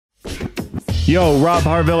Yo, Rob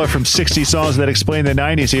Harviller from 60 Songs That Explain the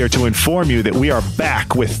 90s here to inform you that we are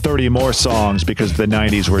back with 30 more songs because the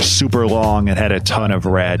 90s were super long and had a ton of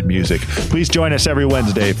rad music. Please join us every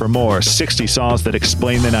Wednesday for more 60 Songs That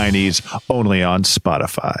Explain the 90s only on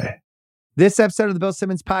Spotify. This episode of the Bill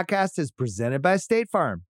Simmons Podcast is presented by State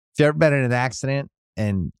Farm. If you've ever been in an accident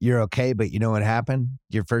and you're okay, but you know what happened,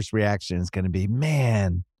 your first reaction is going to be,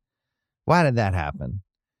 man, why did that happen?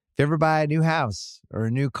 If you ever buy a new house or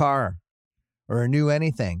a new car, or a new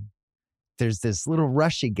anything, there's this little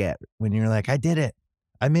rush you get when you're like, I did it.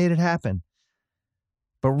 I made it happen.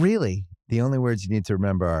 But really, the only words you need to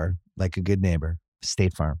remember are, like a good neighbor,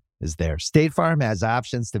 State Farm is there. State Farm has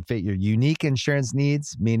options to fit your unique insurance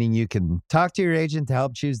needs, meaning you can talk to your agent to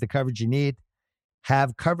help choose the coverage you need,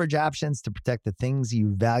 have coverage options to protect the things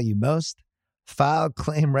you value most, file a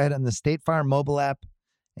claim right on the State Farm mobile app,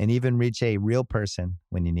 and even reach a real person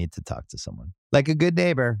when you need to talk to someone. Like a good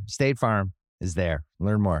neighbor, State Farm is there.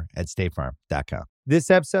 Learn more at statefarm.com.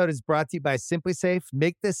 This episode is brought to you by SimpliSafe.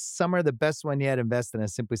 Make this summer the best one yet. Invest in a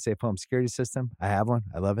SimpliSafe home security system. I have one.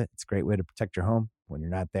 I love it. It's a great way to protect your home when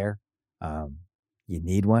you're not there. You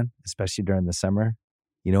need one, especially during the summer.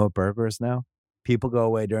 You know what burglars know? People go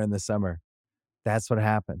away during the summer. That's what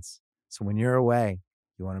happens. So when you're away,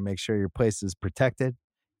 you want to make sure your place is protected.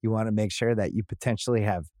 You want to make sure that you potentially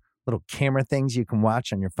have little camera things you can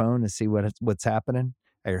watch on your phone to see what's happening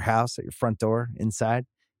at your house, at your front door, inside.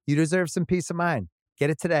 You deserve some peace of mind.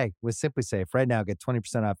 Get it today with SimpliSafe. Right now, get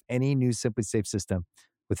 20% off any new SimpliSafe system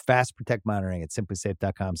with Fast Protect monitoring at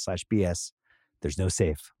simplisafe.com/BS. There's no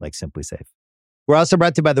safe like SimpliSafe. We're also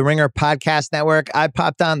brought to you by the Ringer Podcast Network. I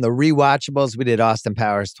popped on the Rewatchables. We did Austin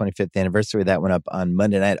Powers' 25th anniversary. That went up on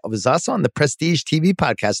Monday night. I was also on the Prestige TV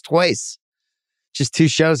podcast twice. Just two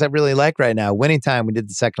shows I really like right now. Winning Time, we did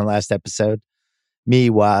the second to last episode.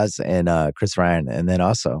 Me, Waz, and Chris Ryan. And then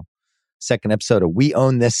also, second episode of We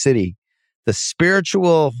Own This City, the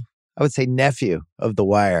spiritual, I would say, nephew of The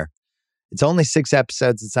Wire. It's only 6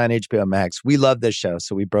 episodes. It's on HBO Max. We love this show,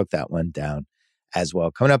 so we broke that one down as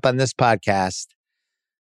well. Coming up on this podcast,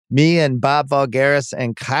 me and Bob Voulgaris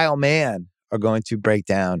and Kyle Mann are going to break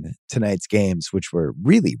down tonight's games, which were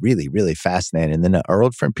really, really, really fascinating. And then our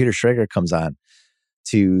old friend Peter Schrager comes on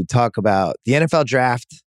to talk about the NFL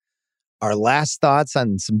draft, our last thoughts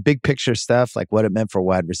on some big picture stuff, like what it meant for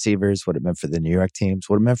wide receivers, what it meant for the New York teams,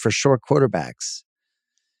 what it meant for short quarterbacks.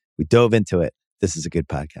 We dove into it. This is a good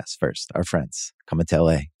podcast. First, our friends coming to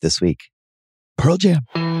LA this week. Pearl Jam.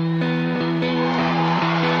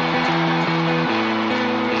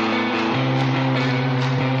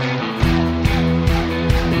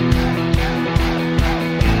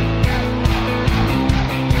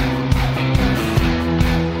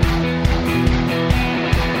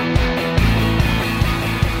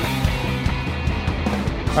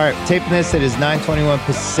 All right, taping this. It is 9:21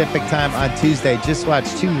 Pacific time on Tuesday. Just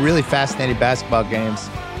watched 2 really fascinating basketball games.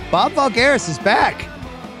 Bob Voulgaris is back.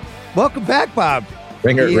 Welcome back, Bob.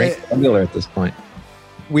 Ringer singular at this point.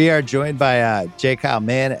 We are joined by J. Kyle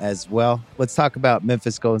Mann as well. Let's talk about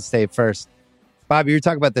Memphis Golden State first. Bob, you were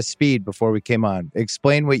talking about the speed before we came on.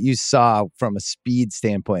 Explain what you saw from a speed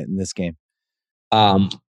standpoint in this game. I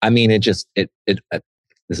mean,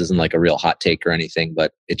 this isn't like a real hot take or anything,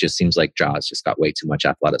 but it just seems like Ja's just got way too much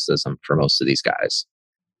athleticism for most of these guys.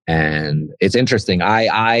 And it's interesting.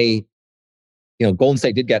 Golden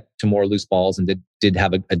State did get to more loose balls and did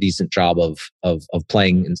have a decent job of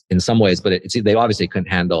playing in some ways, but they obviously couldn't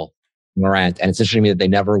handle Morant. And it's interesting to me that they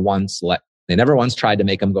never once tried to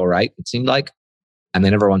make him go right, it seemed like. And they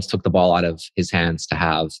never once took the ball out of his hands to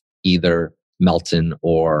have either Melton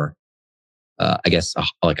or a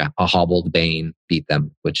hobbled Bane beat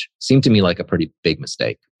them, which seemed to me like a pretty big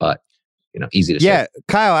mistake, but easy to say. Yeah,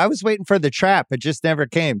 Kyle, I was waiting for the trap. It just never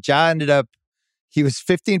came. Ja ended up, he was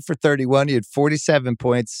 15 for 31. He had 47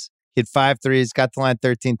 points. He had 5 threes, got the line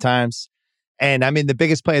 13 times. And I mean, the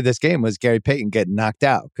biggest play of this game was Gary Payton getting knocked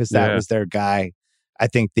out because that was their guy. I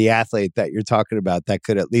think the athlete that you're talking about that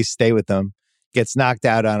could at least stay with them gets knocked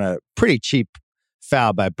out on a pretty cheap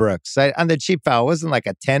foul by Brooks. On the cheap foul, it wasn't like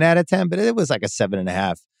a 10 out of 10, but it was like a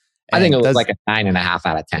 7.5. I think it was like a 9.5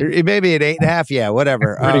 out of 10. Maybe an 8.5. Yeah,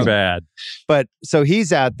 whatever. Pretty bad. But so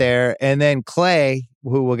he's out there, and then Clay,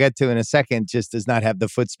 who we'll get to in a second, just does not have the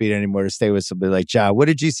foot speed anymore to stay with somebody like Ja. What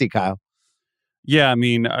did you see, Kyle? Yeah, I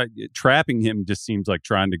mean, trapping him just seems like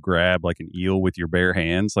trying to grab like an eel with your bare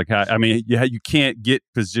hands. Like, you can't get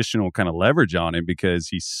positional kind of leverage on him because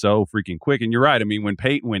he's so freaking quick. And you're right. I mean, when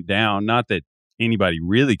Peyton went down, not that anybody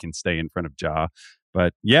really can stay in front of Ja,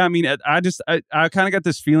 but yeah, I mean, I kind of got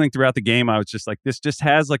this feeling throughout the game. I was just like, this just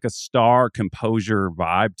has like a star composure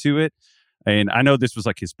vibe to it. And I know this was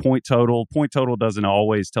like his point total. Point total doesn't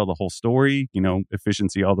always tell the whole story,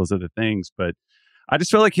 efficiency, all those other things. But I just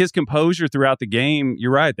feel like his composure throughout the game,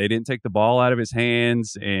 you're right. They didn't take the ball out of his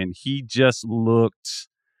hands, and he just looked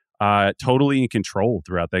totally in control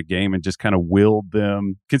throughout that game and just kind of willed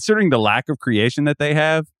them. Considering the lack of creation that they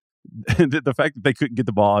have, the fact that they couldn't get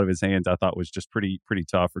the ball out of his hands, I thought was just pretty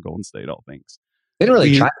tough for Golden State, all things. They didn't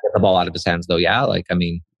really try to get the ball out of his hands, though. Yeah,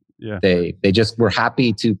 they just were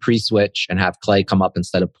happy to pre-switch and have Clay come up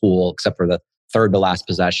instead of Poole, except for the third to last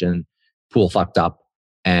possession. Poole fucked up,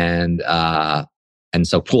 and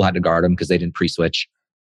so Poole had to guard him because they didn't pre-switch.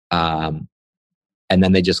 And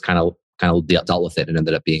then they just kind of dealt with it and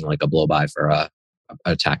ended up being like a blow-by for a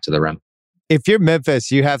attack to the rim. If you're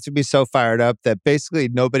Memphis, you have to be so fired up that basically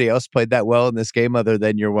nobody else played that well in this game other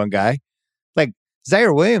than your one guy. Like,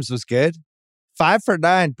 Zaire Williams was good. 5 for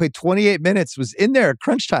 9, played 28 minutes, was in there at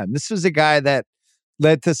crunch time. This was a guy that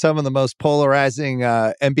led to some of the most polarizing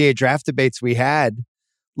NBA draft debates we had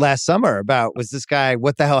last summer about, was this guy,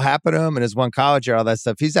 what the hell happened to him and his one college year, all that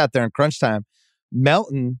stuff. He's out there in crunch time.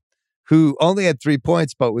 Melton, who only had 3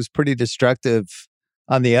 points but was pretty destructive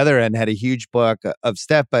on the other end, had a huge block of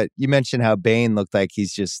Steph. But you mentioned how Bane looked like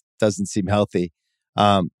he's just doesn't seem healthy.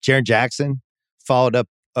 Jaren Jackson followed up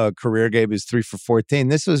a career game. He was 3 for 14.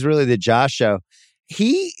 This was really the Josh show.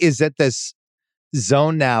 He is at this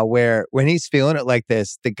zone now where when he's feeling it like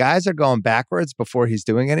this, the guys are going backwards before he's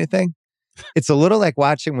doing anything. It's a little like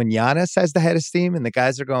watching when Giannis has the head of steam and the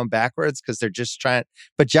guys are going backwards because they're just trying.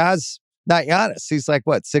 But Ja's not Giannis. He's like,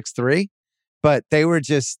 6'3"? But they were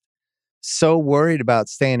just so worried about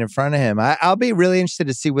staying in front of him. I'll be really interested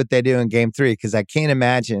to see what they do in game 3 because I can't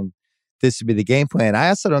imagine this would be the game plan. I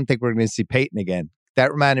also don't think we're going to see Payton again.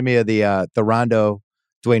 That reminded me of the Rondo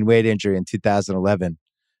Dwayne Wade injury in 2011,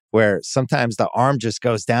 where sometimes the arm just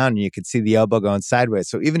goes down and you can see the elbow going sideways.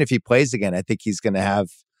 So even if he plays again, I think he's going to have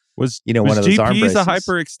one of those arm braces. Was GP's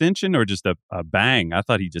a hyperextension or just a bang? I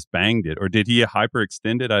thought he just banged it. Or did he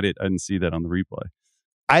hyperextend it? I didn't see that on the replay.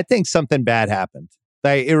 I think something bad happened.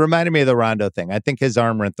 It reminded me of the Rondo thing. I think his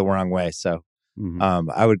arm went the wrong way. So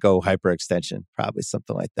I would go hyperextension, probably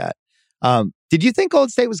something like that. Did you think Golden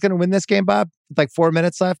State was going to win this game, Bob? With like 4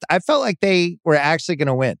 minutes left? I felt like they were actually going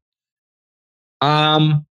to win.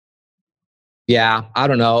 Yeah, I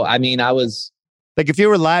don't know. I mean, I was... Like, if you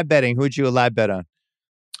were live betting, who would you live bet on?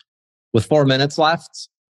 With 4 minutes left?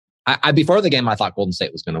 I before the game, I thought Golden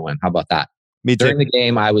State was going to win. How about that? Me too. During the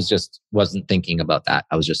game, I wasn't thinking about that.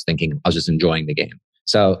 I was just enjoying the game.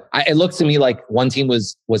 So it looked to me like one team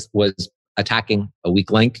was attacking a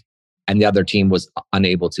weak link and the other team was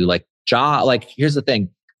unable to. Like Ja, here's the thing.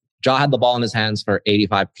 Ja had the ball in his hands for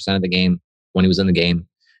 85% of the game when he was in the game,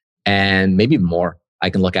 and maybe more. I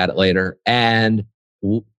can look at it later. And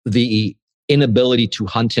the inability to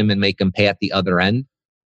hunt him and make him pay at the other end,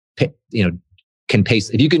 can pay.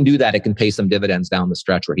 If you can do that, it can pay some dividends down the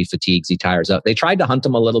stretch where he fatigues, he tires out. They tried to hunt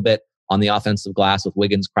him a little bit on the offensive glass with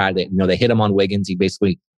Wiggins. They hit him on Wiggins. He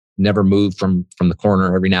basically never moved from the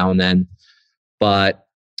corner every now and then. But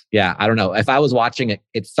yeah, I don't know. If I was watching it,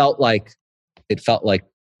 it felt like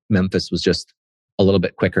Memphis was just a little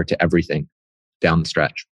bit quicker to everything down the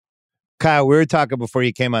stretch. Kyle, we were talking before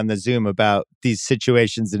you came on the Zoom about these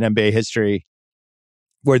situations in NBA history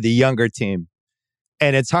where the younger team,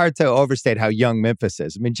 and it's hard to overstate how young Memphis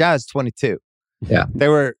is. I mean, Ja is 22. Yeah. They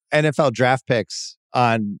were NFL draft picks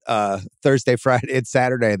on Thursday, Friday, and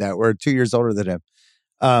Saturday that were 2 years older than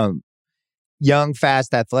him. Young,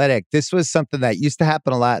 fast, athletic. This was something that used to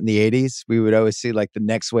happen a lot in the 80s. We would always see like the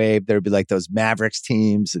next wave. There would be like those Mavericks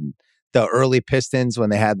teams and the early Pistons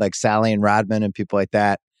when they had like Sally and Rodman and people like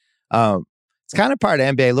that. It's kind of part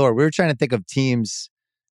of NBA lore. We were trying to think of teams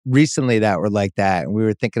recently that were like that. And we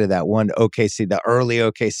were thinking of that one OKC, the early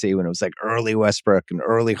OKC, when it was like early Westbrook and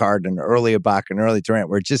early Harden, early Ibaka and early Durant,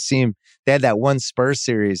 where it just seemed they had that one Spurs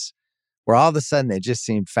series where all of a sudden they just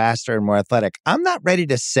seemed faster and more athletic. I'm not ready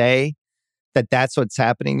to say that that's what's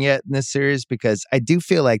happening yet in this series because I do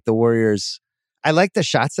feel like the Warriors, I like the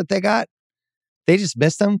shots that they got. They just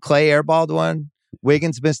missed them. Clay airballed one.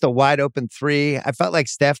 Wiggins missed a wide open 3. I felt like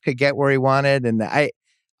Steph could get where he wanted. And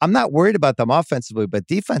I'm not worried about them offensively, but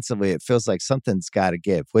defensively, it feels like something's got to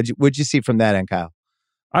give. What'd you see from that end, Kyle?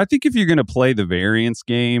 I think if you're going to play the variance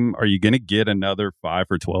game, are you going to get another 5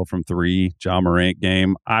 for 12 from 3 Ja Morant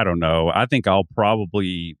game? I don't know. I think I'll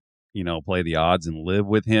probably, play the odds and live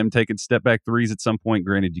with him taking step back threes at some point.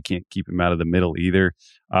 Granted, you can't keep him out of the middle either.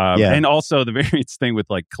 And also the variance thing with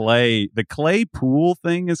like Clay, the Clay Poole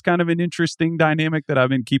thing is kind of an interesting dynamic that I've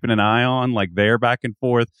been keeping an eye on, like they're back and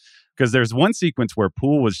forth. Because there's one sequence where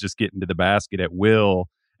Poole was just getting to the basket at will.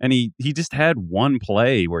 And he just had one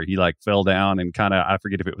play where he like fell down and kind of, I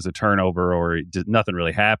forget if it was a turnover or nothing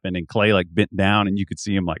really happened. And Klay like bent down and you could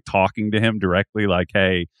see him like talking to him directly, like,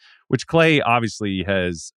 hey, which Klay obviously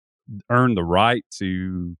has earned the right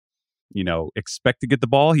to, expect to get the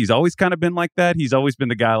ball. He's always kind of been like that. He's always been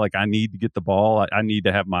the guy like, I need to get the ball. I need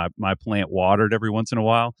to have my plant watered every once in a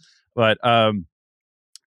while. But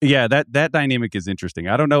yeah, that dynamic is interesting.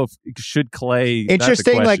 I don't know if should Klay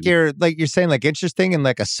interesting, like you're saying, like interesting in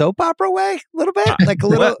like a soap opera way, a little bit, like a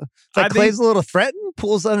little. Like Klay's a little threatened,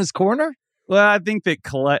 pulls on his corner. Well, I think that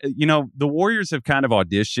Klay, the Warriors have kind of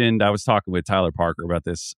auditioned. I was talking with Tyler Parker about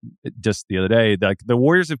this just the other day. Like the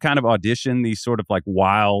Warriors have kind of auditioned these sort of like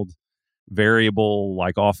wild, variable,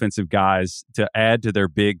 like offensive guys to add to their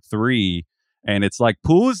big three. And it's like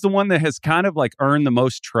Poole is the one that has kind of like earned the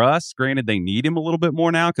most trust. Granted, they need him a little bit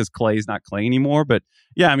more now because Klay's not Klay anymore. But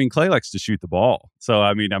yeah, I mean, Klay likes to shoot the ball. So,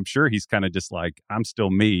 I mean, I'm sure he's kind of just like, I'm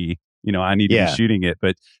still me. I need to be shooting it.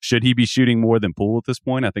 But should he be shooting more than Poole at this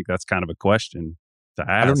point? I think that's kind of a question to ask.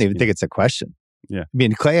 I don't even think it's a question. Yeah. I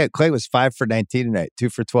mean, Klay was 5 for 19 tonight, 2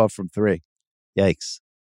 for 12 from 3. Yikes.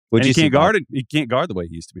 And he can't guard it. He can't guard the way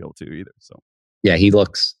he used to be able to either. So yeah, he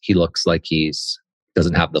looks like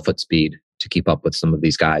doesn't have the foot speed to keep up with some of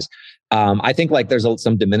these guys. I think like there's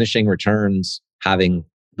some diminishing returns having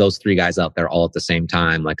those three guys out there all at the same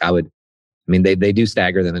time. Like they do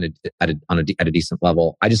stagger them at a decent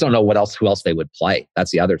level. I just don't know who else they would play.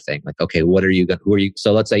 That's the other thing. Like, okay,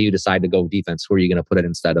 so let's say you decide to go defense. Who are you going to put it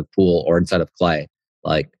instead of Poole or instead of Klay?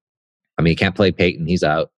 Like, I mean, you can't play Payton. He's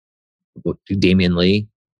out. Damian Lee.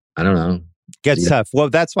 I don't know. Gets tough. Well,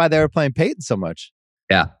 that's why they were playing Payton so much.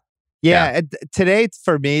 Yeah. Today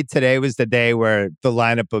was the day where the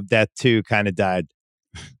lineup of death 2 kind of died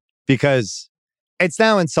because it's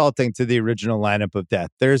now insulting to the original lineup of death.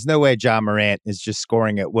 There's no way Ja Morant is just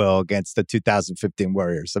scoring at will against the 2015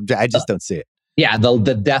 Warriors. I just don't see it. Yeah,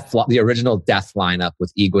 the original death lineup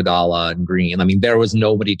with Iguodala and Green. I mean, there was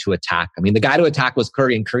nobody to attack. I mean, the guy to attack was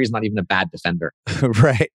Curry, and Curry's not even a bad defender.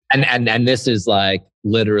 Right. And this is like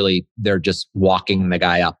literally they're just walking the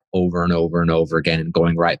guy up over and over and over again and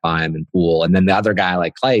going right by him in Poole. And then the other guy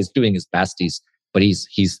like Klay is doing his best.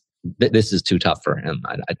 This is too tough for him.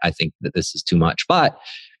 I think that this is too much. But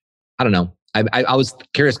I don't know. I was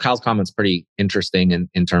curious. Kyle's comment's pretty interesting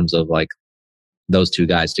in terms of like those two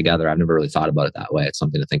guys together. I've never really thought about it that way. It's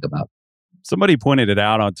something to think about. Somebody pointed it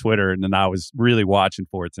out on Twitter, and then I was really watching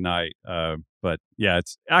for it tonight. But yeah,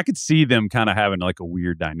 I could see them kind of having like a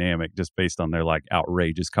weird dynamic just based on their like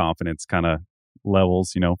outrageous confidence kind of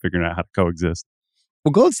levels, figuring out how to coexist.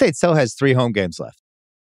 Well, Golden State still has 3 home games left.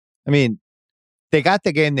 I mean, they got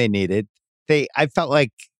the game they needed. I felt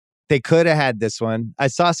like they could have had this one. I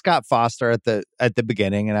saw Scott Foster at the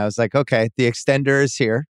beginning, and I was like, okay, the extender is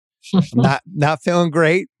here. not feeling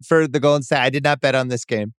great for the Golden State. I did not bet on this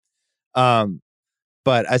game.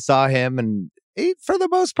 But I saw him, and for the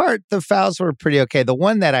most part, the fouls were pretty okay. The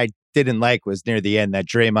one that I didn't like was near the end, that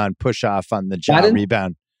Draymond push off on the Ja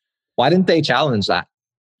rebound. Why didn't they challenge that?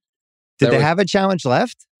 Did they have a challenge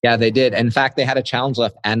left? Yeah, they did. In fact, they had a challenge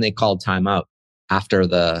left, and they called timeout after after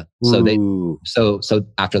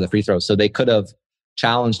the free throw. So they could have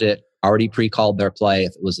challenged it, already pre-called their play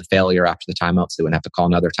if it was a failure after the timeout, so they wouldn't have to call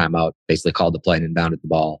another timeout, basically called the play and inbounded the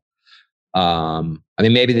ball. I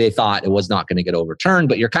mean, maybe they thought it was not going to get overturned,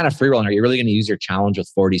 but you're kind of free rolling. Are you really going to use your challenge with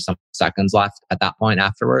 40 some seconds left at that point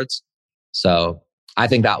afterwards? So I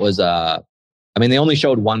think that was, they only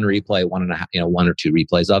showed one replay, 1 or 2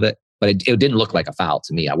 replays of it, but it didn't look like a foul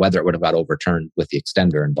to me. Whether it would have got overturned with the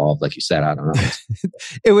extender involved, like you said, I don't know.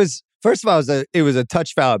 It was, first of all, it was a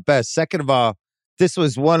touch foul at best. Second of all, this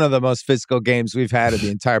was one of the most physical games we've had in the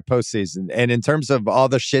entire postseason. And in terms of all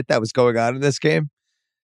the shit that was going on in this game,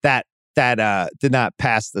 that did not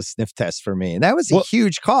pass the sniff test for me. And that was a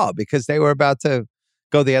huge call because they were about to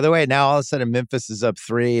go the other way. Now all of a sudden Memphis is up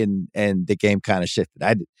 3 and the game kind of shifted.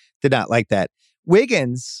 I did not like that.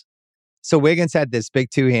 Wiggins had this big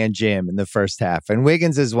 2-hand jam in the first half. And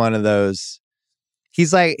Wiggins is one of those,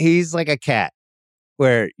 he's like a cat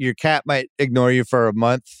where your cat might ignore you for a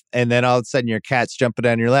month. And then all of a sudden your cat's jumping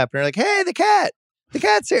on your lap and you're like, hey, the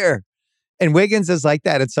cat's here. And Wiggins is like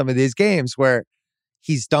that in some of these games where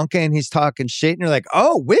he's dunking, he's talking shit, and you're like,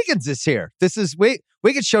 oh, Wiggins is here.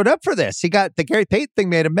 Wiggins showed up for this. He got the Gary Payton thing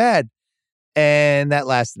made him mad. And that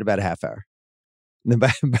lasted about a half hour. And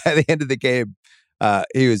then by the end of the game,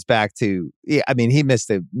 he was back to, he missed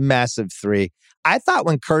a massive 3. I thought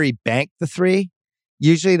when Curry banked the 3,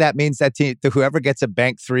 usually that means that team, whoever gets a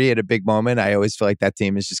bank 3 at a big moment, I always feel like that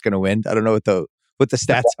team is just going to win. I don't know what the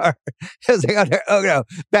stats are. I was like, oh no,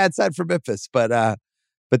 bad side for Memphis. But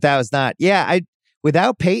that was not. Yeah,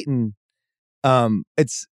 without Payton,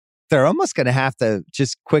 they're almost going to have to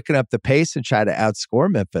just quicken up the pace and try to outscore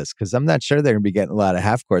Memphis, because I'm not sure they're going to be getting a lot of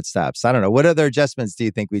half-court stops. I don't know. What other adjustments do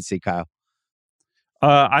you think we'd see, Kyle?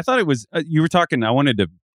 I thought it was you were talking. I wanted to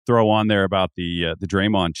throw on there about the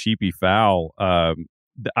Draymond cheapy foul.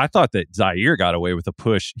 I thought that Zaire got away with a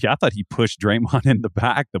push. Yeah, I thought he pushed Draymond in the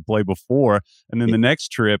back the play before, and then the next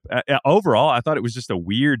trip. Overall, I thought it was just a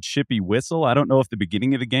weird chippy whistle. I don't know if the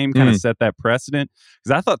beginning of the game kind of set that precedent,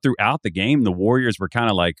 because I thought throughout the game the Warriors were kind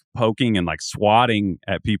of like poking and like swatting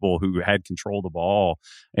at people who had control of the ball,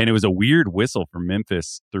 and it was a weird whistle for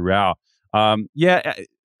Memphis throughout.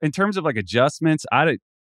 In terms of like adjustments, I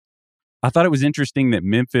thought it was interesting that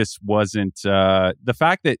Memphis wasn't the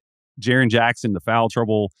fact that Jaren Jackson, the foul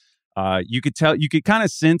trouble, you could kind of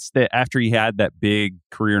sense that after he had that big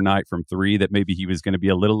career night from three, that maybe he was going to be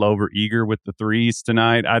a little over eager with the threes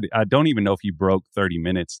tonight. I don't even know if he broke 30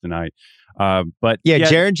 minutes tonight. But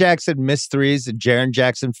Jaren Jackson missed threes and Jaren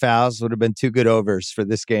Jackson fouls would have been two good overs for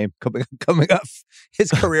this game coming off his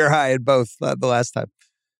career high in both the last time.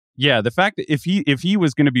 Yeah, the fact that if he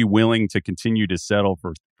was going to be willing to continue to settle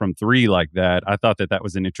from three like that, I thought that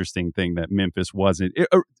was an interesting thing that Memphis wasn't.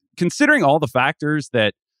 Considering all the factors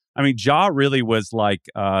that, I mean, Ja really was like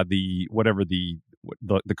the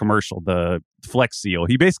commercial, the Flex Seal.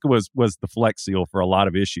 He basically was the Flex Seal for a lot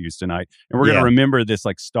of issues tonight. And we're going to remember this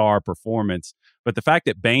like star performance. But the fact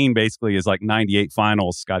that Bane basically is like 98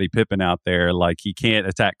 finals Scottie Pippen out there, like he can't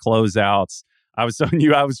attack closeouts. I was telling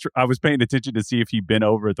you, I was paying attention to see if he'd been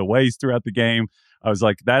over at the waist throughout the game. I was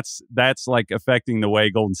like, that's like affecting the way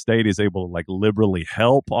Golden State is able to like liberally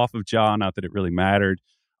help off of Ja. Not that it really mattered.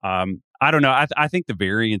 I don't know. I think the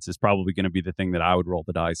variance is probably going to be the thing that I would roll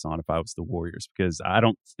the dice on if I was the Warriors, because I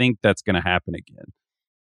don't think that's going to happen again.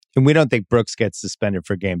 And we don't think Brooks gets suspended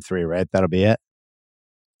for game 3, right? That'll be it,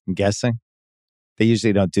 I'm guessing. They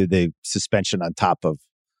usually don't do the suspension on top of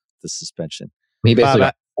the suspension. He basically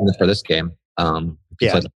got suspended for this game.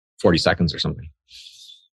 It's like 40 seconds or something.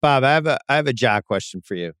 Bob, I have a Ja question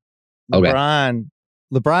for you.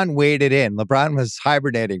 LeBron waded in. LeBron was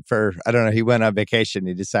hibernating for, I don't know, he went on vacation.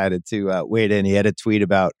 He decided to wade in. He had a tweet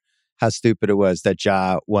about how stupid it was that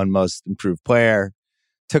Ja won most improved player.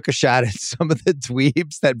 Took a shot at some of the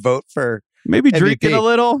dweebs that vote for maybe MVP. Drinking a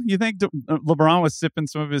little. You think LeBron was sipping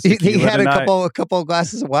some of his tequila He had tonight? a couple of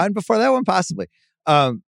glasses of wine before that one, possibly.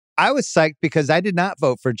 I was psyched because I did not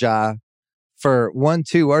vote for Ja for 1,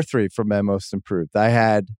 2, or 3 for my most improved.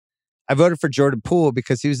 I voted for Jordan Poole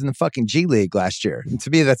because he was in the fucking G League last year. And to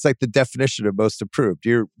me, that's like the definition of most improved.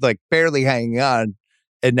 You're like barely hanging on,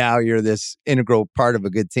 and now you're this integral part of a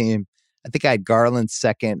good team. I think I had Garland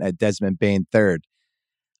second, I had Desmond Bane third.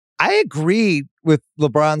 I agreed with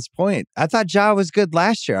LeBron's point. I thought Ja was good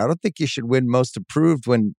last year. I don't think you should win most improved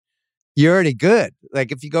when you're already good.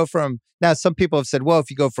 Like if you go from, now some people have said, well,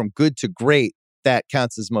 if you go from good to great, that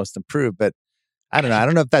counts as most improved. But I don't know. I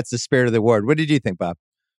don't know if that's the spirit of the award. What did you think, Bob?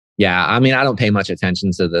 Yeah, I mean, I don't pay much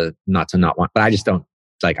attention to the not want, but I just don't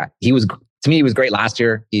like. He was great last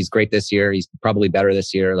year. He's great this year. He's probably better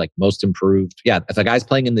this year. Like most improved. Yeah, if a guy's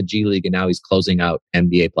playing in the G League and now he's closing out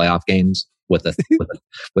NBA playoff games with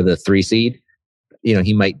a 3 seed,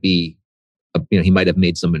 he might have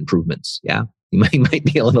made some improvements. Yeah, he might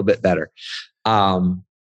be a little bit better.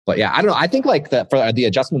 But yeah, I don't know. I think like for the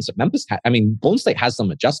adjustments that Memphis had, I mean, Golden State has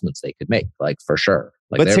some adjustments they could make, like for sure.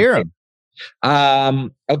 Like, let's hear them.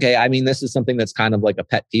 Okay. I mean, this is something that's kind of like a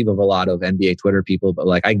pet peeve of a lot of NBA Twitter people, but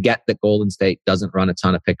like I get that Golden State doesn't run a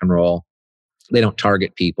ton of pick and roll. They don't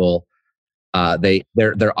target people.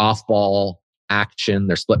 Their off ball action,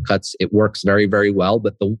 their split cuts, it works very, very well.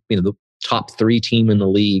 But the top 3 team in the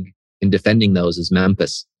league in defending those is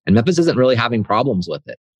Memphis, and Memphis isn't really having problems with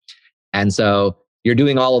it. And so you're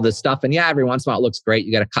doing all of this stuff, and yeah, every once in a while it looks great.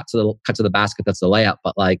 You got to cut to the basket. That's the layup.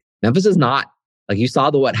 But like Memphis is not. Like you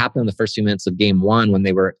saw what happened in the first few minutes of game 1 when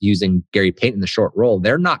they were using Gary Payton in the short roll.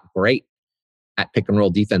 They're not great at pick and roll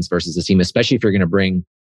defense versus the team, especially if you're going to bring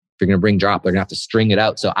drop. They're going to have to string it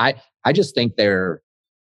out. So I just think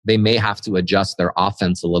they may have to adjust their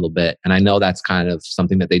offense a little bit. And I know that's kind of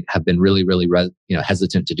something that they have been really, really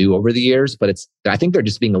hesitant to do over the years. But I think they're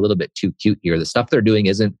just being a little bit too cute here. The stuff they're doing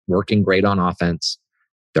isn't working great on offense.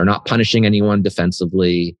 They're not punishing anyone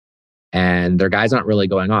defensively. And their guys aren't really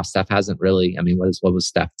going off. Steph hasn't really. I mean, what was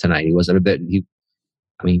Steph tonight? He was a bit. He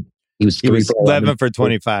was 11 for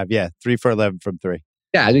 25. Yeah, 3 for 11 from 3.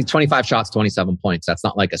 Yeah, I think 25 shots, 27 points. That's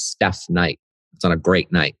not like a Steph night. It's not a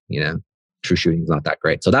great night. True shooting is not that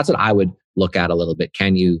great. So that's what I would look at a little bit.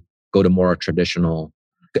 Can you go to more traditional?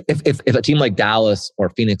 If a team like Dallas or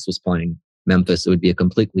Phoenix was playing Memphis, it would be a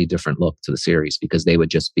completely different look to the series because they would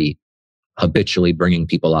just be habitually bringing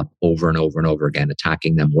people up over and over and over again,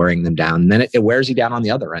 attacking them, wearing them down. And then it wears you down on the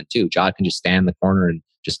other end too. Ja can just stand in the corner and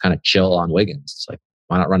just kind of chill on Wiggins. It's like,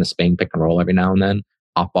 why not run a Spain pick and roll every now and then?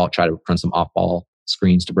 Off ball, try to run some off ball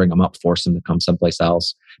screens to bring them up, force them to come someplace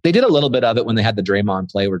else. They did a little bit of it when they had the Draymond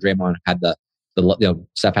play where Draymond had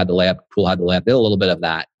Steph had the layup, Poole had the layup. They did a little bit of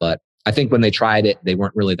that. But I think when they tried it, they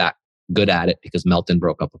weren't really that good at it because Melton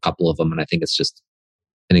broke up a couple of them. And I think it's just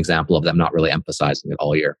an example of them not really emphasizing it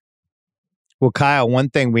all year. Well, Kyle, one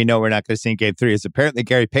thing we know we're not going to see in Game 3 is apparently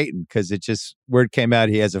Gary Payton, because word came out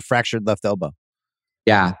he has a fractured left elbow.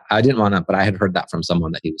 Yeah, I didn't want to, but I had heard that from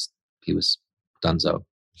someone that he was donezo.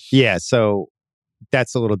 Yeah, so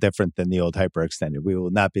that's a little different than the old hyperextended. We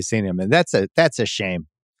will not be seeing him, and that's a shame.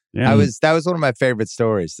 Yeah. That was one of my favorite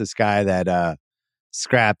stories. This guy that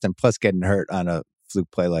scrapped and plus getting hurt on a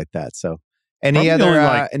fluke play like that. So, any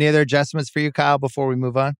other adjustments for you, Kyle, before we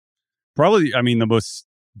move on? Probably, I mean, the most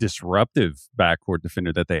disruptive backcourt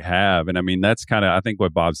defender that they have, and I mean that's kind of, I think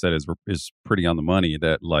what Bob said is pretty on the money.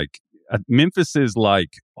 That like Memphis's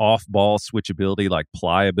like off ball switchability, like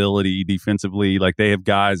pliability defensively, like they have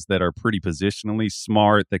guys that are pretty positionally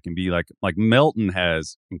smart that can be like Melton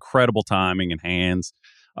has incredible timing and hands.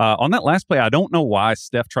 On that last play, I don't know why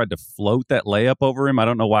Steph tried to float that layup over him. I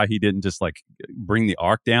don't know why he didn't just like bring the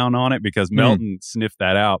arc down on it, because Melton sniffed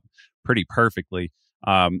that out pretty perfectly.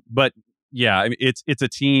 But yeah, I mean, it's a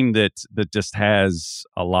team that just has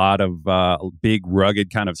a lot of big, rugged,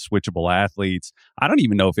 kind of switchable athletes. I don't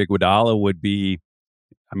even know if Iguodala would be.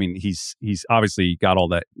 I mean, he's obviously got all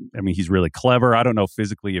that. I mean, he's really clever. I don't know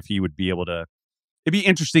physically if he would be able to. It'd be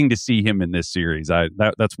interesting to see him in this series.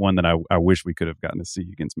 That's one that I wish we could have gotten to see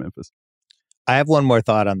against Memphis. I have one more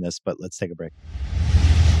thought on this, but let's take a break.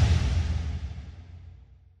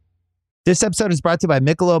 This episode is brought to you by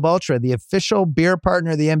Michelob Ultra, the official beer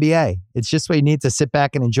partner of the NBA. It's just what you need to sit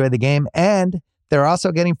back and enjoy the game, and they're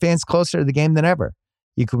also getting fans closer to the game than ever.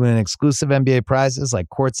 You can win exclusive NBA prizes like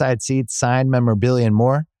courtside seats, signed memorabilia, and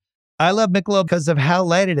more. I love Michelob because of how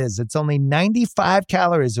light it is. It's only 95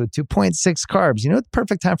 calories with 2.6 carbs. You know what the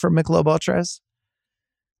perfect time for Michelob Ultra is?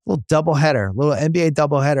 A little doubleheader, little NBA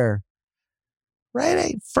doubleheader.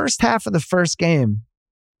 Right? First half of the first game.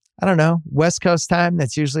 I don't know, West Coast time.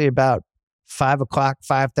 That's usually about 5 o'clock,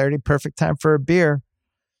 5:30. Perfect time for a beer.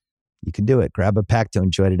 You can do it. Grab a pack to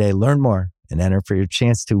enjoy today. Learn more and enter for your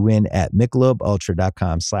chance to win at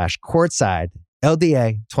MichelobUltra.com/courtside.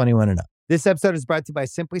 LDA 21 and up. This episode is brought to you by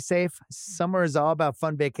Simply Safe. Summer is all about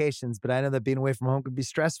fun vacations, but I know that being away from home can be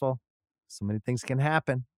stressful. So many things can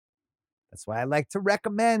happen. That's why I like to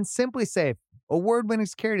recommend Simply Safe, award-winning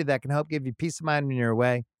security that can help give you peace of mind when you're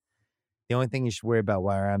away. The only thing you should worry about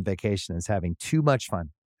while you're on vacation is having too much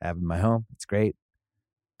fun. I have it in my home. It's great.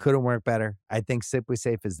 Couldn't work better. I think Simply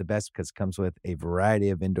Safe is the best because it comes with a variety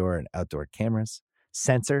of indoor and outdoor cameras,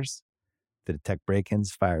 sensors to detect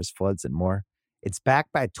break-ins, fires, floods, and more. It's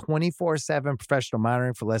backed by 24/7 professional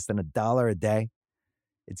monitoring for less than $1 a day.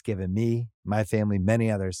 It's given me, my family, many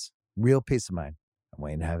others real peace of mind. I'm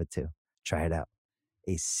waiting to have it too. Try it out.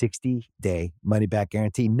 A 60-day money-back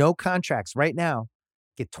guarantee. No contracts right now.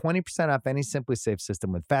 Get 20% off any Simply Safe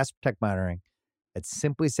system with Fast Protect monitoring at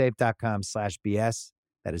simplysafe.com/BS.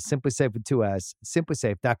 That is Simply Safe with 2 S's.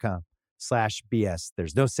 Simplysafe.com/BS.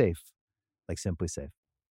 There's no safe like Simply Safe.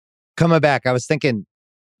 Coming back, I was thinking,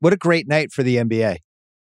 what a great night for the NBA,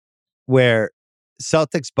 where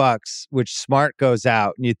Celtics Bucks, which Smart goes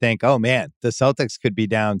out, and you think, oh man, the Celtics could be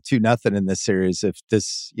down 2-0 in this series if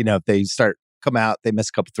this, if they come out, they miss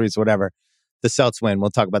a couple threes, whatever. The Celtics win. We'll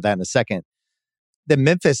talk about that in a second. Then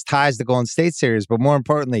Memphis ties the Golden State series, but more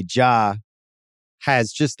importantly, Ja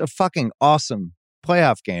has just a fucking awesome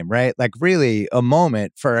playoff game, right? Like really a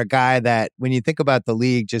moment for a guy that, when you think about the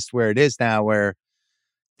league just where it is now, where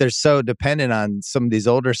they're so dependent on some of these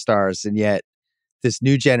older stars, and yet this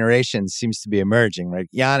new generation seems to be emerging, right?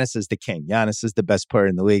 Giannis is the king. Giannis is the best player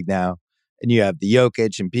in the league now. And you have the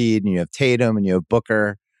Jokic and Embiid, and you have Tatum, and you have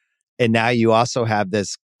Booker. And now you also have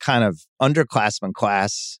this kind of underclassman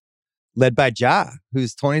class led by Ja,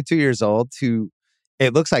 who's 22 years old, who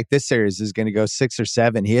it looks like this series is going to go 6 or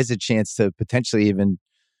 7. He has a chance to potentially even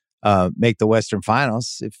make the Western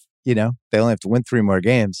Finals if, they only have to win 3 more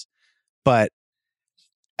games. But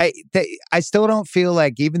I still don't feel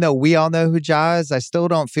like, even though we all know who Ja is, I still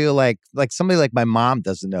don't feel like somebody like my mom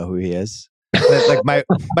doesn't know who he is. Like my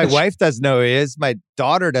wife doesn't know who he is. My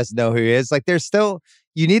daughter doesn't know who he is. Like there's still,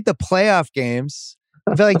 you need the playoff games.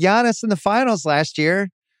 I feel like Giannis in the finals last year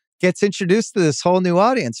gets introduced to this whole new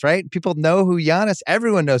audience, right? People know who Giannis,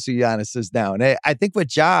 everyone knows who Giannis is now. And I think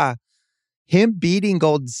with Ja, him beating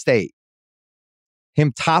Golden State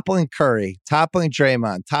him toppling Curry, toppling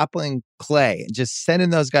Draymond, toppling Clay, and just sending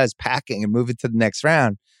those guys packing and moving to the next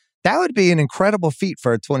round, that would be an incredible feat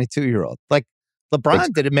for a 22-year-old. Like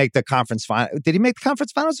LeBron didn't make the conference final. Did he make the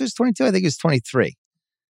conference finals? He was 22. I think he was 23.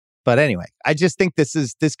 But anyway, I just think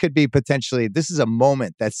this could be potentially, this is a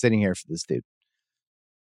moment that's sitting here for this dude.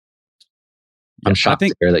 I'm shocked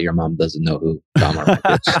to hear that your mom doesn't know who Ja Morant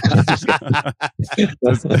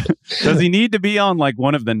is. Does he need to be on like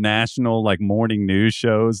one of the national like morning news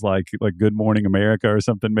shows, like Good Morning America or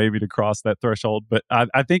something, maybe to cross that threshold? But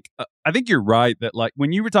I think you're right that like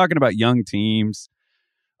when you were talking about young teams,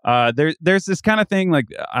 there's this kind of thing like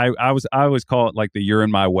I always call it like the "You're in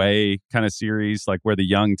My Way" kind of series, like where the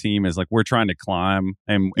young team is like we're trying to climb,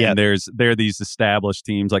 and there are these established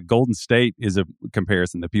teams like Golden State is a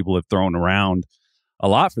comparison that people have thrown around a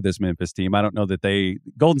lot for this Memphis team. I don't know that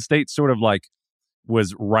Golden State sort of like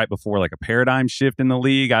was right before like a paradigm shift in the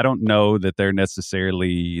league. I don't know that they're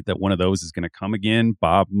necessarily that one of those is going to come again.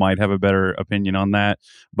 Bob might have a better opinion on that,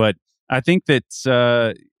 but I think that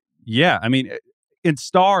I mean. And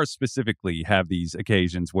stars specifically have these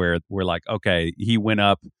occasions where we're like, okay, he went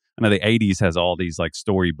up. I know the 80s has all these like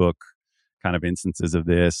storybook kind of instances of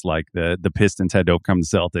this, like the Pistons had to overcome the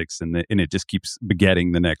Celtics, and it just keeps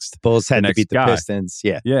begetting the next. Bulls had to beat guy. The Pistons,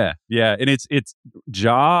 yeah. And it's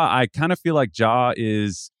Ja. I kind of feel like Ja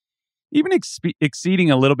is even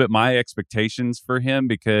exceeding a little bit my expectations for him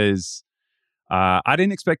because I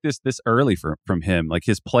didn't expect this early from him. Like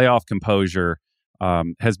his playoff composure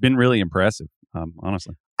has been really impressive.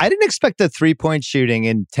 Honestly, I didn't expect the 3-point shooting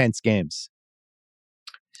in tense games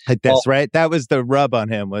like this, right? That was the rub on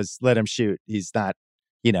him, was let him shoot. He's not,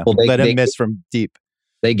 let him miss from deep.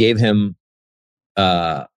 They gave him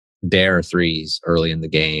dare threes early in the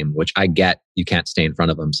game, which I get you can't stay in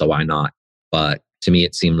front of him, so why not? But to me,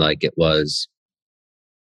 it seemed like it was,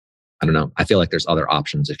 I don't know. I feel like there's other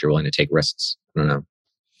options if you're willing to take risks. I don't know.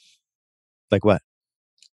 Like what?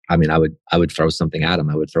 I mean, I would throw something at him.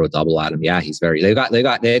 I would throw a double at him. Yeah, he's they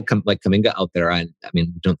had Kuminga out there. I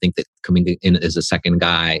mean, don't think that Kuminga in as a second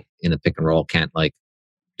guy in a pick and roll can't like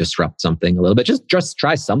disrupt something a little bit. Just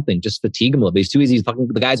try something. Just fatigue him a little bit. He's too easy.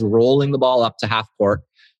 The guy's rolling the ball up to half court.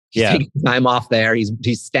 He's taking time off there.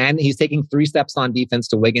 He's taking 3 steps on defense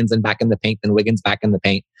to Wiggins and back in the paint, then Wiggins back in the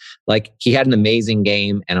paint. Like he had an amazing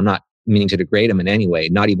game, and I'm not meaning to degrade him in any way,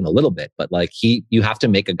 not even a little bit, but like you have to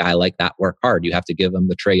make a guy like that work hard. You have to give him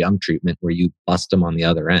the Trae Young treatment where you bust him on the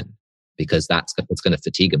other end, because that's what's going to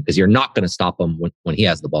fatigue him, because you're not going to stop him when he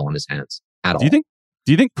has the ball in his hands at all. Do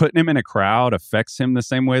you think putting him in a crowd affects him the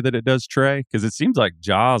same way that it does Trae? Because it seems like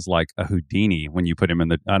Ja's like a Houdini when you put him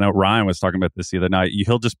in I know Ryan was talking about this the other night.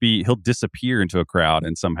 He'll disappear into a crowd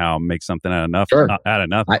and somehow make something out of nothing. Sure. Out of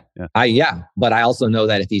nothing. But I also know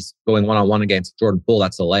that if he's going one-on-one against Jordan Poole,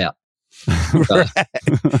 that's a layup. So,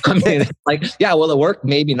 I mean, like, yeah, will it work?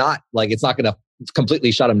 Maybe not. Like, it's not going to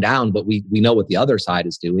completely shut him down, but we know what the other side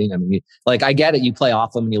is doing. I mean, like, I get it. You play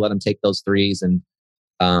off him and you let him take those threes, and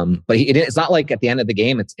but it's not like at the end of the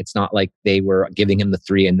game, it's not like they were giving him the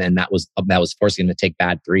 3 and then that was forcing him to take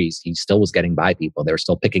bad threes. He still was getting by people. They were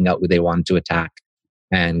still picking out who they wanted to attack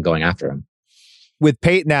and going after him. With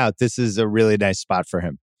Payton out, this is a really nice spot for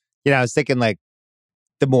him. I was thinking like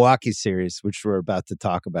the Milwaukee series, which we're about to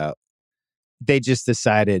talk about. They just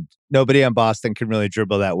decided nobody on Boston can really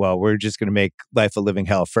dribble that well. We're just going to make life a living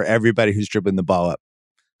hell for everybody who's dribbling the ball up.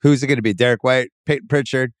 Who's it going to be? Derek White, Peyton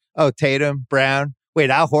Pritchard, Tatum, Brown.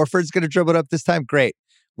 Wait, Al Horford's going to dribble it up this time? Great.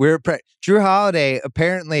 Drew Holiday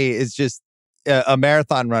apparently is just a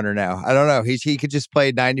marathon runner now. I don't know. He could just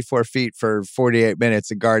play 94 feet for 48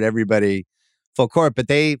 minutes and guard everybody full court. But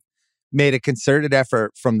they made a concerted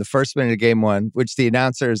effort from the first minute of game 1, which the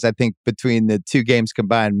announcers, I think, between the 2 games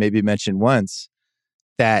combined, maybe mentioned once,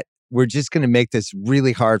 that we're just going to make this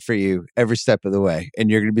really hard for you every step of the way. And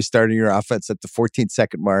you're going to be starting your offense at the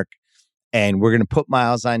 14-second mark. And we're going to put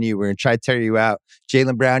miles on you. We're going to try to tear you out.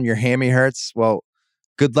 Jaylen Brown, your hammy hurts. Well,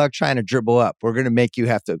 good luck trying to dribble up. We're going to make you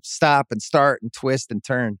have to stop and start and twist and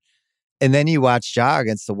turn. And then you watch Ja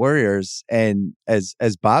against the Warriors, and as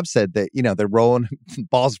Bob said, that they're rolling,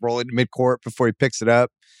 ball's rolling to midcourt before he picks it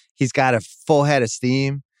up. He's got a full head of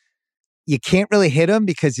steam. You can't really hit him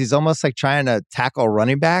because he's almost like trying to tackle a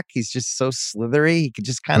running back. He's just so slithery. He can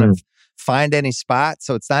just kind of find any spot.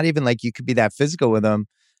 So it's not even like you could be that physical with him.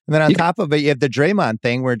 And then on top of it, you have the Draymond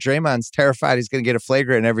thing where Draymond's terrified he's going to get a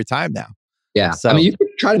flagrant every time now. Yeah. So, I mean, you could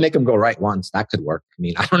try to make him go right once. That could work. I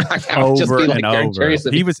mean, I don't know. I would just be like very curious.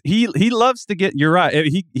 He loves to get, you're right.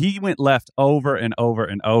 He went left over and over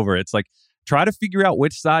and over. It's like, try to figure out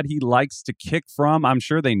which side he likes to kick from. I'm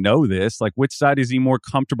sure they know this. Like, which side is he more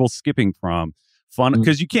comfortable skipping from? fun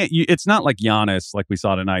because you can't. It's not like Giannis, like we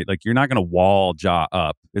saw tonight. Like you're not going to wall Ja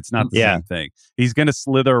up. It's not the same thing. He's going to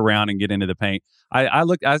slither around and get into the paint. I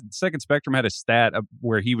looked. Second Spectrum had a stat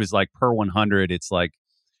where he was like per 100. It's like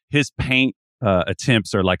his paint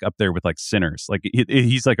attempts are like up there with like centers. Like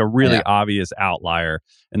he's like a really obvious outlier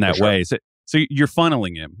in that way. So you're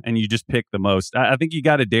funneling him, and you just pick the most. I think you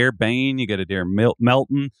got to dare Bane. You got to dare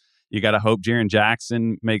Melton. You got to hope Jaren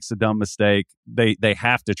Jackson makes a dumb mistake. They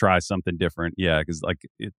have to try something different. Yeah, because like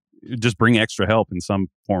it just bring extra help in some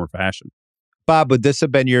form or fashion. Bob, would this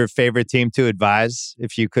have been your favorite team to advise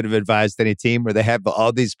if you could have advised any team where they have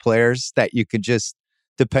all these players that you could just,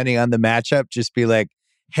 depending on the matchup, just be like,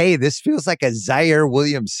 hey, this feels like a Zaire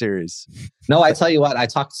Williams series? No, I tell you what, I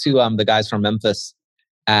talked to the guys from Memphis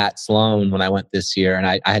at Sloan when I went this year, and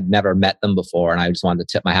I had never met them before, and I just wanted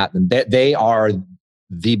to tip my hat. And they are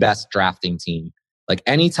the best drafting team. Like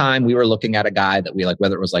anytime we were looking at a guy that we like,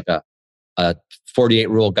 whether it was like a 48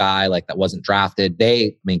 rule guy like that wasn't drafted,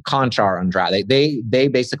 Conchar undrafted. They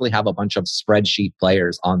basically have a bunch of spreadsheet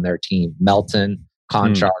players on their team. Melton,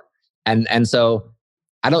 Conchar, and so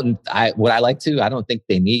I don't think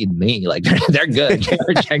they need me. Like they're good.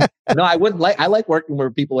 No, I like working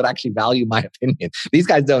where people would actually value my opinion. These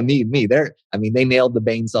guys don't need me. They nailed the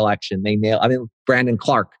Bane selection. Brandon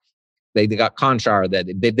Clark. They got Conchar. That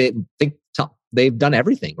they've done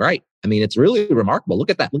everything right. I mean, it's really remarkable. Look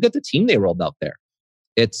at that. Look at the team they rolled out there.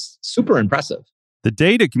 It's super impressive. The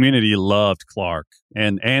data community loved Clark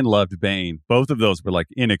and loved Bane. Both of those were like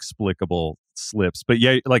inexplicable slips. But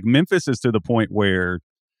yeah, like Memphis is to the point where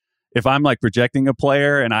if I'm like projecting a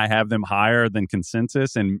player and I have them higher than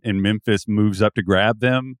consensus and Memphis moves up to grab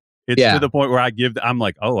them, it's to the point where I'm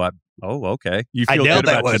like, okay. You feel good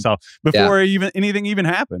about yourself before anything even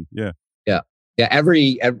happened. Yeah. Yeah.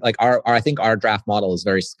 I think our draft model is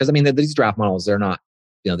very, because these draft models, they're not,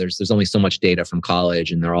 there's only so much data from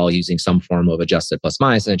college and they're all using some form of adjusted plus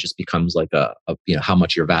minus, and it just becomes like a how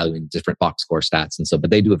much you're valuing different box score stats. And so,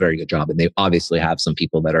 but they do a very good job, and they obviously have some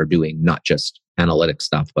people that are doing not just analytic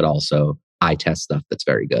stuff, but also eye test stuff that's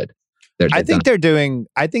very good. I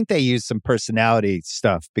think they use some personality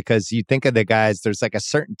stuff, because you think of the guys, there's like a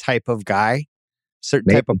certain type of guy,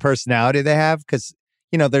 type of personality they have. Because,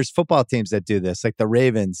 there's football teams that do this. Like the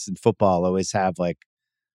Ravens in football always have like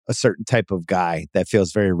a certain type of guy that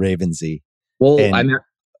feels very Ravensy. Well, I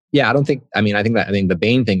think the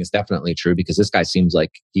Bane thing is definitely true, because this guy seems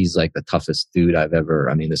like he's like the toughest dude I've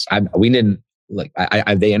ever.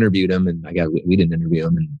 They interviewed him, and I guess we didn't interview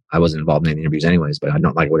him, and I wasn't involved in any interviews anyways, but I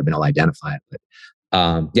don't like would have been able to identify it.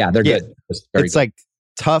 But they're good. It's good. Like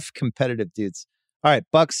tough, competitive dudes. All right,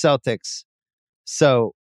 Bucks Celtics.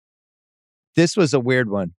 So this was a weird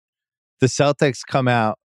one. The Celtics come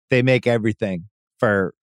out, they make everything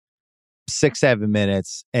for 6-7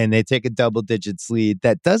 minutes, and they take a double digits lead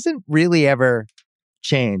that doesn't really ever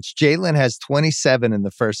change. Jalen has 27 in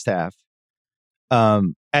the first half.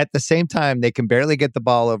 At the same time, they can barely get the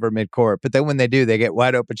ball over midcourt, but then when they do, they get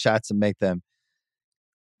wide open shots and make them.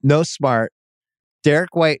 No Smart.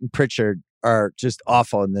 Derek White and Pritchard are just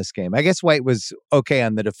awful in this game. I guess White was okay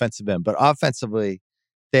on the defensive end, but offensively,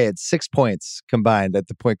 they had 6 points combined at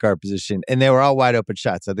the point guard position, and they were all wide open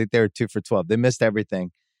shots. I think they were 2 for 12. They missed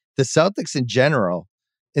everything. The Celtics in general,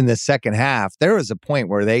 in the second half, there was a point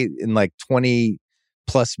where they, in like 20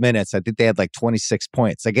 plus minutes, I think they had like 26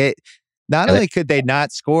 points. Not only could they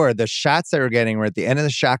not score, the shots they were getting were at the end of the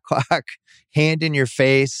shot clock, hand in your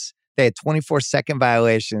face. They had 24-second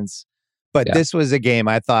violations. But this was a game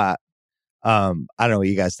I thought, I don't know what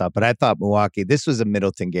you guys thought, but I thought Milwaukee, this was a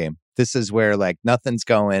Middleton game. This is where like nothing's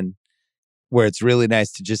going, where it's really nice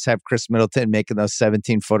to just have Chris Middleton making those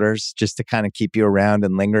 17-footers just to kind of keep you around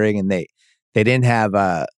and lingering. And they didn't have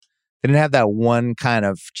that one kind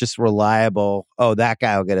of just reliable, that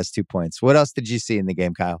guy will get us 2 points. What else did you see in the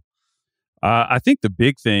game, Kyle? I think the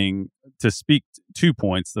big thing, to speak 2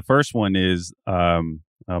 points, the first one is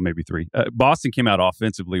maybe 3. Boston came out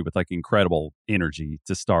offensively with like incredible energy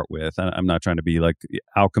to start with. I'm not trying to be like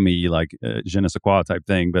alchemy, like je ne sais quoi type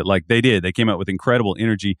thing, but like they came out with incredible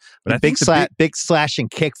energy. But I think big slash and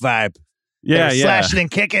kick vibe. Yeah, slashing and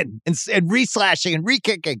kicking and re-slashing and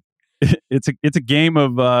re-kicking. It's a game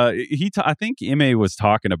of I think Ime was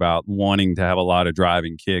talking about wanting to have a lot of drive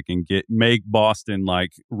and kick and make Boston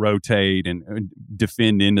like rotate and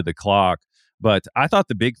defend into the clock. But I thought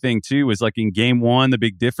the big thing too was like in game one, the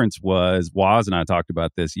big difference was Waz and I talked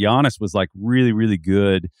about this. Giannis was like really, really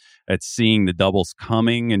good at seeing the doubles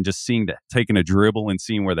coming and just taking a dribble and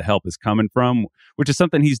seeing where the help is coming from, which is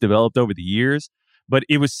something he's developed over the years. But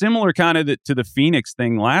it was similar kind of to the Phoenix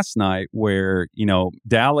thing last night where,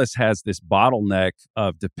 Dallas has this bottleneck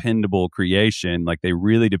of dependable creation. Like they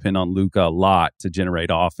really depend on Luka a lot to generate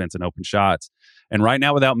offense and open shots. And right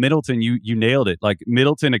now without Middleton, you nailed it. Like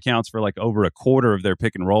Middleton accounts for like over a quarter of their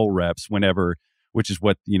pick and roll reps which is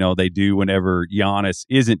what, they do whenever Giannis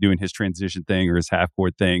isn't doing his transition thing or his half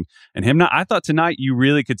court thing. And I thought tonight you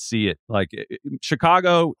really could see it. Like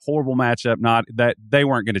Chicago, horrible matchup, not that they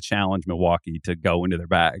weren't going to challenge Milwaukee to go into their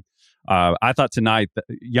bag. I thought tonight that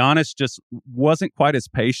Giannis just wasn't quite as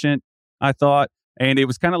patient, I thought. And it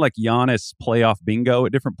was kind of like Giannis playoff bingo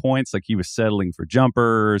at different points. Like he was settling for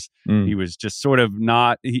jumpers. He was just sort of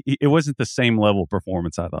not, it wasn't the same level of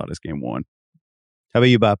performance, I thought, as game one. How about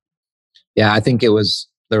you, Bob? Yeah, I think there was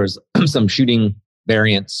some shooting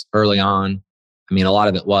variance early on. I mean, a lot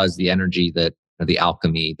of it was the energy the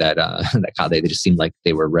alchemy that they just seemed like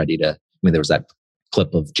they were ready to. I mean, there was that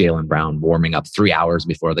clip of Jaylen Brown warming up 3 hours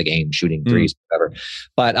before the game, shooting threes, whatever.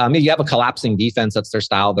 But you have a collapsing defense. That's their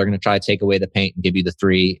style. They're going to try to take away the paint and give you the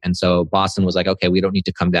three. And so Boston was like, okay, we don't need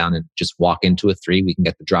to come down and just walk into a three. We can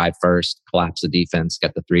get the drive first, collapse the defense,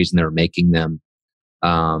 get the threes, and they were making them.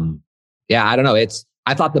 I don't know.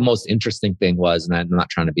 I thought the most interesting thing was, and I'm not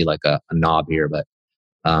trying to be like a knob here, but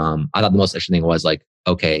I thought the most interesting thing was like,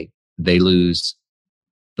 okay, they lose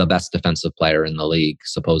the best defensive player in the league,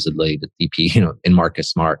 supposedly the DP, in Marcus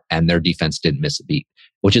Smart, and their defense didn't miss a beat,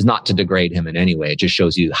 which is not to degrade him in any way. It just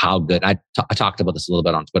shows you how good. I talked about this a little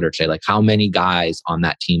bit on Twitter today, like how many guys on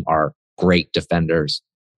that team are great defenders.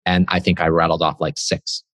 And I think I rattled off like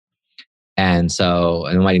 6. And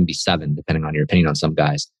it might even be 7, depending on your opinion on some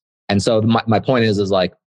guys. And so my point is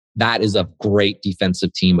like, that is a great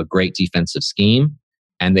defensive team, a great defensive scheme.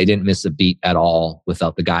 And they didn't miss a beat at all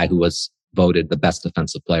without the guy who was voted the best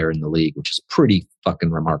defensive player in the league, which is pretty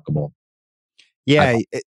fucking remarkable. Yeah.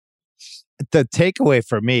 The takeaway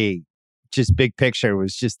for me, just big picture,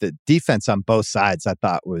 was just the defense on both sides I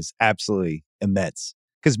thought was absolutely immense.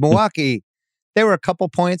 Because Milwaukee, there were a couple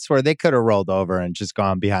points where they could have rolled over and just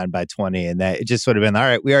gone behind by 20. And that it just would have been, all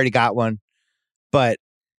right, we already got one. But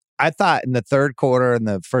I thought in the third quarter and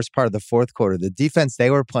the first part of the fourth quarter, the defense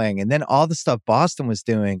they were playing, and then all the stuff Boston was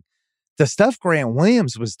doing, the stuff Grant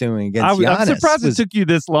Williams was doing against Giannis. I'm surprised it took you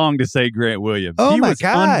this long to say Grant Williams. Oh, he my was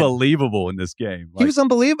God. Unbelievable in this game. He was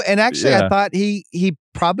unbelievable. And actually, I thought he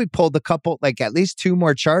probably pulled a couple, like at least 2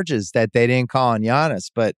 more charges that they didn't call on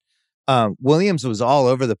Giannis. But Williams was all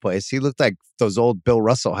over the place. He looked like those old Bill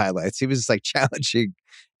Russell highlights. He was like challenging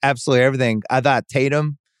absolutely everything. I thought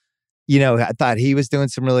Tatum, I thought he was doing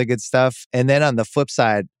some really good stuff. And then on the flip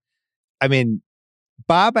side, I mean,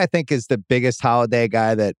 Bob, I think, is the biggest Holiday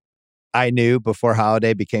guy that I knew before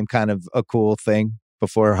Holiday became kind of a cool thing,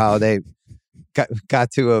 before Holiday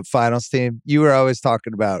got to a finals team. You were always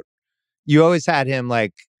talking about, you always had him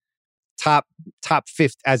like top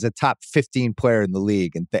 50 as a top 15 player in the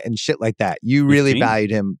league and shit like that. You really 15.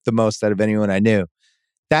 valued him the most out of anyone I knew.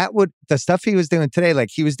 The stuff he was doing today, like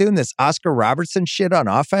he was doing this Oscar Robertson shit on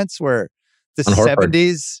offense where the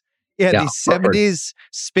 70s, these 70s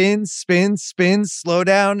spin, slow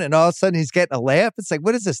down, and all of a sudden he's getting a layup. It's like,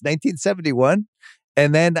 what is this, 1971?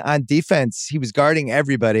 And then on defense, he was guarding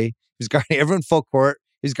everybody. He was guarding everyone full court.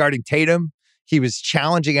 He was guarding Tatum. He was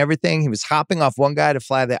challenging everything. He was hopping off one guy to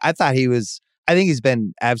fly there. I think he's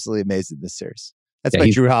been absolutely amazing this series. That's my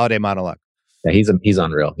Drew Holiday monologue. Yeah, he's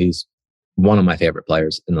unreal. He's one of my favorite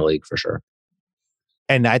players in the league for sure.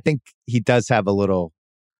 And I think he does have a little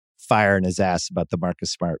fire in his ass about the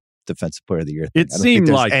Marcus Smart Defensive Player of the Year thing. It seemed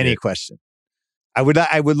like any question. I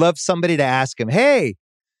would love somebody to ask him, hey,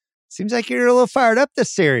 seems like you're a little fired up this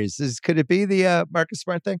series. Could it be the Marcus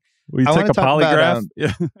Smart thing? We took a polygraph.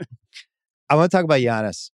 I want to talk about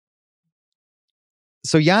Giannis.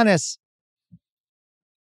 So Giannis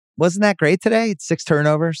wasn't that great today. 6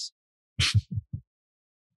 turnovers.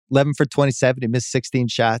 11 for 27. He missed 16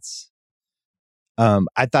 shots.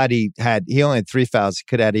 I thought he only had 3 fouls. He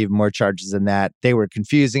could have had even more charges than that. They were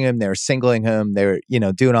confusing him. They were singling him. They were,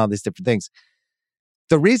 doing all these different things.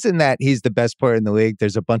 The reason that he's the best player in the league,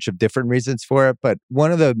 there's a bunch of different reasons for it. But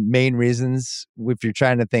one of the main reasons, if you're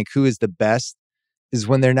trying to think who is the best, is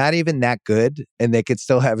when they're not even that good and they could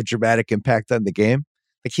still have a dramatic impact on the game.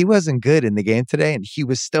 Like he wasn't good in the game today, and he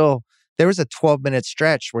was still, there was a 12-minute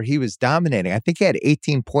stretch where he was dominating. I think he had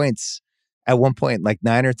 18 points at one point, like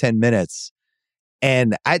 9 or 10 minutes.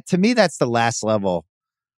 And to me, that's the last level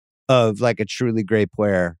of like a truly great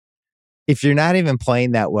player. If you're not even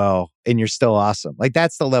playing that well and you're still awesome, like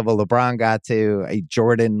that's the level LeBron got to,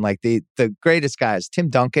 Jordan, like the greatest guys. Tim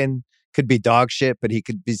Duncan could be dog shit, but he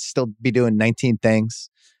could still be doing 19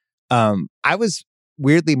 things. I was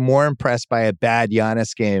weirdly more impressed by a bad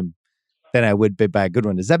Giannis game than I would be by a good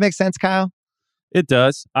one. Does that make sense, Kyle? It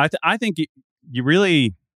does. I think you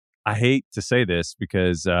really, I hate to say this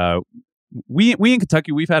because we in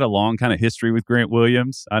Kentucky, we've had a long kind of history with Grant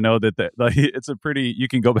Williams. I know that like, it's a pretty, you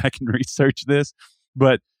can go back and research this,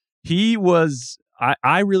 but he was,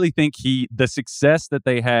 I really think the success that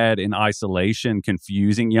they had in isolation,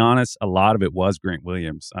 confusing Giannis, a lot of it was Grant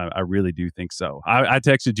Williams. I really do think so. I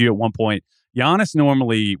texted you at one point, Giannis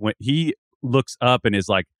normally, when he looks up and is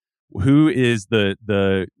like, who is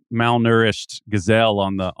the malnourished gazelle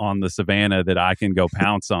on the savannah that I can go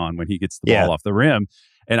pounce on when he gets the ball off the rim?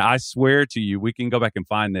 And I swear to you, we can go back and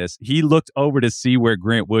find this. He looked over to see where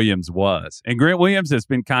Grant Williams was. And Grant Williams has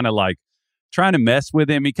been kind of like trying to mess with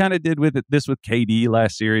him. He kind of did this with KD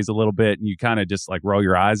last series a little bit, and you kind of just like roll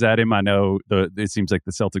your eyes at him. I know it seems like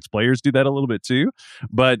the Celtics players do that a little bit too,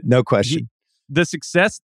 but no question. The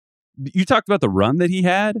success, you talked about the run that he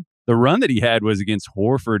had. The run that he had was against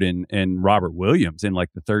Horford and Robert Williams in like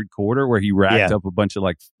the third quarter, where he racked up a bunch of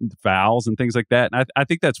like fouls and things like that. And I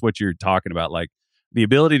think that's what you're talking about, like the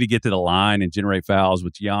ability to get to the line and generate fouls,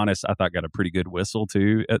 which Giannis, I thought, got a pretty good whistle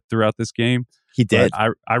too throughout this game. He did.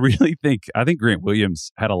 But I really think Grant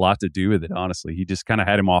Williams had a lot to do with it, honestly. He just kind of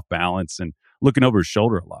had him off balance and looking over his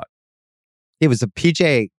shoulder a lot. It was a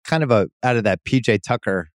PJ, kind of out of that PJ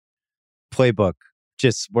Tucker playbook,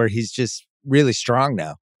 just where he's just really strong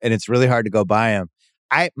now. And it's really hard to go by him.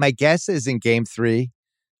 My guess is in game 3,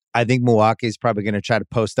 I think Milwaukee's probably going to try to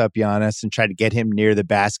post up Giannis and try to get him near the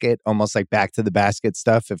basket, almost like back to the basket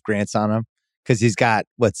stuff if Grant's on him. Because he's got,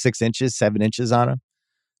 6 inches, 7 inches on him?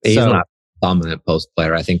 He's not a dominant post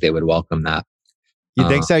player. I think they would welcome that. You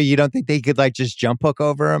think so? You don't think they could like just jump hook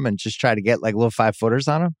over him and just try to get like little 5-footers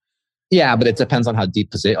on him? Yeah, but it depends on how deep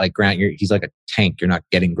position. Like Grant, he's like a tank. You're not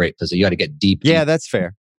getting great position. You got to get deep. Yeah, that's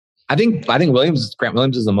fair. I think Grant Williams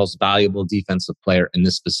is the most valuable defensive player in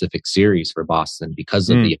this specific series for Boston because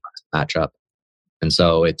of the matchup, and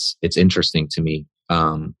so it's interesting to me.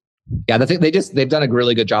 I think they've done a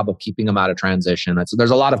really good job of keeping him out of transition.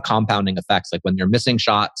 There's a lot of compounding effects. Like when you're missing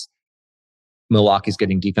shots, Milwaukee's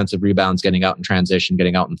getting defensive rebounds, getting out in transition,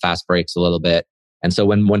 getting out in fast breaks a little bit, and so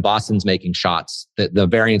when Boston's making shots, the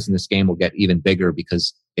variance in this game will get even bigger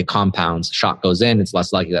because it compounds. Shot goes in, it's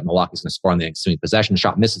less likely that Milwaukee's going to score on the ensuing possession.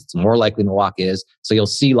 Shot misses, it's more likely Milwaukee is. So you'll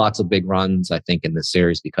see lots of big runs, I think, in this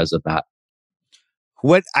series because of that.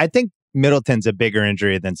 What I think Middleton's a bigger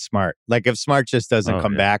injury than Smart. Like if Smart just doesn't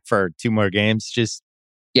come back for 2 more games,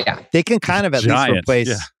 they can kind of at least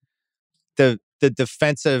replace the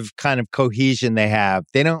defensive kind of cohesion they have.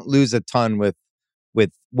 They don't lose a ton with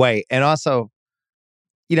White, and also,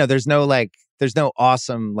 there's no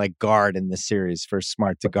awesome like guard in this series for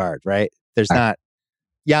Smart to guard, right? There's not.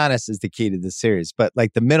 Giannis is the key to the series, but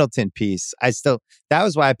like the Middleton piece, that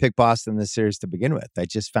was why I picked Boston in this series to begin with. I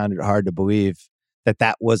just found it hard to believe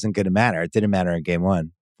that wasn't going to matter. It didn't matter in game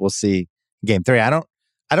 1. We'll see in game 3. I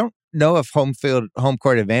don't know if home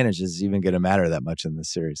court advantage is even going to matter that much in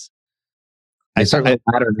this series. It certainly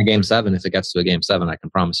matter in the game 7 if it gets to a game 7. I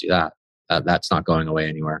can promise you that. That's not going away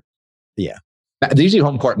anywhere. Yeah. Usually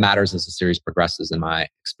home court matters as the series progresses, in my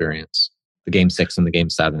experience. The game 6 and the game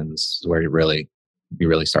 7s is where you really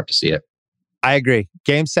start to see it. I agree.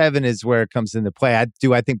 Game 7 is where it comes into play.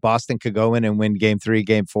 I think Boston could go in and win game 3,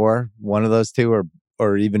 game 4, one of those two,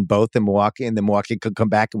 or even both in Milwaukee, and then Milwaukee could come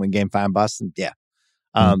back and win game 5 in Boston. Yeah.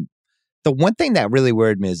 The one thing that really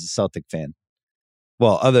worried me as a Celtic fan,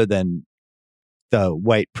 well, other than the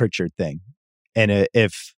White Pritchard thing, and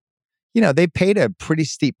if they paid a pretty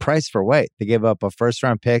steep price for White. They gave up a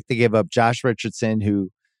first-round pick. They gave up Josh Richardson, who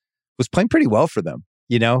was playing pretty well for them,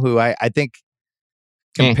 who I think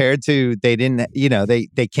compared to, they didn't,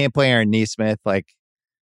 they can't play Aaron Nesmith. Like,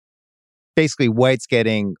 basically, White's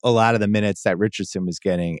getting a lot of the minutes that Richardson was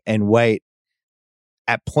getting. And White,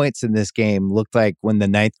 at points in this game, looked like when the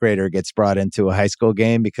 9th grader gets brought into a high school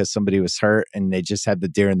game because somebody was hurt and they just had the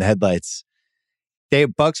deer in the headlights.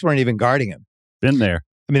 Bucks weren't even guarding him. Been there.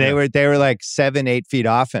 I mean, they were like 7-8 feet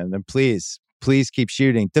off him. And please keep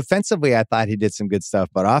shooting. Defensively, I thought he did some good stuff,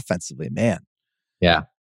 but offensively, man. Yeah.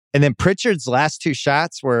 And then Pritchard's last 2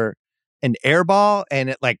 shots were an air ball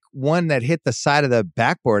and one that hit the side of the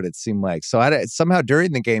backboard, it seemed like. So somehow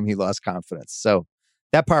during the game, he lost confidence. So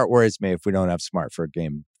that part worries me if we don't have Smart for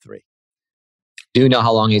game 3. Do you know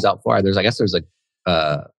how long he's out for? What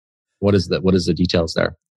is the details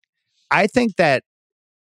there? I think that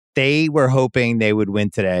they were hoping they would win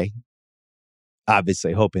today.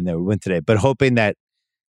 Obviously hoping they would win today, but hoping that,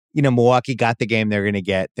 Milwaukee got the game they're going to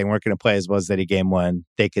get. They weren't going to play as well as they did game 1.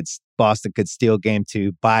 Boston could steal game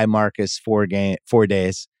 2, buy Marcus 4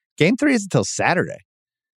 days. Game 3 is until Saturday.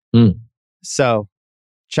 Mm. So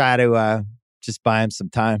try to just buy him some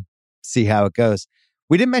time, see how it goes.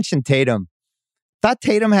 We didn't mention Tatum. Thought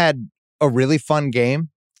Tatum had a really fun game.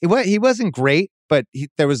 He wasn't great, but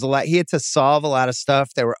there was a lot. He had to solve a lot of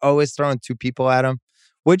stuff. They were always throwing two people at him.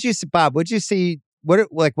 What'd you see, Bob? What'd you see?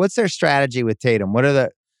 What's their strategy with Tatum? What are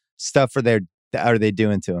the stuff are they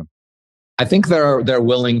doing to him? I think they're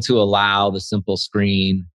willing to allow the simple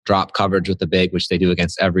screen drop coverage with the big, which they do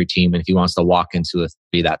against every team. And if he wants to walk into a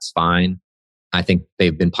three, that's fine. I think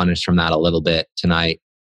they've been punished from that a little bit tonight.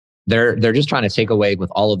 They're just trying to take away with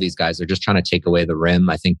all of these guys. They're just trying to take away the rim.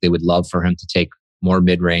 I think they would love for him to take more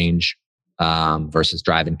mid-range versus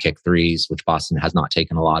drive and kick threes, which Boston has not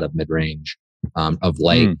taken a lot of mid-range of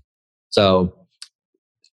late. So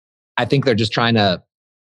I think they're just trying to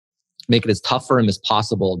make it as tough for him as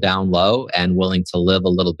possible down low and willing to live a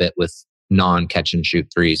little bit with non-catch and shoot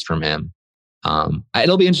threes from him.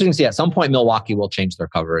 It'll be interesting to see. At some point, Milwaukee will change their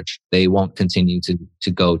coverage. They won't continue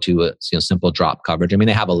to go to a simple drop coverage. I mean,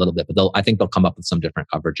 they have a little bit, but I think they'll come up with some different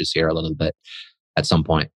coverages here a little bit at some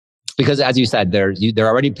point. Because as you said, they're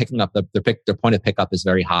already picking up their point of pickup is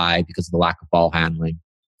very high because of the lack of ball handling.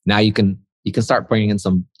 Now you can start bringing in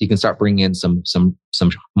some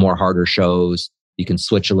more harder shows. You can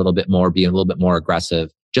switch a little bit more, be a little bit more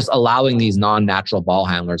aggressive. Just allowing these non-natural ball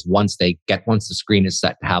handlers once the screen is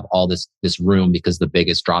set to have all this room because the big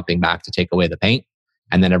is dropping back to take away the paint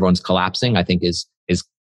and then everyone's collapsing, I think was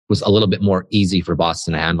a little bit more easy for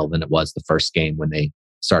Boston to handle than it was the first game when they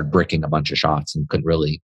started bricking a bunch of shots and couldn't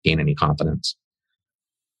really gain any confidence.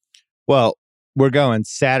 Well, we're going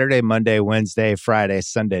Saturday, Monday, Wednesday, Friday,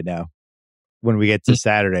 Sunday now. When we get to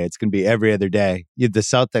Saturday, it's going to be every other day. You have the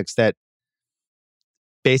Celtics that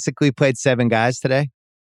basically played 7 guys today.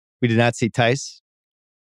 We did not see Tice.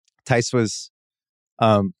 Tice was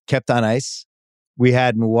kept on ice. We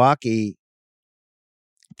had Milwaukee.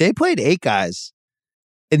 They played 8 guys.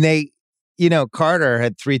 And Carter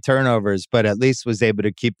had 3 turnovers, but at least was able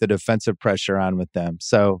to keep the defensive pressure on with them.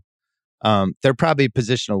 So they're probably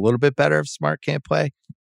positioned a little bit better if Smart can't play.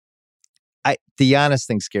 The Giannis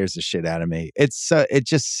thing scares the shit out of me. It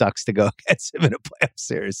just sucks to go against him in a playoff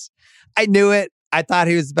series. I knew it. I thought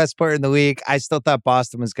he was the best player in the league. I still thought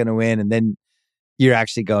Boston was going to win, and then you're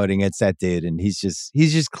actually going against that dude, and he's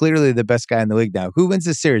just clearly the best guy in the league now. Who wins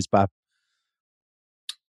this series, Bob?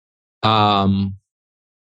 I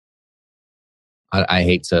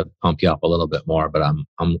hate to pump you up a little bit more, but I'm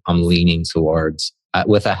leaning towards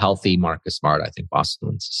with a healthy Marcus Smart. I think Boston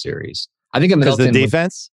wins the series. I think the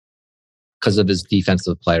defense. Because of his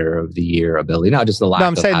defensive player of the year ability. No, just the lack No,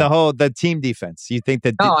 I'm saying the team defense. You think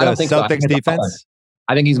that the Celtics defense?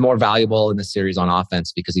 I think he's more valuable in the series on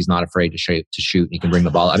offense because he's not afraid to shoot and he can bring the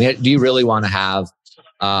ball. I mean, do you really want to have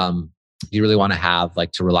to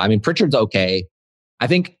rely? I mean, Pritchard's okay. I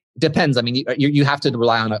think it depends. I mean, you have to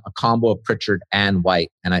rely on a combo of Pritchard and White.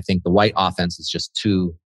 And I think the White offense is just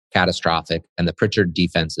too catastrophic and the Pritchard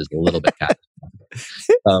defense is a little bit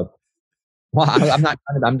catastrophic. Well,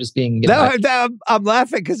 I'm just being. I'm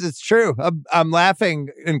laughing because it's true. I'm laughing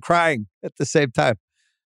and crying at the same time.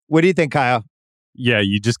 What do you think, Kyle? Yeah,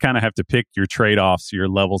 you just kind of have to pick your trade-offs, your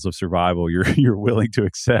levels of survival you're willing to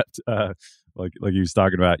accept. Like he was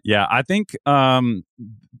talking about. Yeah, I think the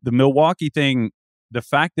Milwaukee thing, the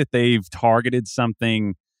fact that they've targeted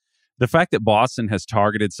something. The fact that Boston has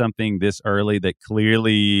targeted something this early that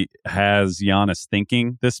clearly has Giannis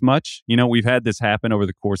thinking this much. We've had this happen over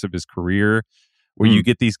the course of his career where you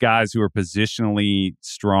get these guys who are positionally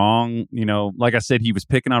strong. Like I said, he was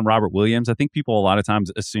picking on Robert Williams. I think people a lot of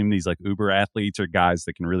times assume these like uber athletes are guys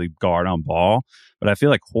that can really guard on ball. But I feel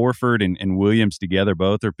like Horford and Williams together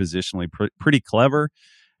both are positionally pretty clever.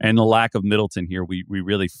 And the lack of Middleton here, we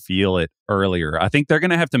really feel it earlier. I think they're going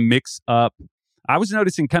to have to mix up. I was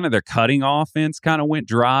noticing kind of their cutting offense kind of went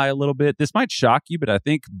dry a little bit. This might shock you, but I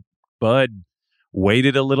think Bud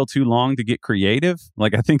waited a little too long to get creative.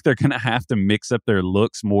 Like I think they're going to have to mix up their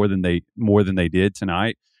looks more than they did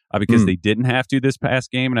tonight because they didn't have to this past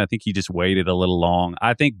game, and I think he just waited a little long.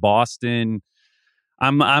 I think Boston.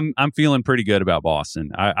 I'm feeling pretty good about Boston.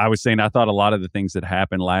 I was saying I thought a lot of the things that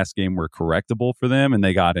happened last game were correctable for them, and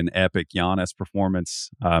they got an epic Giannis performance.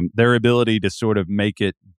 Their ability to sort of make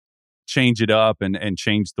it. Change it up and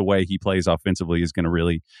change the way he plays offensively is going to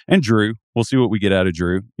really, and Drew, we'll see what we get out of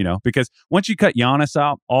Drew, because once you cut Giannis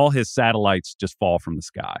out, all his satellites just fall from the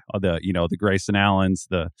sky. The Grayson Allens,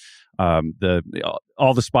 all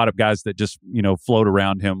the spot up guys that just, float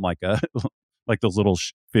around him like those little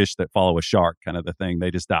fish that follow a shark kind of the thing.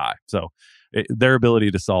 They just die. So their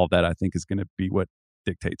ability to solve that, I think, is going to be what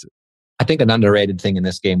dictates it. I think an underrated thing in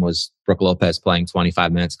this game was Brook Lopez playing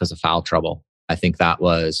 25 minutes because of foul trouble. I think that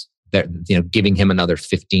was giving him another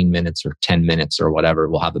 15 minutes or 10 minutes or whatever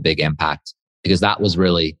will have a big impact, because that was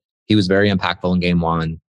really, he was very impactful in game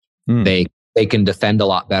one. They can defend a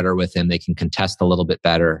lot better with him. They can contest a little bit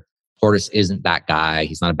better. Portis isn't that guy.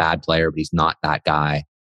 He's not a bad player, but he's not that guy.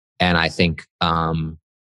 And I think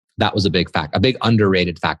that was a big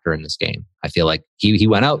underrated factor in this game. I feel like he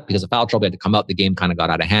went out because of foul trouble. He had to come out. The game kind of got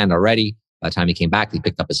out of hand already. By the time he came back, he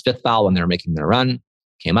picked up his 5th foul when they were making their run,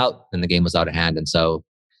 came out, and the game was out of hand. And so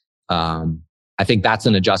I think that's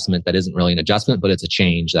an adjustment that isn't really an adjustment, but it's a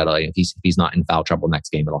change that if he's not in foul trouble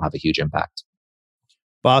next game, it'll have a huge impact.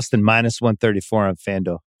 Boston minus 134 on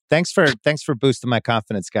FanDuel. Thanks for boosting my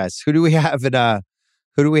confidence, guys. Who do we have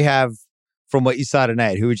from what you saw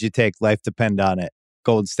tonight? Who would you take? Life depend on it.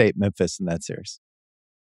 Golden State, Memphis in that series.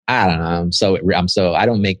 I don't know. I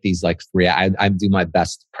don't make these like free. I do my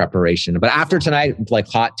best preparation. But after tonight, like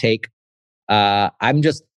hot take, I'm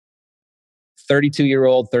just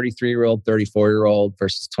 32-year-old, 33-year-old, 34-year-old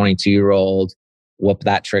versus 22-year-old. Whoop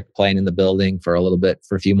that trick playing in the building for a little bit,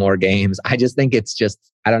 for a few more games. I just think it's just,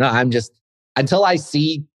 I don't know. Until I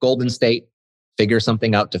see Golden State figure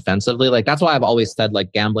something out defensively, like that's why I've always said,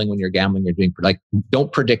 like gambling, when you're gambling, you're doing like,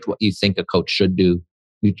 don't predict what you think a coach should do.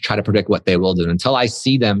 You try to predict what they will do. Until I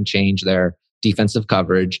see them change their defensive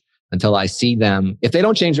coverage, until I see them, if they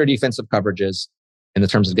don't change their defensive coverages in the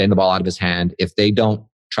terms of getting the ball out of his hand, if they don't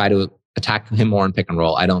try to attack him more in pick and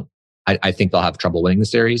roll, I think they'll have trouble winning the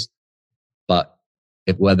series. But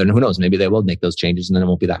who knows, maybe they will make those changes and then it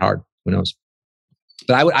won't be that hard. Who knows?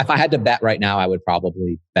 But if I had to bet right now, I would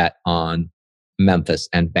probably bet on Memphis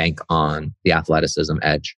and bank on the athleticism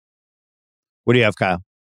edge. What do you have, Kyle?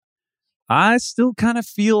 I still kind of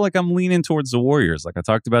feel like I'm leaning towards the Warriors. Like I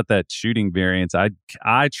talked about that shooting variance.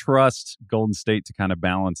 I trust Golden State to kind of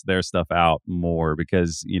balance their stuff out more,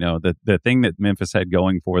 because, the thing that Memphis had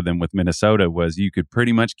going for them with Minnesota was you could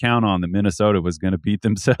pretty much count on that Minnesota was going to beat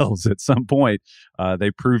themselves at some point. They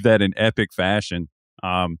proved that in epic fashion.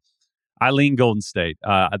 I lean Golden State.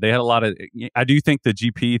 They had a lot of, I do think the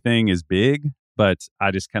GP thing is big, but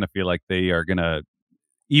I just kind of feel like they are going to,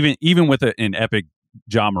 even with an epic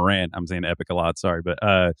Ja Morant, I'm saying epic a lot, sorry, but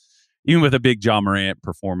even with a big Ja Morant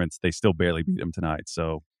performance, they still barely beat him tonight.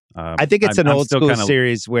 So I think it's an old school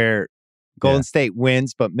series where Golden State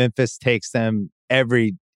wins, but Memphis takes them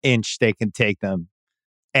every inch they can take them.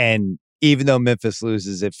 And even though Memphis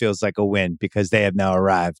loses, it feels like a win because they have now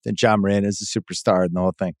arrived. And Ja Morant is a superstar in the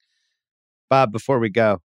whole thing. Bob, before we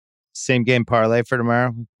go, same game parlay for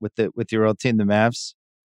tomorrow with your old team, the Mavs.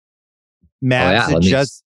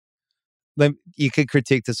 Mavs you could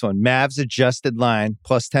critique this one. Mavs adjusted line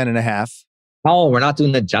plus 10.5. Oh, we're not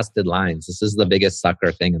doing adjusted lines. This is the biggest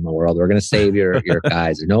sucker thing in the world. We're going to save your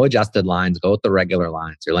guys. There's no adjusted lines. Go with the regular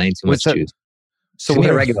lines. You're laying too much juice. So give me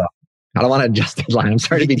a regular. I don't want an adjusted line. I'm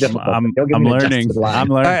sorry to be difficult. I'm learning. All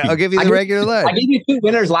right, I'll give you the regular line. I gave you 2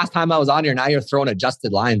 winners last time I was on here. Now you're throwing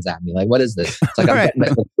adjusted lines at me. Like, what is this? It's like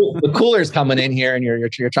the cooler's coming in here and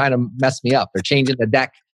you're trying to mess me up. They're changing the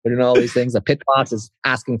deck. They're doing all these things. The pit boss is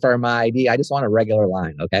asking for my ID. I just want a regular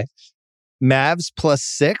line, okay? Mavs plus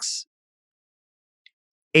 6.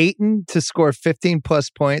 Ayton to score 15 plus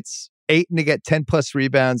points. Ayton to get 10 plus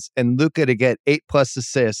rebounds. And Luka to get 8 plus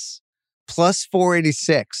assists. Plus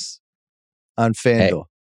 486 on FanDuel. Hey,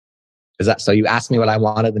 is that so? You asked me what I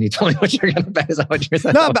wanted, then you told me what you're going to bet. Is that what you're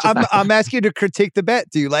saying? No, but I'm asking you to critique the bet.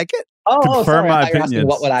 Do you like it? Confirm my opinions.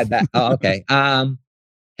 What would I bet? Oh, okay.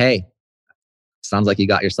 Hey. Sounds like you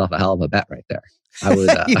got yourself a hell of a bet right there. I would.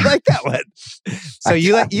 You like that one? So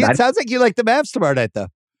it sounds like you like the Mavs tomorrow night, though.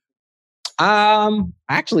 I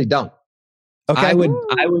actually don't. Okay.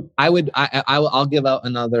 I'll give out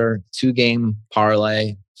another 2-game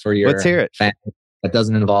parlay for your. Let's hear it. Fan that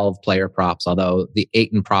doesn't involve player props. Although the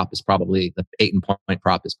Ayton point prop is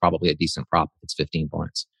probably a decent prop. It's 15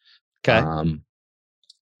 points. Okay.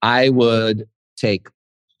 I would take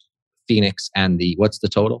Phoenix and what's the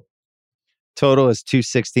total? Total is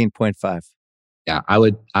 216.5. Yeah, I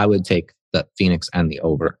would take the Phoenix and the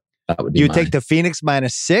over. That would be. You take the Phoenix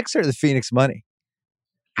minus 6 or the Phoenix money?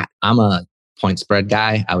 I'm a point spread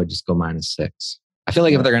guy. I would just go minus 6. I feel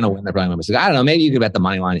like if they're going to win, they're probably minus 6. I don't know. Maybe you could bet the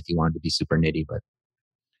money line if you wanted to be super nitty, but.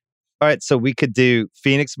 All right, so we could do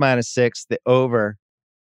Phoenix minus 6, the over,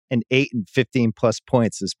 and 8 and 15 plus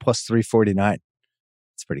points is plus 349.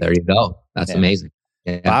 It's pretty. There good. You go. That's amazing.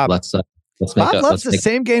 Yeah, Bob, let's Bob loves the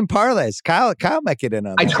same game parlays. Kyle might get in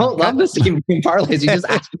on that. I don't love the same game parlays. You just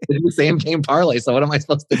asked me to do the same game parlay. So what am I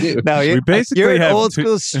supposed to do? No, you're an old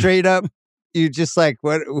school straight up. You just like,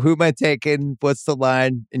 who am I taking? What's the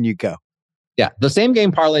line? And you go. Yeah. The same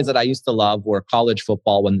game parlays that I used to love were college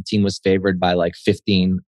football when the team was favored by like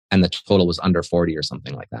 15 and the total was under 40 or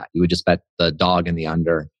something like that. You would just bet the dog in the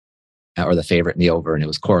under or the favorite in the over, and it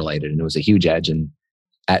was correlated, and it was a huge edge. And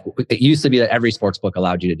it used to be that every sports book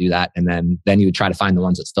allowed you to do that, and then you would try to find the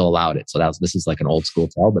ones that still allowed it. So this is like an old school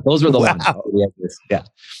tell, but those were the ones. Yeah.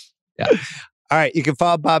 All right, you can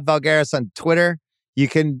follow Bob Voulgaris on Twitter. You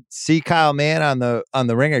can see Kyle Mann on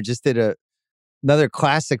the Ringer. Just did another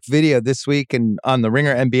classic video this week and on the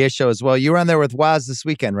Ringer NBA show as well. You were on there with Waz this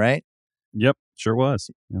weekend, right? Yep, sure was.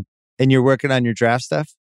 Yep. And you're working on your draft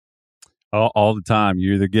stuff? All the time.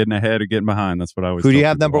 You're either getting ahead or getting behind. That's what I always. Who do you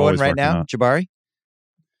have number one right now? Jabari?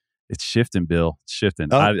 It's shifting, Bill. It's shifting.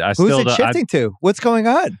 Oh, who's it shifting to? What's going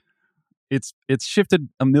on? It's shifted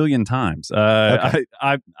a million times. Okay.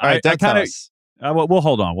 I don't kind of. We'll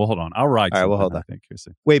hold on. I'll write. All right, we'll hold on. I think.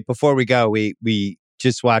 Wait, before we go, we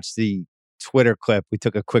just watched the Twitter clip. We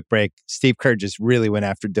took a quick break. Steve Kerr just really went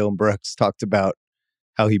after Dylan Brooks. Talked about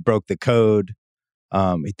how he broke the code.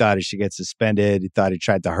 He thought he should get suspended. He thought he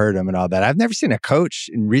tried to hurt him and all that. I've never seen a coach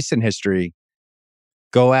in recent history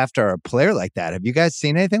go after a player like that. Have you guys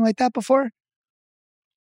seen anything like that before?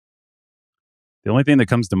 The only thing that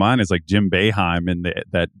comes to mind is like Jim Boeheim in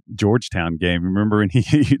that Georgetown game. Remember when he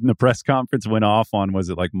in the press conference went off on, was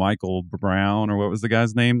it like Michael Brown or what was the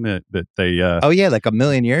guy's name that they oh yeah, like a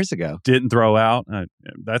million years ago didn't throw out?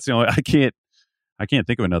 That's the only I can't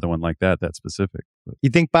think of another one like that specific. But. You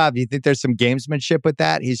think, Bob? You think there's some gamesmanship with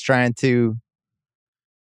that? He's trying to.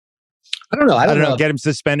 I don't know. I don't know. Get him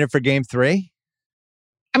suspended for Game 3.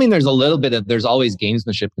 I mean, there's always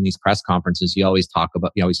gamesmanship in these press conferences. You always talk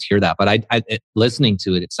about, you always hear that. But listening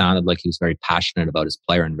to it, it sounded like he was very passionate about his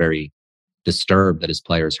player and very disturbed that his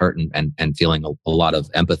player is hurt and feeling a lot of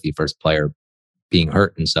empathy for his player being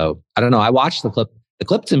hurt. And so, I don't know. I watched the clip. The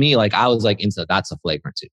clip to me, like I was like, that's a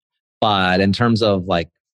flagrant two. But in terms of like,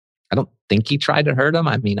 I don't think he tried to hurt him.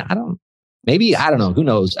 I mean, I don't know. Who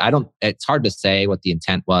knows? It's hard to say what the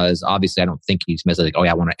intent was. Obviously, I don't think he's like, oh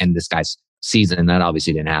yeah, I want to end this guy's season. That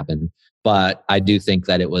obviously didn't happen. But I do think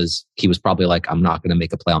that he was probably like, I'm not going to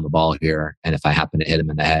make a play on the ball here. And if I happen to hit him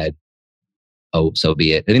in the head, oh, so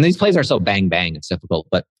be it. I mean, these plays are so bang, bang. It's difficult.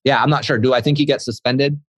 But yeah, I'm not sure. Do I think he gets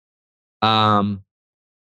suspended? I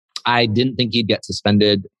didn't think he'd get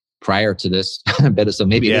suspended prior to this bit. So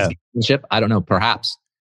maybe it's gamesmanship. I don't know. Perhaps.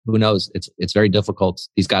 Who knows? It's very difficult.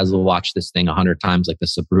 These guys will watch this thing 100 times like the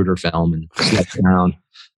Zapruder film and slip down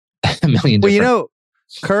a million. Well, you know,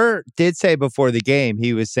 Kerr did say before the game,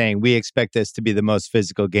 he was saying, we expect this to be the most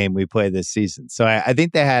physical game we play this season. So I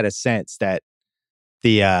think they had a sense that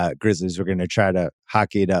the Grizzlies were going to try to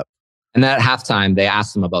hockey it up. And at halftime, they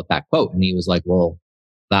asked him about that quote. And he was like, well,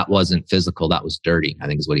 that wasn't physical. That was dirty, I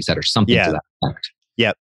think is what he said, or something to that effect.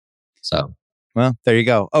 Yep. So. Well, there you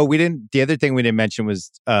go. Oh, the other thing we didn't mention was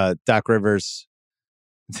Doc Rivers,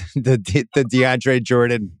 the DeAndre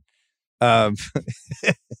Jordan. Bob,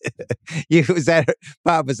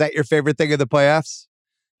 was that your favorite thing of the playoffs?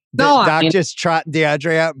 No, Doc just trotting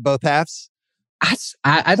DeAndre out in both halves.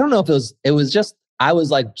 I don't know if it was just, I was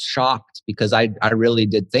like shocked because I really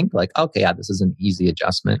did think like, okay, yeah, this is an easy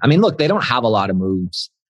adjustment. I mean, look, they don't have a lot of moves.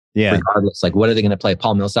 Yeah. Regardless, like what are they going to play?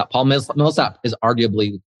 Paul Millsap. Paul Millsap is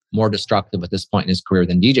arguably more destructive at this point in his career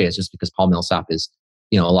than DJ is, just because Paul Millsap is,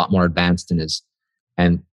 a lot more advanced in his,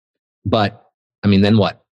 but I mean, then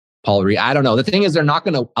what? Paul Reed, I don't know. The thing is, they're not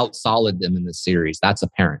going to out-solid them in this series. That's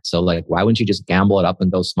apparent. So, like, why wouldn't you just gamble it up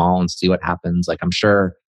and go small and see what happens? Like, I'm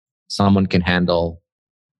sure someone can handle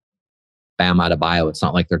Bam Adebayo. It's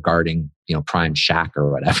not like they're guarding, prime Shaq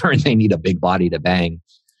or whatever, and they need a big body to bang.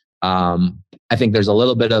 I think there's a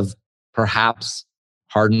little bit of perhaps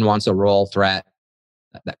Harden wants a roll threat.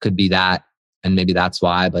 That could be that, and maybe that's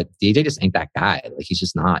why. But DJ just ain't that guy. Like, he's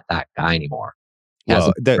just not that guy anymore.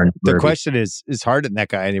 Well, the question is Harden that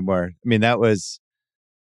guy anymore? I mean, that was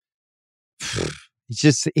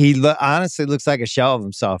he honestly looks like a shell of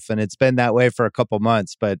himself, and it's been that way for a couple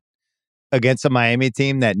months. But against a Miami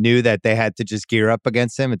team that knew that they had to just gear up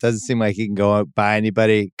against him, it doesn't seem like he can go out by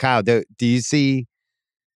anybody. Kyle, do you see?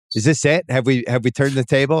 Is this it? Have we turned the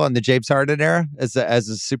table on the James Harden era as a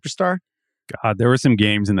superstar? God, there were some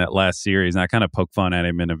games in that last series, and I kind of poke fun at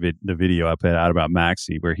him in the video I put out about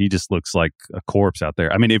Maxey, where he just looks like a corpse out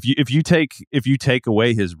there. I mean, if you take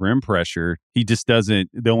away his rim pressure, he just doesn't.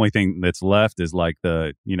 The only thing that's left is like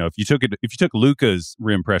if you took Luka's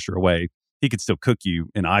rim pressure away, he could still cook you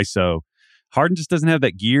in ISO. Harden just doesn't have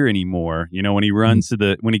that gear anymore. When he runs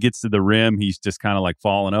when he gets to the rim, he's just kind of like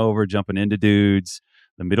falling over, jumping into dudes.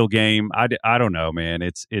 The middle game, I don't know, man.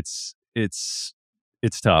 It's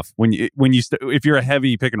tough if you're a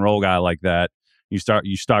heavy pick and roll guy like that. You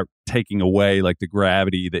start taking away like the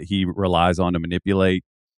gravity that he relies on to manipulate.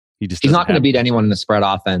 He's not going to beat anyone in the spread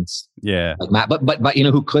offense. Yeah. Like Matt, but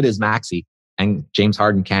who could is Maxey. And James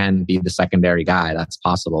Harden can be the secondary guy. That's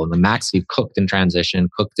possible. And the Maxey cooked in transition,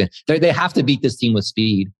 they have to beat this team with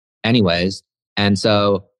speed anyways. And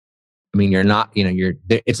so, I mean,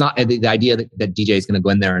 it's not the idea that DJ is going to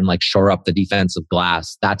go in there and like shore up the defensive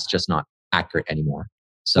glass. That's just not accurate anymore.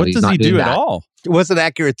 So what does he do at all? It wasn't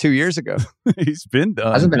accurate 2 years ago. He's been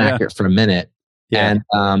done. Hasn't been accurate for a minute. Yeah.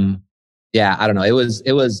 And, I don't know. It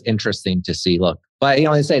was interesting to see. Look, but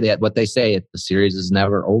they say that the series is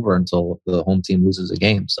never over until the home team loses a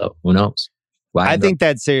game. So who knows? I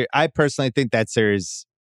personally think that series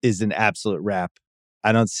is an absolute wrap.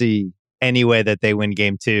 I don't see any way that they win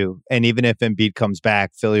game 2. And even if Embiid comes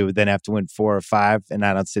back, Philly would then have to win 4 or 5. And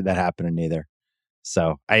I don't see that happening either.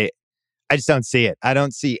 So I just don't see it. I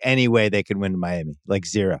don't see any way they could win Miami, like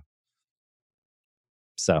 0.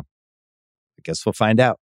 So I guess we'll find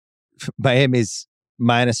out. Miami's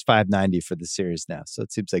minus 590 for the series now. So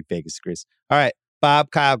it seems like Vegas agrees. All right, Bob,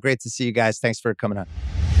 Kyle, great to see you guys. Thanks for coming on.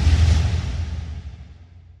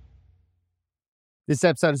 This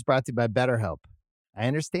episode is brought to you by BetterHelp. I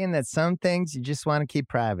understand that some things you just want to keep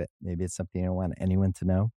private. Maybe it's something you don't want anyone to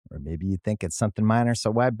know, or maybe you think it's something minor, so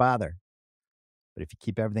why bother? But if you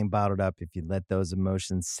keep everything bottled up, if you let those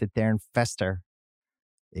emotions sit there and fester,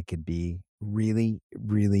 it could be really,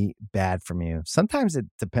 really bad from you. Sometimes it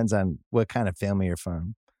depends on what kind of family you're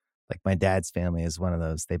from. Like my dad's family is one of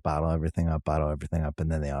those. They bottle everything up, and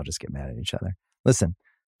then they all just get mad at each other. Listen,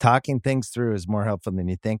 talking things through is more helpful than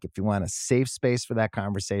you think. If you want a safe space for that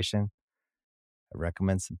conversation, I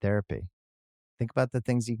recommend some therapy. Think about the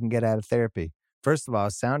things you can get out of therapy. First of all,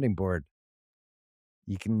 a sounding board.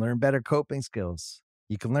 You can learn better coping skills.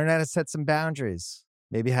 You can learn how to set some boundaries.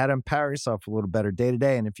 Maybe how to empower yourself a little better day to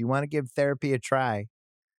day. And if you want to give therapy a try,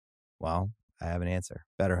 well, I have an answer.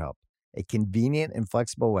 BetterHelp. A convenient and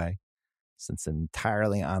flexible way, since it's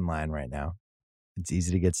entirely online right now. It's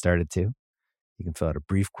easy to get started too. You can fill out a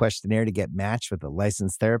brief questionnaire to get matched with a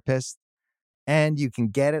licensed therapist, and you can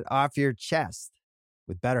get it off your chest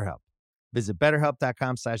with BetterHelp. Visit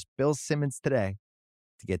BetterHelp.com/Bill Simmons today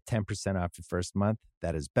to get 10% off your first month.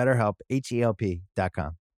 That is BetterHelp,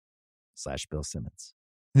 HELP.com/Bill Simmons.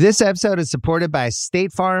 This episode is supported by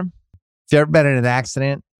State Farm. If you've ever been in an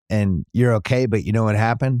accident and you're okay, but you know what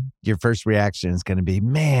happened, your first reaction is going to be,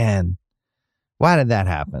 man, why did that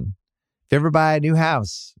happen? If you ever buy a new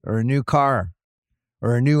house or a new car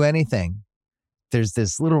or a new anything, there's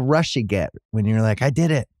this little rush you get when you're like, I did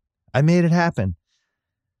it. I made it happen.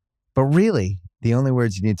 But really, the only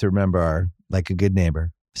words you need to remember are, like a good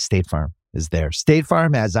neighbor, State Farm is there. State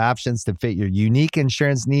Farm has options to fit your unique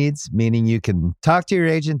insurance needs, meaning you can talk to your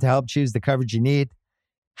agent to help choose the coverage you need,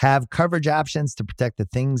 have coverage options to protect the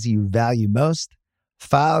things you value most,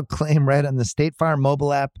 file a claim right on the State Farm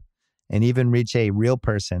mobile app, and even reach a real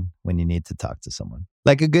person when you need to talk to someone.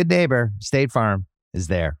 Like a good neighbor, State Farm is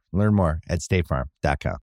there. Learn more at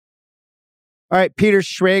statefarm.com. All right, Peter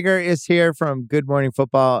Schrager is here from Good Morning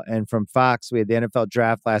Football and from Fox. We had the NFL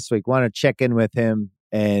draft last week. Want to check in with him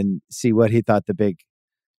and see what he thought the big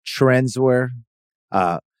trends were,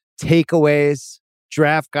 takeaways,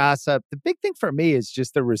 draft gossip. The big thing for me is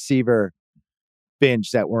just the receiver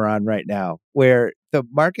binge that we're on right now, where the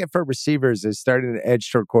market for receivers is starting to edge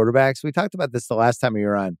toward quarterbacks. We talked about this the last time we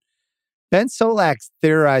were on. Ben Solak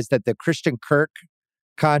theorized that the Christian Kirk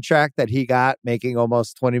contract that he got, making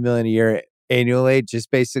almost $20 million a year annually,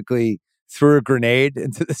 just basically threw a grenade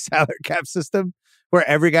into the salary cap system, where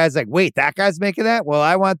every guy's like, wait, that guy's making that? Well,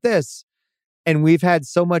 I want this. And we've had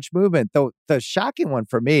so much movement. The shocking one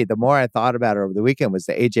for me, the more I thought about it over the weekend, was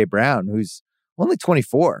the A.J. Brown, who's only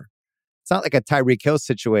 24. It's not like a Tyreek Hill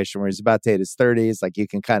situation where he's about to hit his 30s. Like, you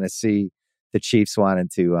can kind of see the Chiefs wanting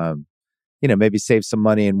to, maybe save some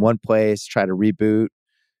money in one place, try to reboot,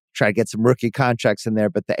 try to get some rookie contracts in there.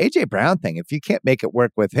 But the A.J. Brown thing, if you can't make it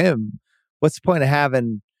work with him, what's the point of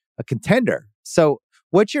having a contender? So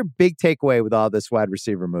what's your big takeaway with all this wide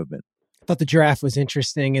receiver movement? I thought the draft was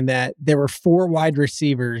interesting in that there were 4 wide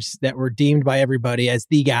receivers that were deemed by everybody as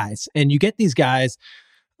the guys. And you get these guys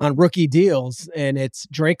on rookie deals, and it's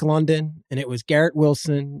Drake London, and it was Garrett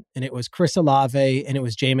Wilson, and it was Chris Olave, and it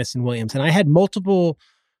was Jamison Williams. And I had multiple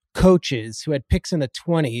coaches who had picks in the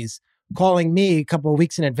 20s calling me a couple of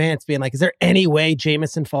weeks in advance being like, is there any way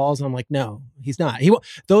Jamison falls? And I'm like, no, he's not.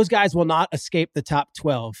 Those guys will not escape the top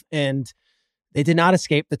 12. And they did not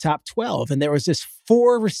escape the top 12. And there was this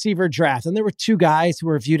 4 receiver draft. And there were 2 guys who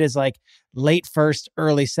were viewed as like late first,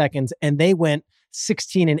 early seconds. And they went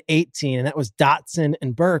 16 and 18. And that was Dotson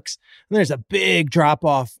and Burks. And there's a big drop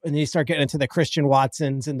off. And then you start getting into the Christian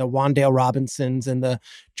Watsons and the Wan'Dale Robinsons and the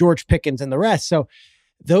George Pickens and the rest. So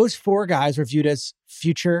Those 4 guys were viewed as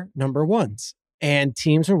future number ones. And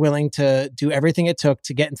teams were willing to do everything it took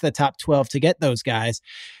to get into the top 12 to get those guys.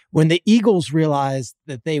 When the Eagles realized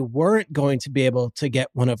that they weren't going to be able to get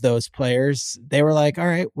one of those players, they were like, all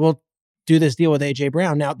right, we'll do this deal with A.J.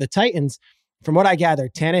 Brown. Now, the Titans, from what I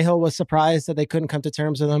gathered, Tannehill was surprised that they couldn't come to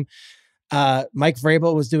terms with him. Mike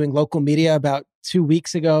Vrabel was doing local media about 2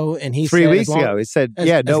 weeks ago, and he 3 said, weeks ago, he said,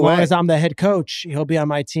 yeah, no way. As long as I'm the head coach, he'll be on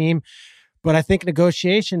my team. But I think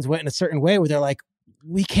negotiations went in a certain way where they're like,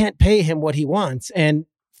 we can't pay him what he wants. And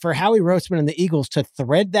for Howie Roseman and the Eagles to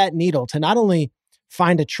thread that needle, to not only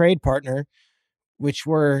find a trade partner, which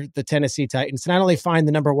were the Tennessee Titans, to not only find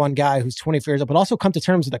the number one guy who's 24 years old, but also come to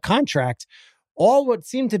terms with a contract, all what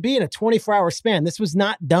seemed to be in a 24-hour span. This was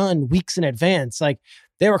not done weeks in advance. Like,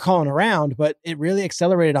 they were calling around, but it really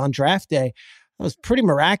accelerated on draft day. It was pretty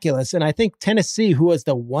miraculous. And I think Tennessee, who was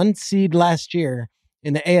the 1 seed last year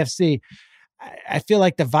in the AFC, I feel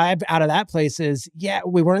like the vibe out of that place is, yeah,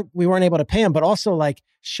 we weren't able to pay him, but also like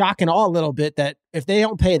shock and awe a little bit that if they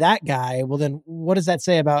don't pay that guy, well, then what does that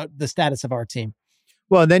say about the status of our team?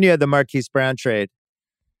 Well, and then you had the Marquise Brown trade,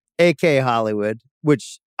 AK Hollywood,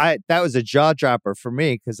 which that was a jaw dropper for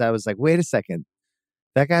me because I was like, wait a second,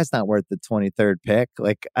 that guy's not worth the 23rd pick.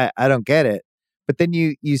 Like, I don't get it. But then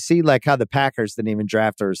you see like how the Packers didn't even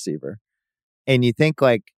draft a receiver, and you think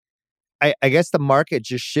like, I guess the market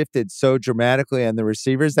just shifted so dramatically on the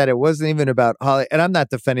receivers that it wasn't even about Holly. And I'm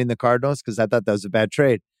not defending the Cardinals because I thought that was a bad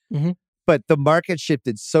trade. Mm-hmm. But the market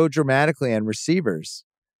shifted so dramatically on receivers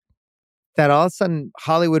that all of a sudden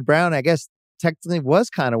Hollywood Brown, I guess, technically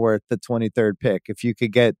was kind of worth the 23rd pick. If you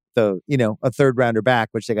could get a 3rd rounder back,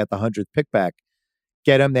 which they got the 100th pick back,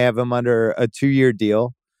 get him. They have him under a 2-year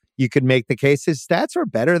deal. You could make the case. His stats were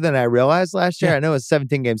better than I realized last year. Yeah. I know it's a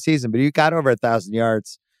 17-game season, but he got over 1,000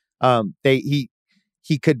 yards. He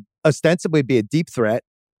could ostensibly be a deep threat.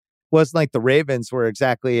 Wasn't like the Ravens were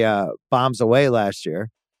exactly bombs away last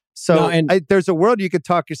year. So there's a world you could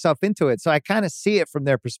talk yourself into it. So I kind of see it from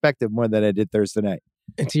their perspective more than I did Thursday night.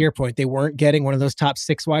 And to your point, they weren't getting one of those top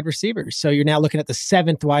 6 wide receivers. So you're now looking at the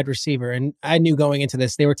 7th wide receiver. And I knew going into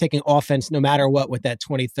this, they were taking offense no matter what with that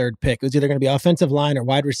 23rd pick. It was either going to be offensive line or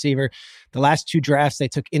wide receiver. The last 2 drafts, they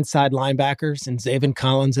took inside linebackers and Zaven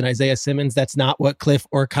Collins and Isaiah Simmons. That's not what Cliff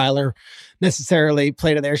or Kyler necessarily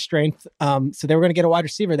play to their strength. So they were going to get a wide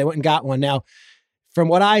receiver. They went and got one. Now, from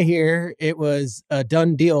what I hear, it was a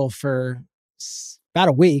done deal for about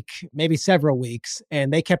a week, maybe several weeks,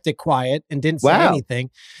 and they kept it quiet and didn't say anything.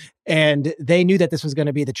 And they knew that this was going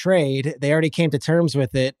to be the trade. They already came to terms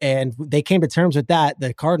with it, and they came to terms with that,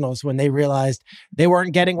 the Cardinals, when they realized they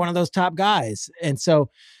weren't getting one of those top guys. And so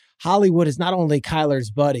Hollywood is not only Kyler's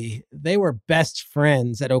buddy, they were best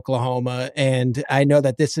friends at Oklahoma. And I know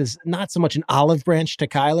that this is not so much an olive branch to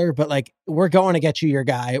Kyler, but like, we're going to get you your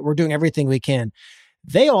guy. We're doing everything we can.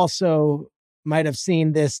 They also might have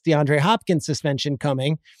seen this DeAndre Hopkins suspension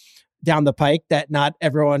coming down the pike that not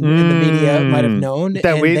everyone in the media might have known.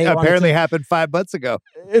 That apparently happened 5 months ago.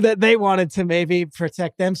 That they wanted to maybe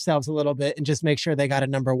protect themselves a little bit and just make sure they got a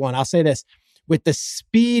number one. I'll say this, with the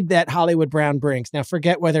speed that Hollywood Brown brings, now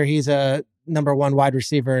forget whether he's a number one wide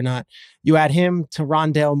receiver or not. You add him to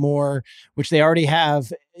Rondale Moore, which they already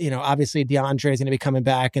have, obviously DeAndre is going to be coming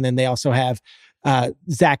back. And then they also have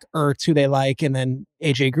Zach Ertz, who they like, and then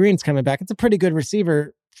AJ Green's coming back. It's a pretty good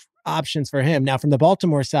receiver options for him. Now, from the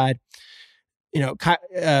Baltimore side,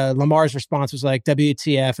 Lamar's response was like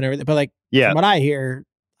WTF and everything. But from what I hear,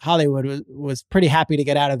 Hollywood was pretty happy to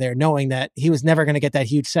get out of there, knowing that he was never going to get that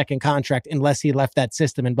huge second contract unless he left that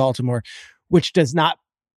system in Baltimore, which does not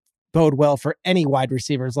bode well for any wide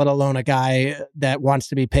receivers, let alone a guy that wants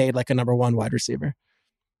to be paid like a number one wide receiver.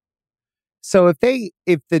 So if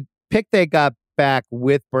the pick they got back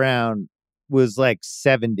with Brown was like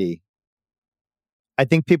 70, I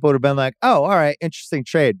think people would have been like, oh, all right, interesting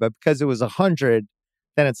trade. But because it was 100,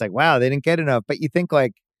 then it's like, wow, they didn't get enough. But you think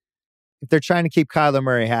like, if they're trying to keep Kyler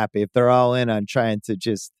Murray happy, if they're all in on trying to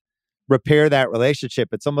just repair that relationship,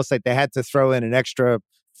 it's almost like they had to throw in an extra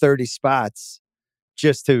 30 spots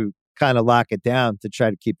just to kind of lock it down to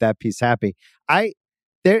try to keep that piece happy. I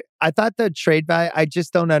thought the trade value, I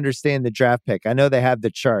just don't understand the draft pick. I know they have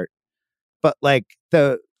the chart, but like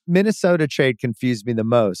the Minnesota trade confused me the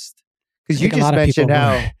most because you just mentioned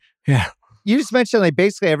how, you just mentioned like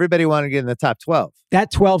basically everybody wanted to get in the top 12.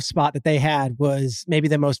 That 12 spot that they had was maybe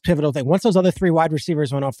the most pivotal thing. Once those other 3 wide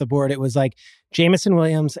receivers went off the board, it was like Jamison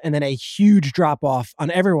Williams and then a huge drop off on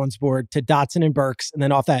everyone's board to Dotson and Burks and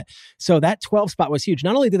then off that. So that 12 spot was huge.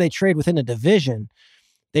 Not only did they trade within the division,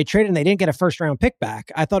 they traded and they didn't get a first round pick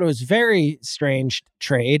back. I thought it was very strange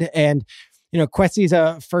trade. And Quetsy's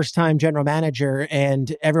a first-time general manager,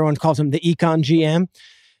 and everyone calls him the econ GM.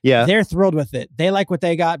 Yeah. They're thrilled with it. They like what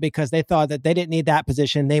they got because they thought that they didn't need that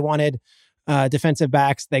position. They wanted defensive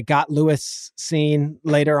backs. They got Lewis seen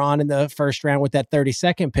later on in the first round with that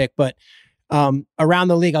 32nd pick. But around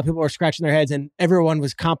the league, people were scratching their heads, and everyone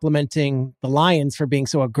was complimenting the Lions for being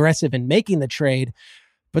so aggressive in making the trade.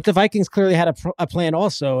 But the Vikings clearly had a plan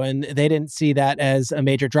also, and they didn't see that as a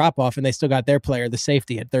major drop-off, and they still got their player, the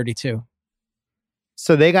safety, at 32.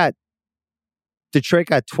 So Detroit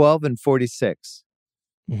got 12 and 46.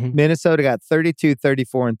 Mm-hmm. Minnesota got 32,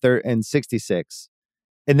 34, and 66.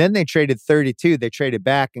 And then they traded 32. They traded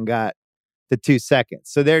back and got the 2 seconds.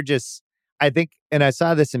 So they're just, I think, and I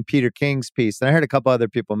saw this in Peter King's piece, and I heard a couple other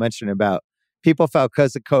people mention about people felt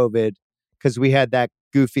because of COVID, because we had that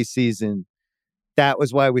goofy season. That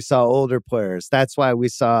was why we saw older players. That's why we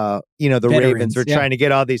saw, the Veterans, Ravens were trying to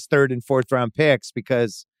get all these 3rd and 4th round picks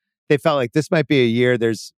because they felt like this might be a year.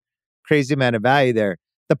 There's crazy amount of value there.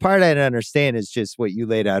 The part I didn't understand is just what you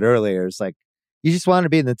laid out earlier. It's like, you just want to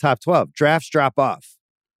be in the top 12. Drafts drop off.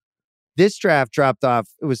 This draft dropped off.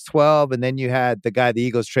 It was 12, and then you had the guy the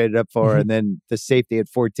Eagles traded up for, and then the safety at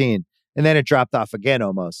 14. And then it dropped off again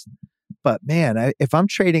almost. But man, if I'm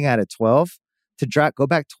trading out at 12 to go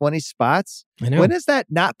back 20 spots, when has that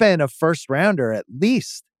not been a first rounder at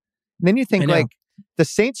least? And then you think like the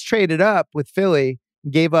Saints traded up with Philly,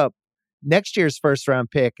 gave up next year's first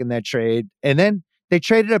round pick in that trade, and then they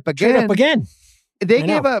traded up again. They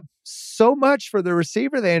gave up so much for the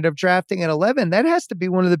receiver they ended up drafting at 11. That has to be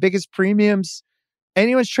one of the biggest premiums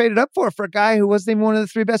anyone's traded up for a guy who wasn't even one of the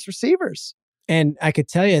 3 best receivers. And I could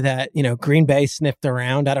tell you that, Green Bay sniffed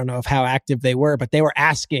around. I don't know how active they were, but they were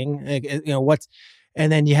asking,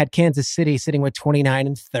 and then you had Kansas City sitting with 29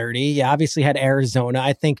 and 30. You obviously had Arizona.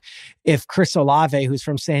 I think if Chris Olave, who's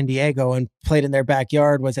from San Diego and played in their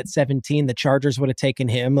backyard, was at 17, the Chargers would have taken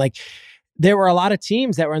him. Like, there were a lot of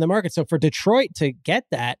teams that were in the market. So for Detroit to get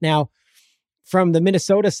that, now from the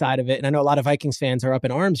Minnesota side of it, and I know a lot of Vikings fans are up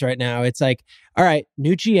in arms right now, it's like, all right,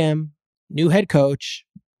 new GM, new head coach.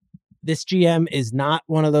 This GM is not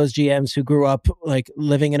one of those GMs who grew up like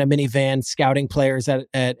living in a minivan, scouting players at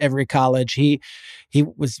every college. He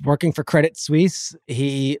was working for Credit Suisse.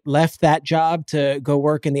 He left that job to go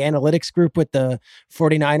work in the analytics group with the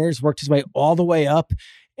 49ers, worked his way all the way up.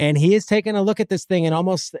 And he is taking a look at this thing in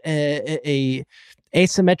almost a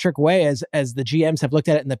asymmetric way as the GMs have looked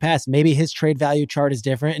at it in the past. Maybe his trade value chart is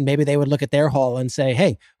different, and maybe they would look at their haul and say,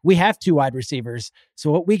 hey, we have 2 wide receivers. So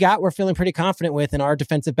what we got, we're feeling pretty confident with, and our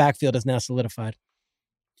defensive backfield is now solidified.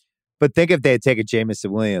 But think if they had taken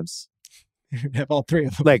Jamison Williams. Have all 3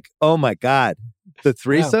 of them. Like, oh my God, the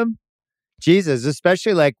threesome? Wow. Jesus,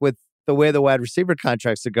 especially like with the way the wide receiver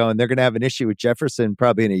contracts are going, they're going to have an issue with Jefferson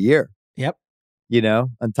probably in a year. Yep.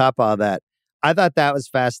 On top of all that. I thought that was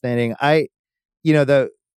fascinating. Then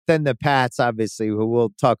the Pats, obviously, who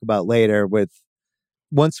we'll talk about later, it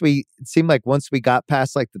seemed like once we got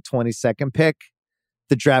past like the 22nd pick,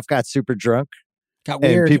 the draft got super drunk. Got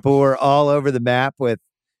weird. And people were all over the map with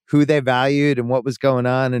who they valued and what was going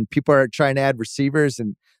on. And people are trying to add receivers.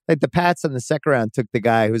 And like the Pats in the second round took the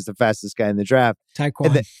guy who's the fastest guy in the draft.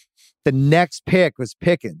 Taekwon. And the next pick was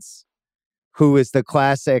Pickens, who is the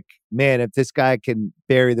classic, man, if this guy can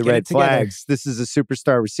bury the red flags, this is a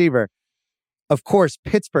superstar receiver. Of course,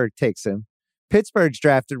 Pittsburgh takes him. Pittsburgh's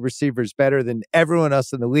drafted receivers better than everyone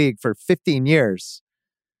else in the league for 15 years.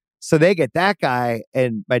 So they get that guy,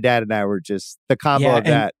 and my dad and I were just the combo of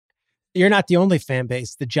that. You're not the only fan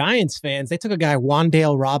base. The Giants fans, they took a guy,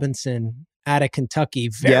 Wan'Dale Robinson, out of Kentucky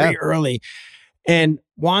very early. And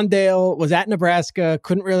Wan'Dale was at Nebraska,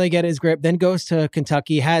 couldn't really get his grip, then goes to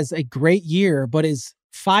Kentucky, has a great year, but is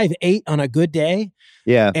 5'8" on a good day.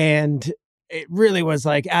 Yeah. And it really was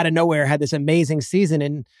like out of nowhere, had this amazing season.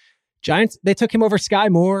 And Giants, they took him over Sky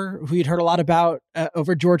Moore, who you'd heard a lot about,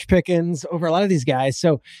 over George Pickens, over a lot of these guys.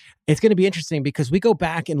 So it's going to be interesting because we go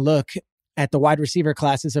back and look at the wide receiver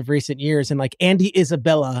classes of recent years. And like Andy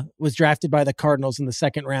Isabella was drafted by the Cardinals in the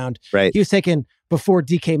second round. Right. He was taken before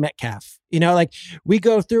DK Metcalf. Like we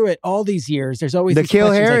go through it all these years. There's always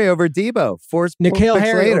N'Keal Harry over Debo. N'Keal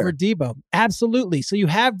Harry over Debo. Absolutely. So you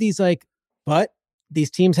have these but these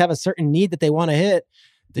teams have a certain need that they want to hit.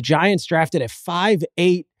 The Giants drafted at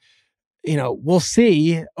 5'8". We'll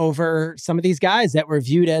see over some of these guys that were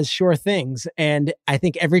viewed as sure things. And I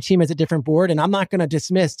think every team has a different board. And I'm not going to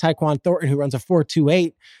dismiss Tyquan Thornton, who runs a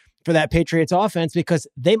 4.28 for that Patriots offense, because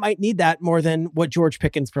they might need that more than what George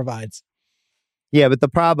Pickens provides. Yeah, but the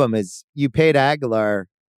problem is you paid Aguilar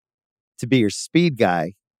to be your speed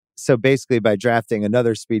guy. So basically by drafting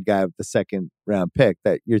another speed guy with the second round pick,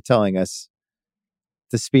 that you're telling us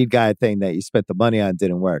the speed guy thing that you spent the money on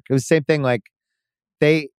didn't work. It was the same thing. Like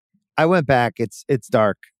I went back. It's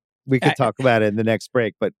dark. We could talk about it in the next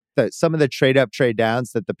break, but some of the trade up, trade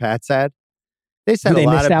downs that the Pats had, they said a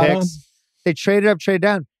lot of picks. They traded up, trade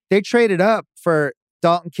down. They traded up for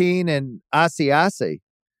Dalton Keene and Asiasi,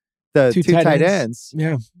 the two tight ends,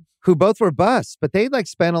 who both were busts, but they like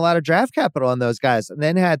spent a lot of draft capital on those guys, and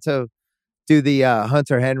then had to do the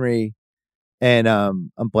Hunter Henry and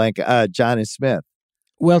Johnny Smith.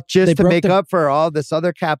 Well, just to make up for all this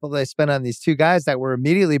other capital they spent on these two guys that were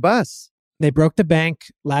immediately busts. They broke the bank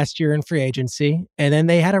last year in free agency, and then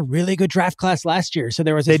they had a really good draft class last year. So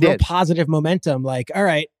there was this real positive momentum. Like, all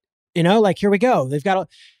right, like here we go. They've got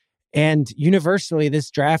and universally, this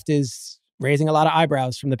draft is raising a lot of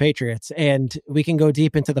eyebrows from the Patriots. And we can go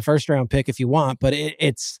deep into the first round pick if you want, but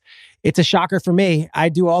it's a shocker for me. I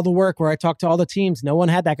do all the work where I talk to all the teams. No one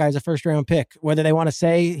had that guy as a first round pick, whether they want to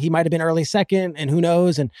say he might've been early second and who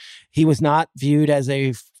knows. And he was not viewed as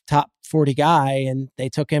a top 40 guy, and they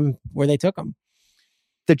took him where they took him.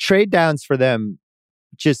 The trade downs for them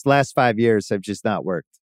just last 5 years have just not worked.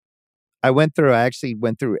 I actually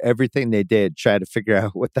went through everything they did, try to figure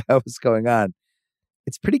out what the hell was going on.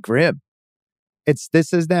 It's pretty grim.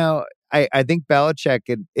 This is now, I think Belichick,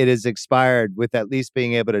 it has expired with at least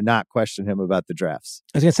being able to not question him about the drafts.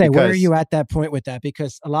 I was going to say, where are you at that point with that?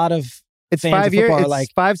 Because a lot of it's fans 5 years, are it's like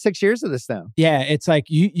 5-6 years of this now. Yeah, it's like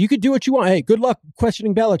you could do what you want. Hey, good luck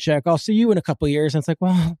questioning Belichick. I'll see you in a couple of years. And it's like,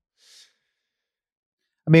 well,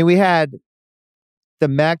 I mean, we had the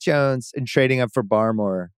Mac Jones and trading up for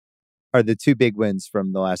Barmore are the two big wins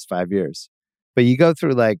from the last 5 years. But you go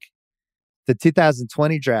through like the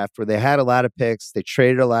 2020 draft where they had a lot of picks, they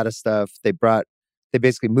traded a lot of stuff, they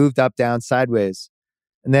basically moved up, down, sideways,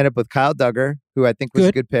 and then up with Kyle Duggar, who I think was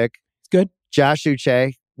a good pick. It's good. Josh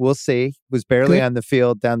Uche, we'll see, was barely on the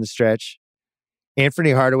field down the stretch.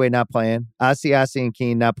 Anthony Hardaway not playing. Asiasi and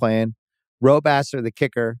Keene not playing. Robasser, the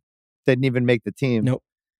kicker, didn't even make the team. Nope.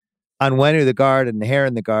 Onwenu, the guard, and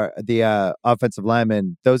Heron, the offensive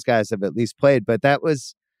lineman, those guys have at least played. But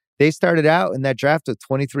they started out in that draft with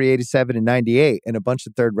 23, 87, and 98, and a bunch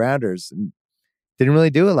of third rounders, and didn't really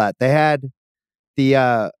do a lot. They had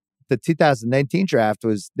the 2019 draft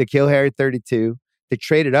was N'Keal Harry, 32. They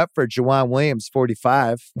traded up for Juwan Williams,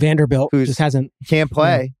 45. Vanderbilt, who just can't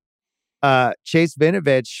play. Chase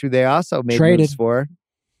Vinovich, who they also made moves for.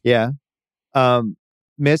 Yeah.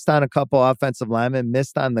 Missed on a couple offensive linemen,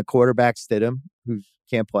 missed on the quarterback Stidham, who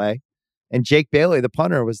can't play. And Jake Bailey, the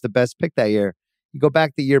punter, was the best pick that year. You go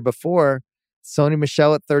back the year before, Sony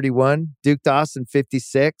Michel at 31, Duke Dawson,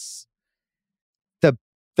 56.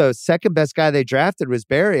 The second best guy they drafted was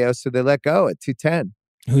Berrios, who they let go at 210.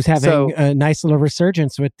 Who's having a nice little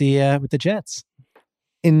resurgence with the Jets.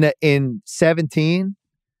 In 17,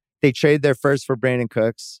 they traded their first for Brandon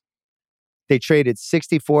Cooks. They traded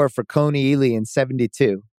 64 for Coney Ely in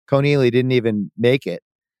 72. Coney Ely didn't even make it.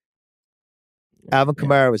 Alvin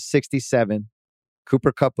Kamara was 67.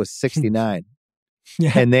 Cooper Kupp was 69.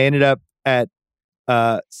 And they ended up at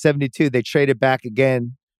 72. They traded back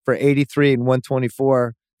again for 83 and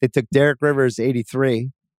 124. They took Derek Rivers,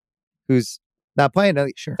 83, who's not playing.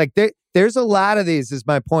 Sure. Like there's a lot of these, is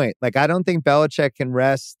my point. Like, I don't think Belichick can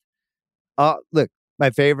rest. Look, my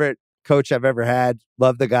favorite coach I've ever had.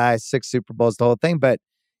 Love the guy, 6 Super Bowls, the whole thing. But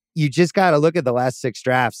you just got to look at the last 6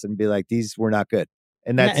 drafts and be like, these were not good.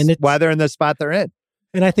 And that's why they're in the spot they're in.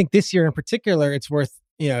 And I think this year in particular, it's worth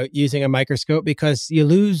using a microscope, because you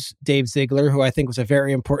lose Dave Ziegler, who I think was a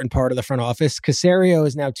very important part of the front office. Caserio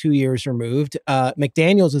is now 2 years removed.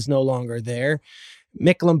 McDaniels is no longer there.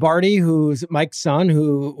 Mick Lombardi, who's Mike's son,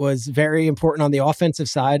 who was very important on the offensive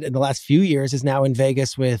side in the last few years, is now in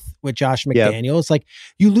Vegas with Josh McDaniels. Like,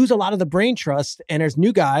 you lose a lot of the brain trust, and there's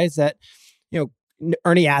new guys that,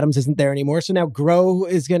 Ernie Adams isn't there anymore. So now Groh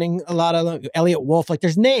is getting a lot of Elliott Wolf. Like,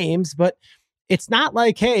 there's names, but it's not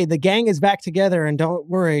like, hey, the gang is back together and don't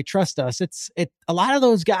worry, trust us. A lot of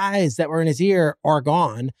those guys that were in his ear are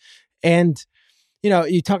gone. And,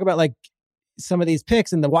 you talk about like some of these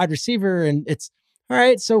picks and the wide receiver, and it's, all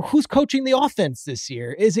right, so who's coaching the offense this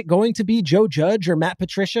year? Is it going to be Joe Judge or Matt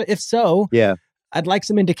Patricia? If so, I'd like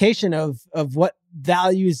some indication of what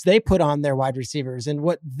values they put on their wide receivers and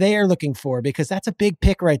what they're looking for, because that's a big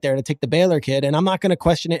pick right there to take the Baylor kid. And I'm not going to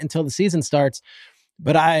question it until the season starts.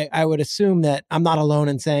 But I would assume that I'm not alone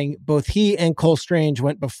in saying both he and Cole Strange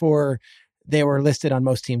went before they were listed on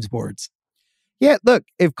most teams' boards. Yeah, look,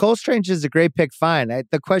 if Cole Strange is a great pick, fine.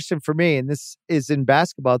 The question for me, and this is in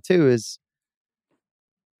basketball too, is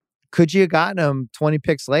could you have gotten him 20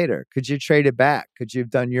 picks later? Could you trade it back? Could you have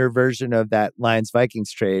done your version of that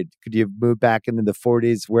Lions-Vikings trade? Could you have moved back into the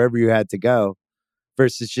 40s, wherever you had to go,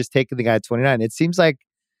 versus just taking the guy at 29. It seems like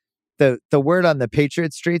the word on the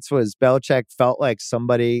Patriots streets was Belichick felt like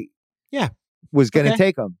somebody was going to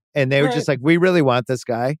take him. And they were just like, we really want this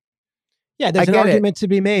guy. Yeah, there's an argument to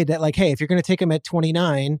be made that like, hey, if you're going to take him at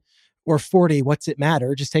 29 or 40, what's it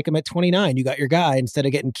matter? Just take him at 29. You got your guy instead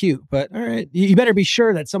of getting cute. But all right, you better be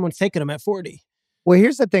sure that someone's taking him at 40. Well,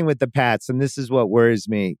 here's the thing with the Pats, and this is what worries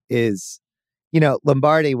me, is,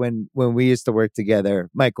 Lombardi, when we used to work together,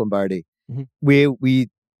 Mike Lombardi, we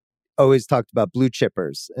always talked about blue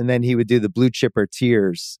chippers, and then he would do the blue chipper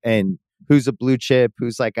tiers, and who's a blue chip,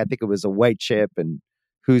 who's like, I think it was a white chip, and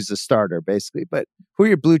who's a starter, basically. But who are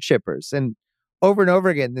your blue chippers? And over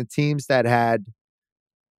again, the teams that had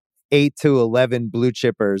 8 to 11 blue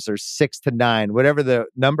chippers or 6 to 9, whatever the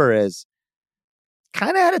number is,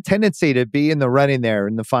 kind of had a tendency to be in the running there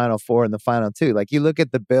in the final 4 and the final 2. Like, you look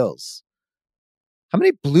at the Bills. How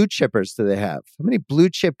many blue chippers do they have? How many blue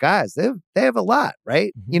chip guys? They have a lot,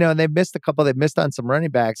 right? And they've missed a couple. They've missed on some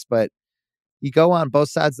running backs, but you go on both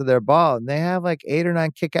sides of their ball and they have like 8 or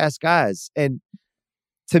 9 kick-ass guys. And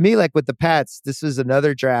to me, like with the Pats, this was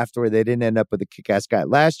another draft where they didn't end up with a kick-ass guy.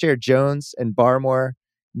 Last year, Jones and Barmore,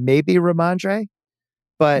 maybe Ramondre.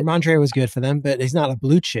 But Ramondre was good for them, but he's not a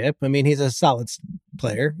blue chip. I mean, he's a solid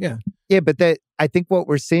player. Yeah. Yeah, but I think what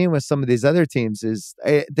we're seeing with some of these other teams is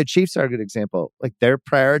the Chiefs are a good example. Like, they're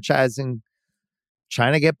prioritizing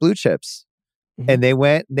trying to get blue chips. And they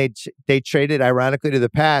went, they traded, ironically, to the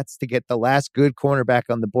Pats to get the last good cornerback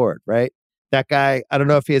on the board, right? That guy, I don't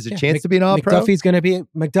know if he has a chance to be an all-pro.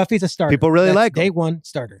 McDuffie's a starter. People really like him. Day one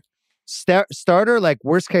starter. Starter, like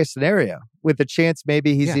worst case scenario, with a chance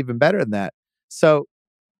maybe he's even better than that. So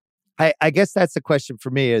I guess that's the question for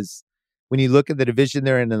me is when you look at the division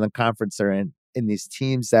they're in and the conference they're in these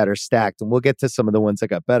teams that are stacked, and we'll get to some of the ones that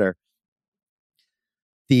got better.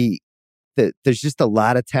 There's just a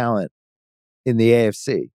lot of talent in the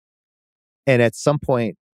AFC. And at some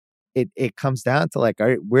point, it comes down to like, all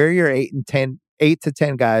right, where are your 8 to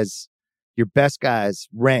 10 guys, your best guys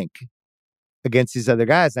rank against these other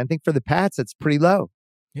guys? And I think for the Pats, it's pretty low.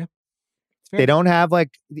 Yeah. They don't have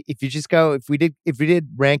like, if we did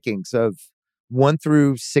rankings of 1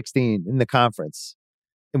 through 16 in the conference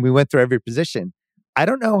and we went through every position, I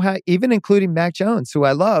don't know how, even including Mac Jones, who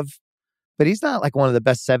I love, but he's not like one of the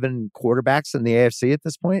best 7 quarterbacks in the AFC at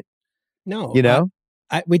this point. No.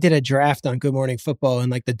 We did a draft on Good Morning Football in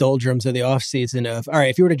like the doldrums of the offseason of, all right,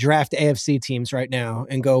 if you were to draft AFC teams right now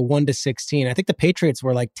and go 1 to 16, I think the Patriots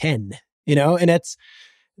were like 10, and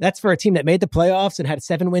that's for a team that made the playoffs and had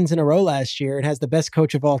 7 wins in a row last year and has the best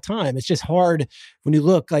coach of all time. It's just hard when you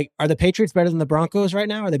look like, are the Patriots better than the Broncos right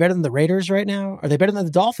now? Are they better than the Raiders right now? Are they better than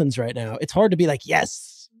the Dolphins right now? It's hard to be like,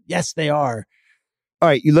 yes, they are. All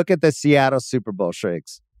right, you look at the Seattle Super Bowl,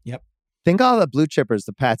 Schrags. Yep. Think all the blue chippers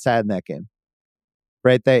the Pats had in that game.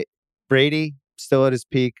 Right? Brady, still at his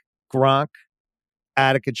peak. Gronk,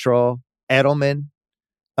 out of control. Edelman.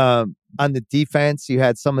 On the defense, you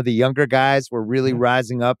had some of the younger guys were really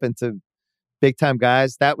rising up into big-time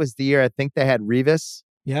guys. That was the year I think they had Revis.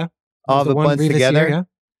 Yeah. All the ones together. Year, yeah.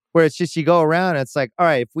 Where it's just you go around and it's like, all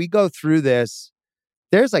right, if we go through this,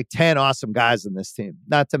 there's like 10 awesome guys in this team.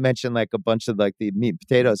 Not to mention like a bunch of like the meat and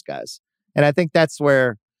potatoes guys. And I think that's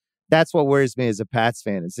what worries me as a Pats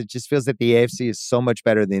fan is it just feels that the AFC is so much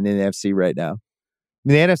better than the NFC right now. I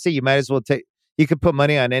mean, the NFC, you might as well you could put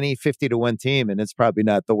money on any 50 to 1 team and it's probably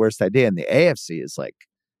not the worst idea. And the AFC is like,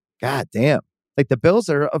 God damn. Like the Bills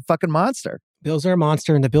are a fucking monster. Bills are a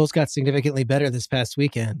monster, and the Bills got significantly better this past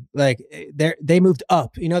weekend. Like they moved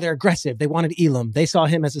up. They're aggressive. They wanted Elam. They saw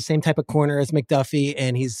him as the same type of corner as McDuffie,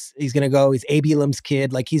 and he's going to go. He's Abe Elam's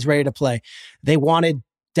kid. Like he's ready to play. They wanted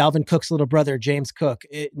Dalvin Cook's little brother, James Cook.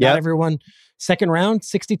 Not everyone. Second round,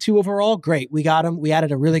 62 overall. Great. We got him. We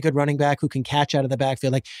added a really good running back who can catch out of the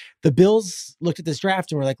backfield. Like the Bills looked at this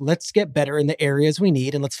draft and were like, let's get better in the areas we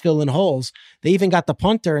need and let's fill in holes. They even got the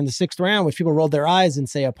punter in the 6th round, which people rolled their eyes and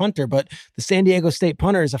say a punter, but the San Diego State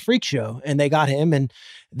punter is a freak show, and they got him, and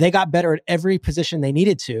they got better at every position they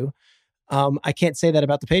needed to. I can't say that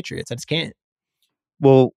about the Patriots. I just can't.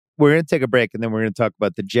 Well, we're going to take a break and then we're going to talk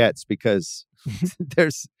about the Jets because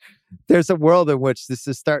there's a world in which this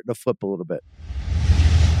is starting to flip a little bit.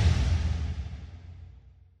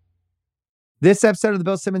 This episode of the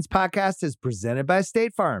Bill Simmons podcast is presented by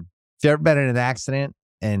State Farm. If you've ever been in an accident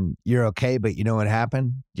and you're okay, but you know what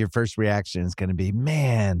happened, your first reaction is going to be,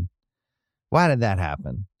 man, why did that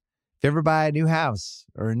happen? If you ever buy a new house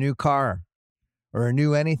or a new car or a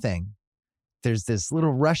new anything, there's this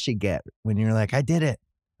little rush you get when you're like, I did it.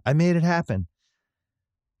 I made it happen.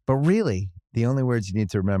 But really, the only words you need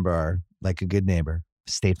to remember are like a good neighbor,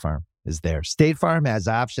 State Farm. is there. State Farm has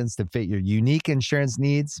options to fit your unique insurance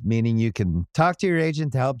needs, meaning you can talk to your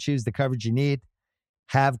agent to help choose the coverage you need,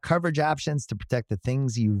 have coverage options to protect the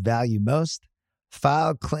things you value most, file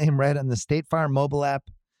a claim right on the State Farm mobile app,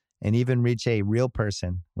 and even reach a real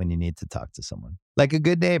person when you need to talk to someone. Like a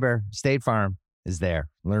good neighbor, State Farm is there.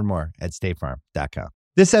 Learn more at statefarm.com.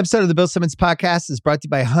 This episode of the Bill Simmons Podcast is brought to you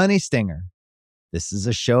by Honey Stinger. This is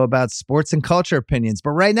a show about sports and culture opinions, but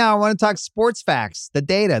right now I want to talk sports facts, the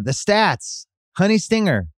data, the stats. Honey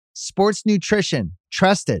Stinger, sports nutrition,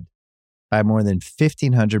 trusted by more than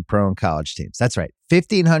 1,500 pro and college teams. That's right,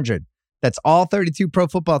 1,500. That's all 32 pro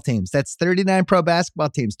football teams. That's 39 pro basketball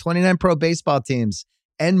teams, 29 pro baseball teams,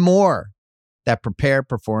 and more that prepare,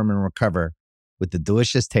 perform, and recover with the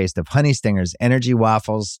delicious taste of Honey Stinger's energy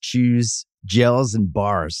waffles, chews, gels, and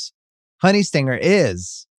bars. Honey Stinger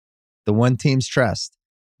is the one team's trust.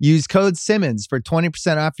 Use code Simmons for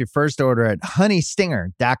 20% off your first order at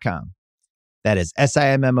honeystinger.com. That is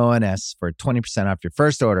SIMMONS for 20% off your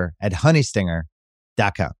first order at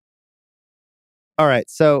honeystinger.com. All right,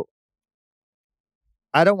 so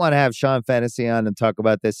I don't want to have Sean Fantasy on and talk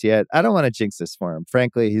about this yet. I don't want to jinx this for him.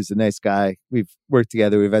 Frankly, he's a nice guy. We've worked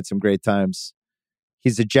together. We've had some great times.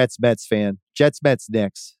 He's a Jets-Mets fan.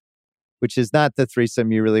 Jets-Mets-Knicks, which is not the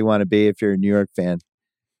threesome you really want to be if you're a New York fan.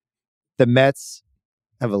 The Mets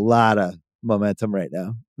have a lot of momentum right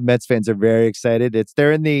now. The Mets fans are very excited.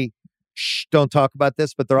 They're in the don't talk about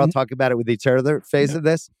this, but they're all talking about it with each other phase of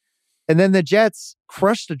this. And then the Jets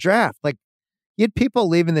crushed the draft. Like, you had people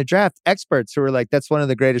leaving the draft, experts who were like, that's one of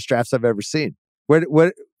the greatest drafts I've ever seen.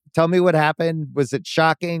 What? Tell me what happened. Was it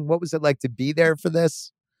shocking? What was it like to be there for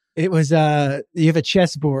this? It was, you have a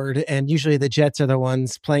chessboard, and usually the Jets are the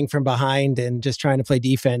ones playing from behind and just trying to play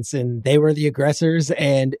defense, and they were the aggressors,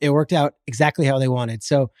 and it worked out exactly how they wanted.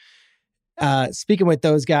 So speaking with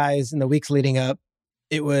those guys in the weeks leading up,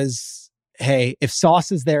 it was, hey, if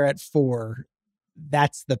Sauce is there at 4,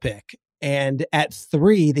 that's the pick. And at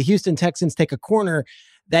 3, the Houston Texans take a corner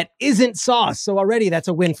that isn't Sauce. So already that's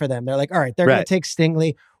a win for them. They're like, all right, they're going to take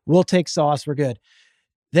Stingley. We'll take Sauce. We're good.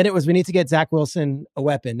 Then it was, we need to get Zach Wilson a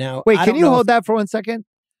weapon. Now, wait, can you hold that for 1 second?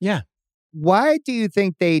 Yeah. Why do you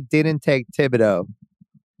think they didn't take Thibodeau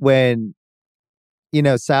when,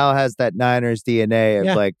 Sal has that Niners DNA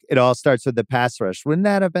of like, it all starts with the pass rush? Wouldn't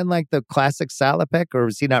that have been like the classic Saleh pick, or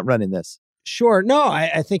was he not running this? Sure. No,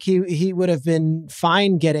 I think he would have been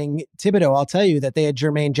fine getting Thibodeau. I'll tell you that they had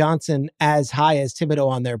Jermaine Johnson as high as Thibodeau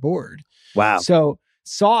on their board. Wow. So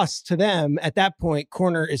Sauce to them at that point,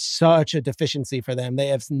 corner is such a deficiency for them. They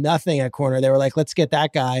have nothing at corner. They were like, let's get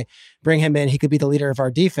that guy, bring him in. He could be the leader of our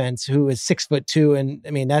defense, who is 6'2". And I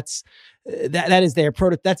mean, that is their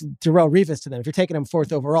product. That's Darrelle Revis to them. If you're taking him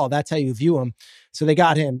 4th overall, that's how you view him. So they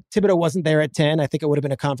got him. Thibodeau wasn't there at 10. I think it would have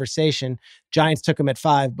been a conversation. Giants took him at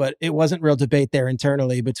 5, but it wasn't real debate there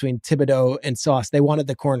internally between Thibodeau and Sauce. They wanted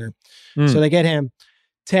the corner. So they get him.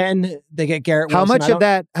 10, they get Garrett Wilson.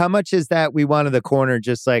 How much is that we wanted the corner,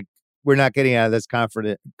 just like we're not getting out of this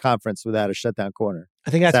conference without a shutdown corner?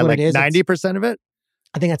 I think that's what like it is. 90% of it?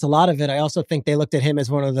 I think that's a lot of it. I also think they looked at him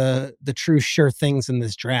as one of the true sure things in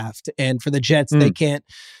this draft. And for the Jets, they can't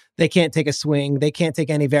take a swing. They can't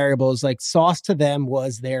take any variables. Like, Sauce to them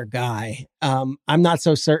was their guy. I'm not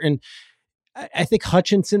so certain. I think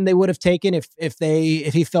Hutchinson they would have taken if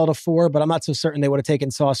he fell to 4, but I'm not so certain they would have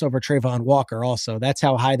taken Sauce over Trayvon Walker also. That's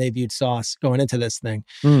how high they viewed Sauce going into this thing.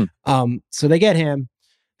 So they get him,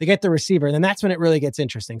 they get the receiver, and then that's when it really gets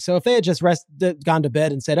interesting. So if they had just gone to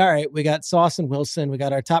bed and said, all right, we got Sauce and Wilson, we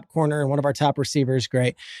got our top corner and one of our top receivers,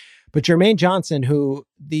 great. But Jermaine Johnson, who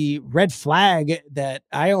the red flag that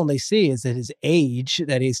I only see is that his age,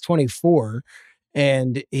 that he's 24,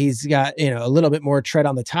 and he's got, a little bit more tread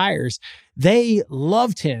on the tires. They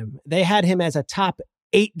loved him. They had him as a top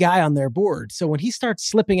 8 guy on their board. So when he starts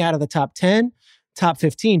slipping out of the top 10, top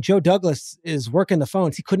 15, Joe Douglas is working the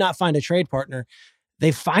phones. He could not find a trade partner.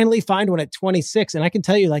 They finally find one at 26. And I can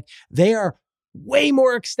tell you, like, they are way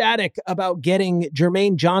more ecstatic about getting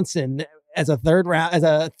Jermaine Johnson as a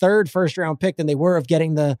third first round pick than they were of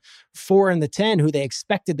getting the 4 and the 10, who they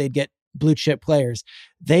expected they'd get blue chip players.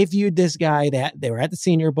 They viewed this guy, that they were at the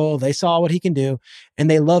Senior Bowl. They saw what he can do, and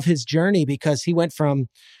they love his journey because he went from,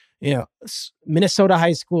 Minnesota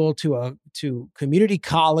high school to community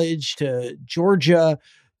college to Georgia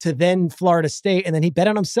to then Florida State. And then he bet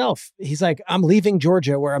on himself. He's like, I'm leaving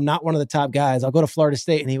Georgia where I'm not one of the top guys. I'll go to Florida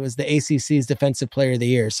State. And he was the ACC's Defensive Player of the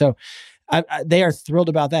Year. So they are thrilled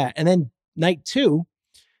about that. And then night 2,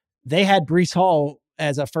 they had Breece Hall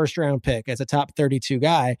as a first round pick, as a top 32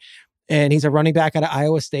 guy. And he's a running back out of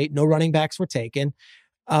Iowa State. No running backs were taken.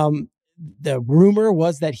 the rumor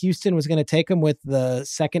was that Houston was going to take him with the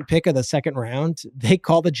second pick of the second round. They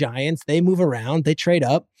call the Giants, they move around, they trade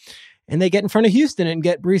up, and they get in front of Houston and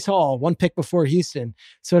get Breece Hall, one pick before Houston.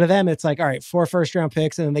 So to them, it's like, all right, 4 first-round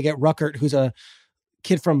picks, and then they get Ruckert, who's a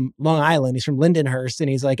kid from Long Island. He's from Lindenhurst, and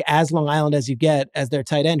he's like as Long Island as you get as their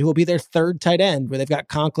tight end, who will be their third tight end, where they've got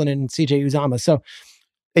Conklin and CJ Uzomah. So,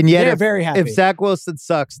 and yet they're very happy. If Zach Wilson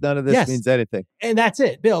sucks, none of this means anything. And that's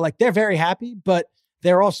it, Bill. Like, they're very happy, but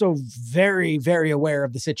they're also very, very aware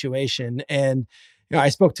of the situation. And I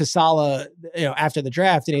spoke to Saleh, after the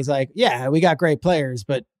draft, and he's like, yeah, we got great players,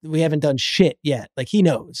 but we haven't done shit yet. Like, he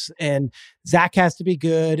knows. And Zach has to be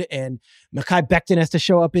good, and Mekhi Becton has to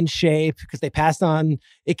show up in shape because they passed on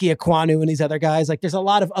Ike Ekwonu and these other guys. Like, there's a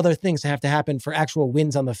lot of other things that have to happen for actual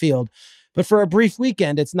wins on the field. But for a brief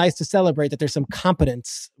weekend, it's nice to celebrate that there's some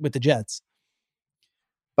competence with the Jets.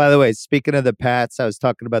 By the way, speaking of the Pats, I was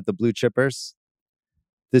talking about the Blue Chippers.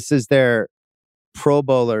 This is their Pro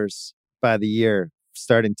Bowlers by the year,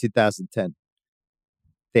 starting 2010.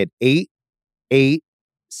 They had 8, 8,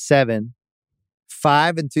 7,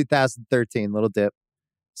 5 in 2013, little dip,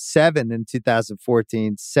 7 in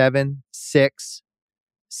 2014, 7, 6,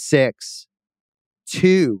 6,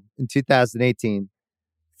 2 in 2018,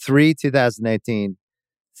 3 2019,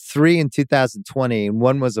 3 in 2020, and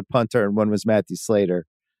one was a punter and one was Matthew Slater.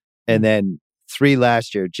 And then 3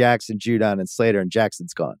 last year, Jackson, Judon, and Slater, and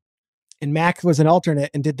Jackson's gone. And Mac was an alternate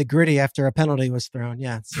and did the gritty after a penalty was thrown.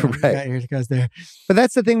 Yeah. So right. Here it goes there. But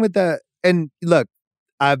that's the thing with and look,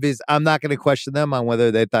 I'm not going to question them on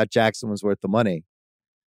whether they thought Jackson was worth the money.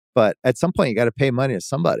 But at some point, you got to pay money to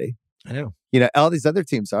somebody. I know. All these other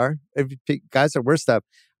teams are. Guys are worth stuff.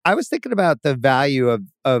 I was thinking about the value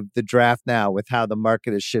of the draft now with how the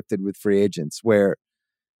market has shifted with free agents, where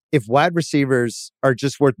if wide receivers are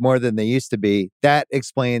just worth more than they used to be, that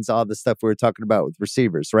explains all the stuff we were talking about with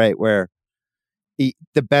receivers, right? Where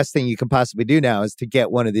the best thing you can possibly do now is to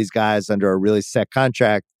get one of these guys under a really set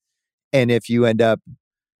contract. And if you end up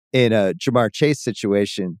in a Jamar Chase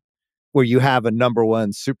situation where you have a number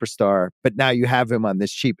one superstar, but now you have him on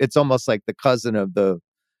this cheap, it's almost like the cousin of the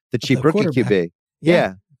cheap rookie QB.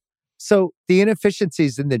 Yeah. So the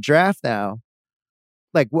inefficiencies in the draft now,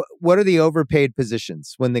 like what are the overpaid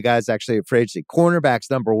positions when the guy's actually a free agent? Cornerback's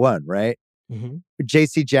number one, right? Mm-hmm.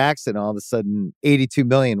 JC Jackson, all of a sudden, 82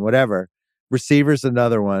 million, whatever. Receiver's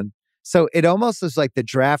another one. So it almost is like the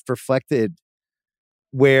draft reflected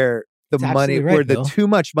where the money, right, where the Bill. too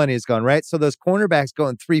much money is gone, right? So those cornerbacks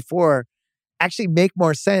going 3-4 actually make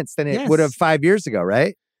more sense than it would have 5 years ago,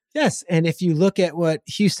 right? Yes. And if you look at what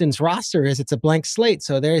Houston's roster is, it's a blank slate.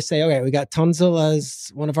 So they say, okay, we got Tunsil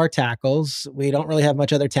as one of our tackles. We don't really have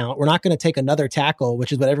much other talent. We're not going to take another tackle,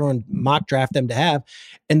 which is what everyone mock draft them to have.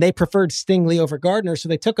 And they preferred Stingley over Gardner. So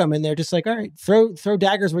they took him and they're just like, all right, throw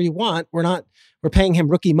daggers where you want. We're paying him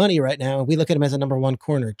rookie money right now. And we look at him as a number one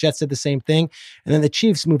corner. Jets did the same thing. And then the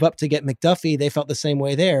Chiefs move up to get McDuffie. They felt the same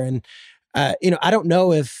way there. And, I don't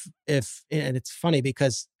know if, and it's funny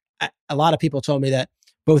because a lot of people told me that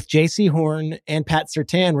both J.C. Horn and Pat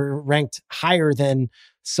Surtain were ranked higher than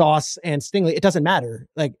Sauce and Stingley. It doesn't matter.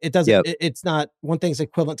 Like, it doesn't, it's not, one thing's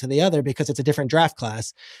equivalent to the other because it's a different draft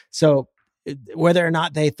class. So whether or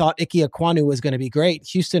not they thought Ike Ekwonu was going to be great,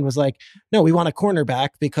 Houston was like, no, we want a cornerback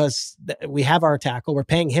because we have our tackle. We're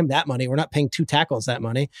paying him that money. We're not paying 2 tackles that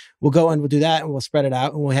money. We'll go and we'll do that and we'll spread it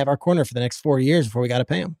out and we'll have our corner for the next 4 years before we got to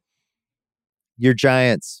pay him. Your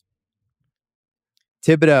Giants.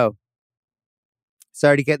 Thibodeau.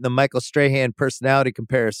 Started getting the Michael Strahan personality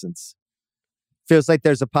comparisons. Feels like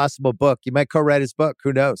there's a possible book. You might co-write his book.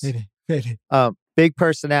 Who knows? Maybe. Big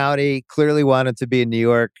personality, clearly wanted to be in New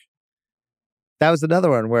York. That was another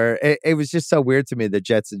one where it was just so weird to me. The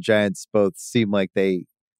Jets and Giants both seemed like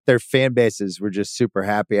their fan bases were just super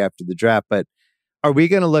happy after the draft. But are we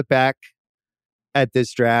going to look back at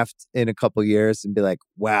this draft in a couple years and be like,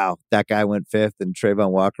 wow, that guy went 5th and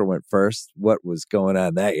Trayvon Walker went 1st? What was going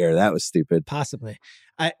on that year? That was stupid. Possibly.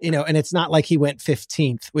 And it's not like he went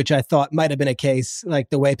 15th, which I thought might have been a case, like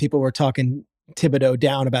the way people were talking Thibodeau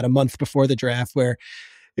down about a month before the draft, where,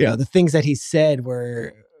 the things that he said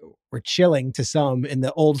were chilling to some in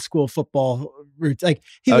the old school football roots. Like,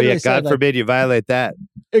 he God forbid you violate that.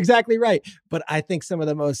 Exactly right. But I think some of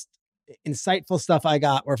the most insightful stuff I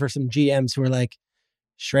got were for some GMs who were like,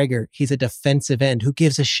 Schrager, he's a defensive end. Who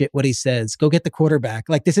gives a shit what he says? Go get the quarterback.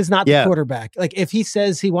 Like, this is not the quarterback. Like, if he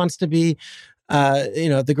says he wants to be,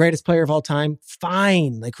 the greatest player of all time,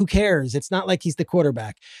 fine. Like, who cares? It's not like he's the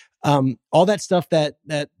quarterback. All that stuff that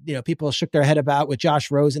people shook their head about with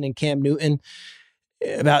Josh Rosen and Cam Newton.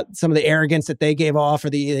 about some of the arrogance that they gave off, or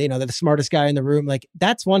they're the smartest guy in the room. Like,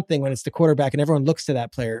 that's one thing when it's the quarterback and everyone looks to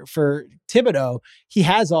that player. For Thibodeau, he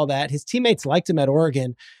has all that. His teammates liked him at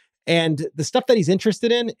Oregon. And the stuff that he's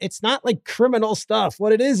interested in, it's not like criminal stuff.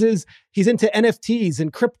 What it is he's into NFTs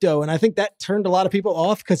and crypto. And I think that turned a lot of people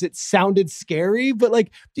off because it sounded scary. But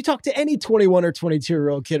like, you talk to any 21 or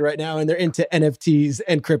 22-year-old kid right now and they're into NFTs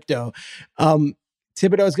and crypto.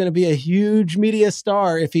 Thibodeau is going to be a huge media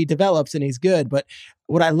star if he develops and he's good. But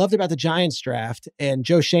what I loved about the Giants draft and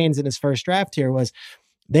Joe Shane's in his first draft here was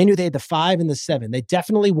they knew they had the 5 and the 7. They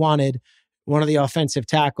definitely wanted one of the offensive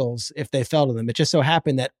tackles if they fell to them. It just so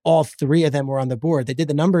happened that all 3 of them were on the board. They did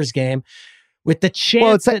the numbers game with the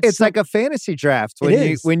chance. Well, it's like a fantasy draft.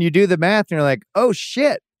 When you do the math and you're like, oh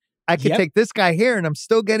shit, I could take this guy here and I'm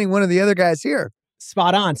still getting one of the other guys here.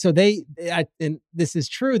 Spot on. So and this is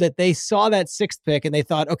true, that they saw that 6th pick and they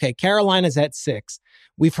thought, okay, Carolina's at 6.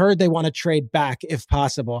 We've heard they want to trade back if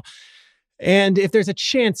possible. And if there's a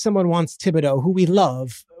chance someone wants Thibodeau, who we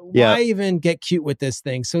love, why even get cute with this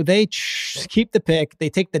thing? So they keep the pick. They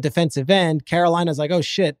take the defensive end. Carolina's like, oh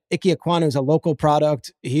shit, Ike Ekwonu is a local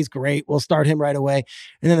product. He's great. We'll start him right away.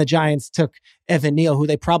 And then the Giants took Evan Neal, who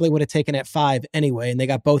they probably would have taken at 5 anyway. And they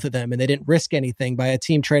got both of them and they didn't risk anything by a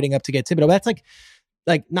team trading up to get Thibodeau. That's like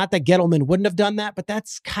not that Gettleman wouldn't have done that, but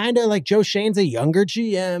that's kind of like Joe Shane's a younger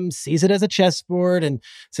GM, sees it as a chessboard and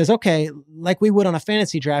says, okay, like we would on a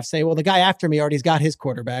fantasy draft, say, well, the guy after me already's got his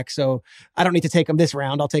quarterback, so I don't need to take him this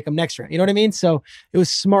round. I'll take him next round. You know what I mean? So it was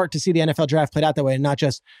smart to see the NFL draft played out that way and not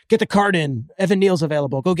just get the card in. Evan Neal's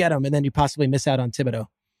available. Go get him. And then you possibly miss out on Thibodeau.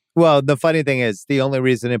 Well, the funny thing is the only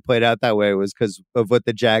reason it played out that way was because of what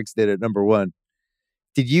the Jags did at number 1.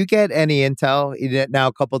 Did you get any intel now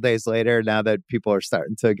a couple of days later, now that people are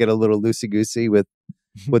starting to get a little loosey-goosey with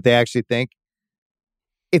what they actually think?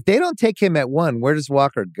 If they don't take him at 1, where does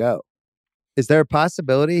Walker go? Is there a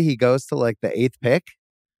possibility he goes to like the 8th pick?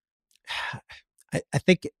 I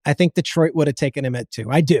think Detroit would have taken him at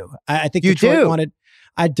 2. I do. I think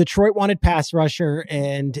Detroit wanted pass rusher,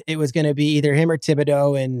 and it was going to be either him or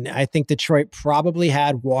Thibodeau. And I think Detroit probably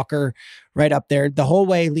had Walker right up there the whole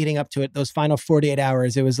way leading up to it. Those final 48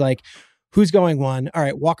 hours, it was like, who's going 1? All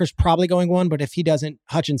right, Walker's probably going 1, but if he doesn't,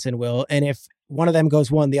 Hutchinson will. And if one of them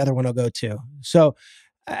goes 1, the other one will go 2. So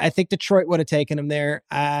I think Detroit would have taken him there.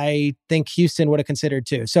 I think Houston would have considered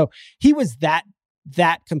 2. So he was that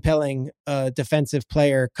compelling defensive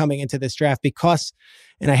player coming into this draft because,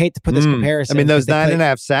 and I hate to put this comparison. I mean, those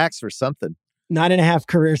 9.5 sacks for something. 9.5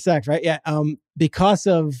 career sacks, right? Yeah. Because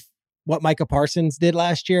of what Micah Parsons did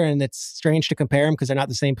last year, and it's strange to compare them because they're not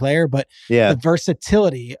the same player, but the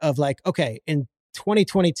versatility of like, okay, in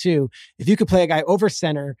 2022, if you could play a guy over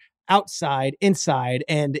center, outside, inside,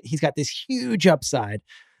 and he's got this huge upside.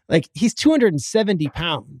 Like, he's 270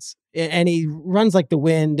 pounds and he runs like the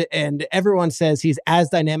wind, and everyone says he's as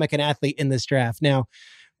dynamic an athlete in this draft. Now,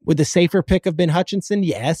 would the safer pick have been Hutchinson?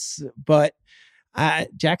 Yes, but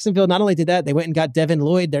Jacksonville not only did that, they went and got Devin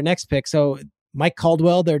Lloyd, their next pick. So Mike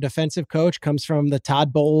Caldwell, their defensive coach, comes from the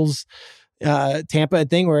Todd Bowles Tampa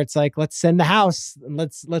thing where it's like, let's send the house and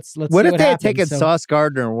let's what if they had taken Sauce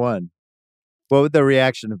Gardner 1? What would the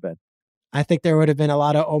reaction have been? I think there would have been a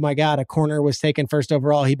lot of, oh my God, a corner was taken first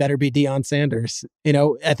overall. He better be Deion Sanders. You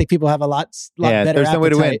know, I think people have a lot better there's appetite. No way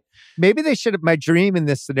to win. Maybe they should have. My dream in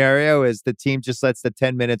this scenario is the team just lets the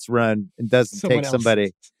 10 minutes run and doesn't take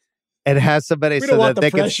somebody and has somebody so that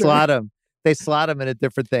they can slot him. They slot him in a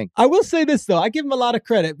different thing. I will say this, though. I give him a lot of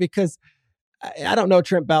credit because I don't know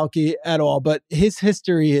Trent Baalke at all, but his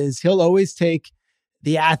history is he'll always take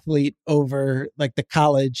the athlete over like the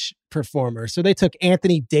college performer. So they took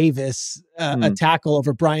Anthony Davis, a tackle,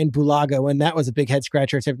 over Brian Bulaga when that was a big head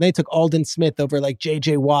scratcher. They took Alden Smith over like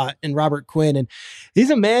J.J. Watt and Robert Quinn. And he's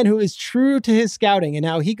a man who is true to his scouting. And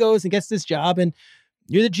now he goes and gets this job, and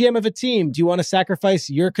you're the GM of a team. Do you want to sacrifice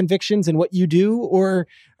your convictions and what you do, or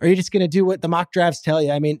are you just going to do what the mock drafts tell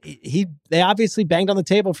you? I mean, they obviously banged on the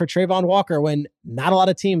table for Trayvon Walker when not a lot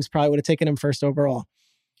of teams probably would have taken him first overall.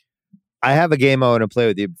 I have a game I want to play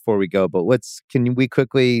with you before we go, but can we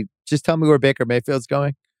quickly just tell me where Baker Mayfield's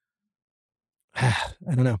going? I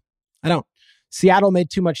don't know. I don't. Seattle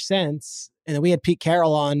made too much sense. And then we had Pete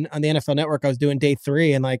Carroll on the NFL Network. I was doing day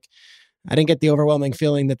 3, and like, I didn't get the overwhelming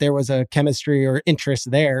feeling that there was a chemistry or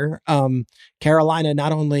interest there. Carolina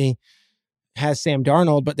not only has Sam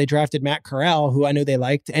Darnold, but they drafted Matt Corral, who I knew they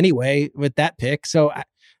liked anyway with that pick. So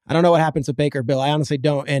I don't know what happens with Baker, Bill. I honestly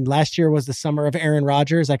don't. And last year was the summer of Aaron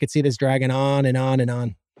Rodgers. I could see this dragging on and on and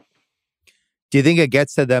on. Do you think it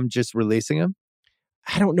gets to them just releasing him?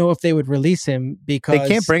 I don't know if they would release him because They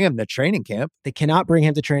can't bring him to training camp. They cannot bring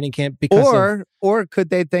him to training camp because or could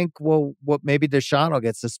they think, well, what maybe Deshaun will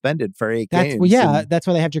get suspended for 8 games? Well, yeah, that's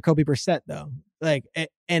why they have Jacoby Brissett though. Like,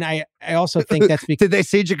 and I also think that's because did they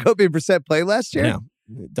see Jacoby Brissett play last year? No,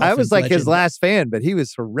 I was like legend. his last fan, but he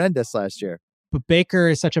was horrendous last year. But Baker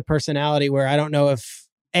is such a personality where I don't know if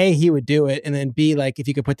A, he would do it, and then B, like if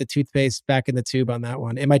you could put the toothpaste back in the tube on that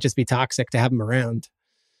one, it might just be toxic to have him around.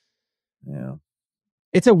 Yeah.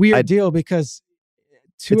 It's a weird deal because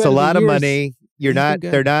it's a lot of money. They're not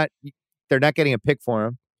getting a pick for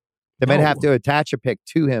him. They might have to attach a pick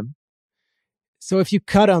to him. So if you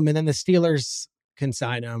cut him and then the Steelers can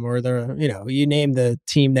sign him, or you name the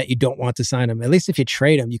team that you don't want to sign him, at least if you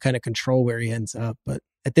trade him, you kind of control where he ends up. But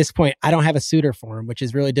at this point, I don't have a suitor for him, which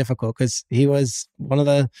is really difficult because he was one of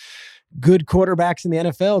the good quarterbacks in the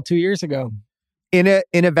NFL 2 years ago. In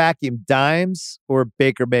a vacuum, Dimes or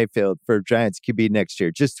Baker Mayfield for Giants QB next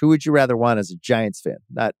year? Just who would you rather want as a Giants fan,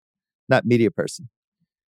 not media person?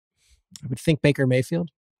 I would think Baker Mayfield.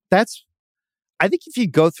 I think if you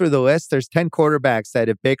go through the list, there's 10 quarterbacks that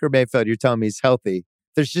if Baker Mayfield, you're telling me he's healthy,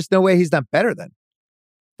 there's just no way he's not better than.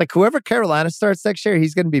 Like whoever Carolina starts next year,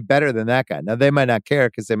 he's going to be better than that guy. Now they might not care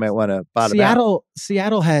because they might want to bottom out.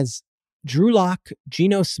 Seattle has Drew Lock,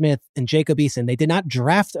 Geno Smith, and Jacob Eason. They did not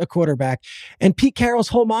draft a quarterback. And Pete Carroll's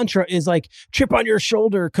whole mantra is like, chip on your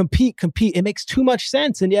shoulder, compete. It makes too much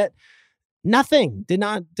sense. And yet nothing did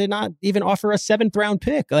not even offer a 7th round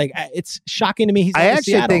pick. Like it's shocking to me. He's I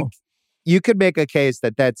actually think you could make a case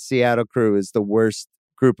that Seattle crew is the worst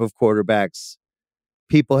group of quarterbacks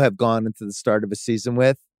people have gone into the start of a season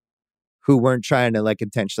with who weren't trying to like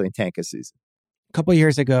intentionally tank a season. A couple of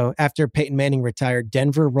years ago, after Peyton Manning retired,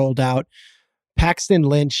 Denver rolled out Paxton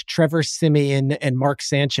Lynch, Trevor Siemian, and Mark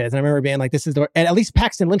Sanchez. And I remember being like, and at least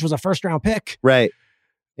Paxton Lynch was a 1st round pick. Right.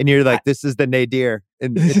 And you're like, this is the nadir.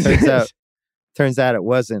 And it turns out it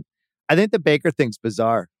wasn't. I think the Baker thing's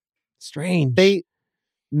bizarre. Strange. They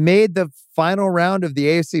made the final round of the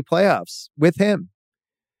AFC playoffs with him.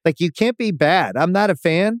 Like, you can't be bad. I'm not a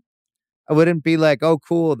fan. I wouldn't be like, oh,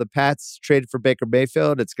 cool, the Pats traded for Baker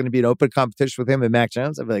Mayfield. It's going to be an open competition with him and Mac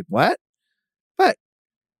Jones. I'd be like, what? But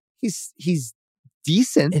he's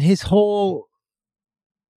decent. And his whole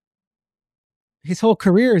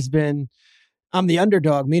career has been, I'm the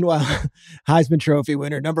underdog. Meanwhile, Heisman Trophy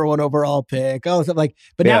winner, number 1 overall pick. Oh, so like,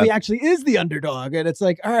 but now he actually is the underdog. And it's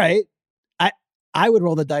like, all right, I would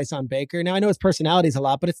roll the dice on Baker. Now I know his personality is a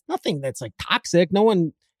lot, but it's nothing that's like toxic. No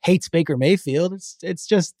one hates Baker Mayfield. It's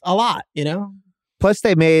just a lot, Plus,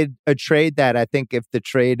 they made a trade that I think if the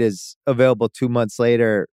trade is available 2 months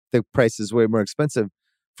later, the price is way more expensive.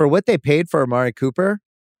 For what they paid for Amari Cooper.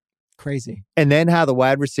 Crazy. And then how the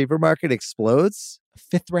wide receiver market explodes.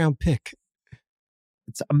 A 5th round pick.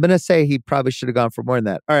 I'm going to say he probably should have gone for more than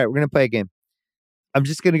that. All right, we're going to play a game. I'm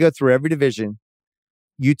just going to go through every division.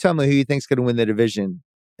 You tell me who you think's going to win the division,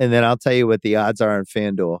 and then I'll tell you what the odds are on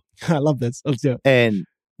FanDuel. I love this. Let's do it. And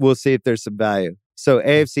we'll see if there's some value. So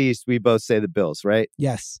AFC East, we both say the Bills, right?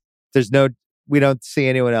 Yes. We don't see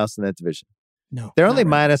anyone else in that division. No. They're only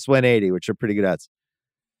minus 180, which are pretty good odds.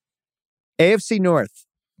 AFC North.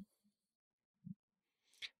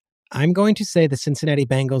 I'm going to say the Cincinnati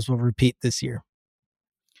Bengals will repeat this year.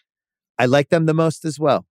 I like them the most as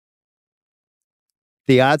well.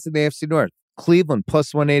 The odds in the AFC North. Cleveland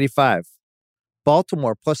plus 185.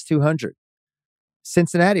 Baltimore plus 200.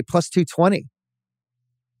 Cincinnati plus 220.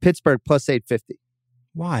 Pittsburgh plus 850.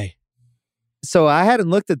 Why? So I hadn't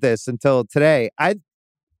looked at this until today. I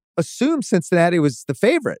assumed Cincinnati was the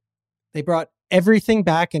favorite. They brought everything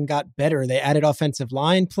back and got better. They added offensive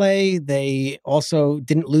line play. They also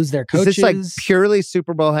didn't lose their coaches. Is this like purely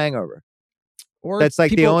Super Bowl hangover? Or that's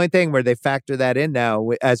like the only thing where they factor that in now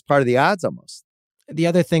as part of the odds almost. The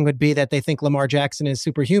other thing would be that they think Lamar Jackson is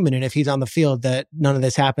superhuman, and if he's on the field, that none of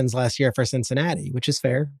this happens last year for Cincinnati, which is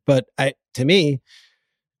fair. But to me,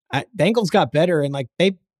 Bengals got better, and like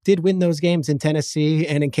they did win those games in Tennessee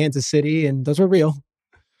and in Kansas City, and those were real.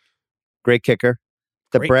 Great kicker.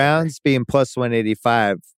 The Browns being plus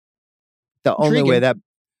 185. The only way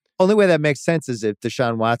that makes sense is if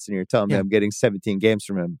Deshaun Watson, you're telling me I'm getting 17 games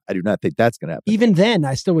from him. I do not think that's going to happen. Even then,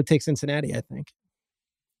 I still would take Cincinnati, I think.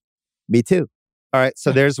 Me too. All right,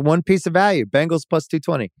 so there's one piece of value. Bengals plus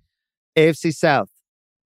 220. AFC South.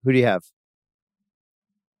 Who do you have?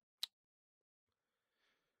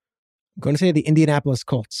 I'm going to say the Indianapolis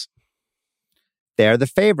Colts. They're the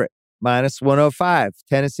favorite. Minus 105.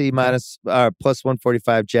 Tennessee plus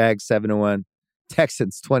 145. Jags 7-1.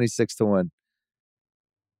 Texans 26-1.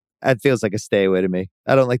 That feels like a stay away to me.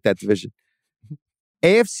 I don't like that division.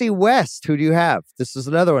 AFC West. Who do you have? This is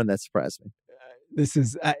another one that surprised me. This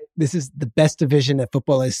is the best division that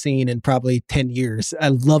football has seen in probably 10 years. I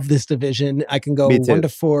love this division. I can go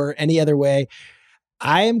 1-4 any other way.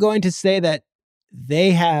 I am going to say that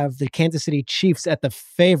they have the Kansas City Chiefs at the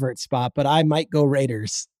favorite spot, but I might go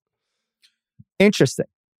Raiders. Interesting.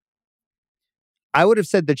 I would have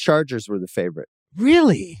said the Chargers were the favorite.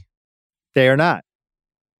 Really? They are not.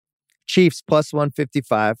 Chiefs plus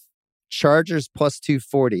 155, Chargers plus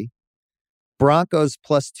 240, Broncos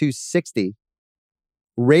plus 260,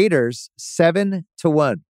 Raiders 7-1.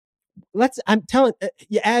 I'm telling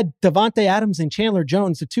you, add Devontae Adams and Chandler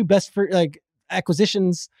Jones, the two best for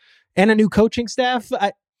acquisitions, and a new coaching staff.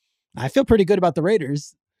 I feel pretty good about the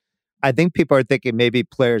Raiders. I think people are thinking maybe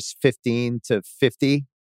players 15 to 50.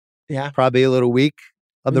 Yeah, probably a little weak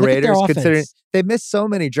on the Raiders, considering they missed so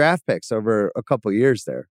many draft picks over a couple of years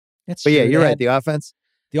there. That's but true. Yeah, you're right. The offense,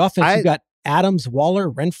 you got Adams, Waller,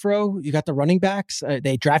 Renfro. You got the running backs.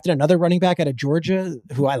 They drafted another running back out of Georgia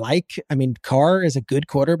who I like. I mean, Kerr is a good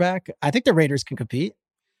quarterback. I think the Raiders can compete.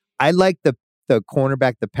 I like the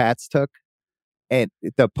cornerback the Pats took and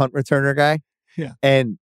the punt returner guy. Yeah.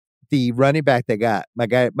 And the running back they got,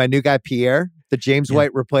 my new guy, Pierre, the James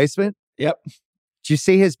White replacement. Yep. Did you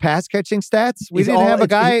see his pass catching stats? We didn't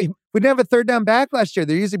have a third down back last year.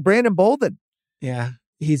 They're using Brandon Bolden. Yeah.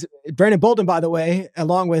 He's Brandon Bolden, by the way,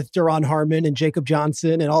 along with Duron Harmon and Jacob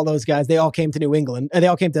Johnson and all those guys. They all came to New England and they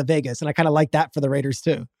all came to Vegas. And I kind of like that for the Raiders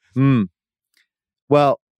too.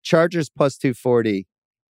 Well, Chargers plus 240.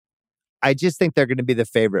 I just think they're going to be the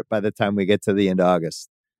favorite by the time we get to the end of August.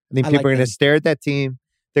 I think people are going to stare at that team.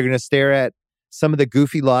 They're going to stare at some of the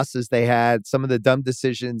goofy losses they had, some of the dumb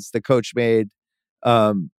decisions the coach made.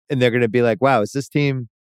 And they're going to be like, wow, is this team,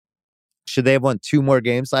 should they have won 2 more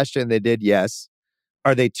games last year? And they did? Yes.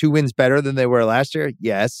 Are they 2 wins better than they were last year?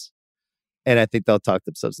 Yes. And I think they'll talk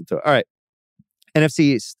themselves into it. All right. NFC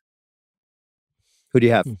East. Who do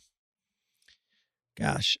you have?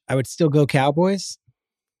 Gosh, I would still go Cowboys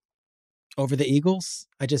over the Eagles.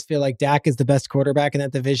 I just feel like Dak is the best quarterback in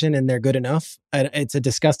that division and they're good enough. It's a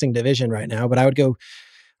disgusting division right now, but I would go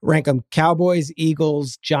rank them Cowboys,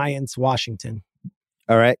 Eagles, Giants, Washington.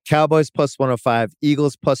 All right. Cowboys plus 105,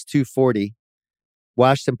 Eagles plus 240,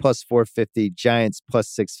 Washington plus 450, Giants plus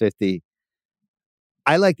 650.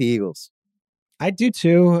 I like the Eagles. I do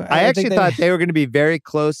too. I actually thought they were going to be very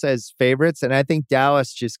close as favorites, and I think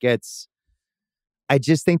Dallas just gets... I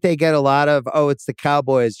just think they get a lot of, it's the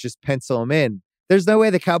Cowboys, just pencil them in. There's no way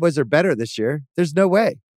the Cowboys are better this year. There's no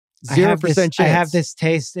way. 0% chance. I have this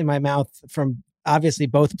taste in my mouth from obviously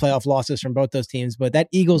both playoff losses from both those teams, but that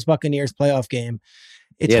Eagles-Buccaneers playoff game,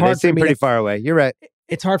 it's hard they seem pretty far away. You're right.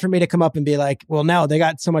 It's hard for me to come up and be like, well, now they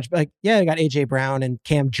got so much, they got A.J. Brown and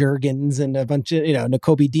Cam Jurgens and a bunch of,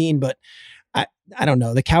 Nakobe Dean, but I don't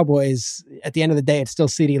know. The Cowboys, at the end of the day, it's still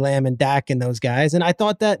CeeDee Lamb and Dak and those guys. And I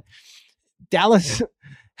thought that Dallas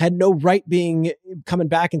had no right coming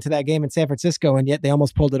back into that game in San Francisco, and yet they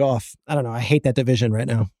almost pulled it off. I don't know. I hate that division right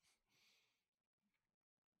now.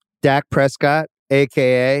 Dak Prescott,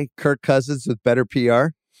 a.k.a. Kirk Cousins with better PR.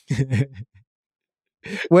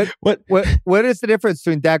 What is the difference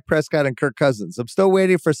between Dak Prescott and Kirk Cousins? I'm still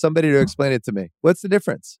waiting for somebody to explain it to me. What's the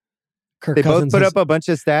difference? They both put up a bunch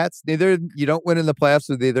of stats. You don't win in the playoffs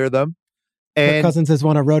with either of them. And Kirk Cousins has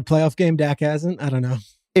won a road playoff game. Dak hasn't. I don't know.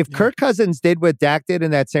 If Kirk Cousins did what Dak did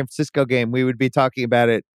in that San Francisco game, we would be talking about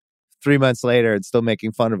it 3 months later and still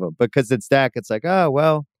making fun of him. Because it's Dak, it's like,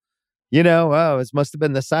 it must have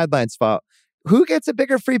been the sideline's fault. Who gets a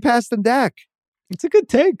bigger free pass than Dak? It's a good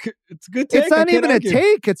take. It's not even a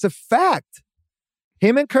take. It's a fact.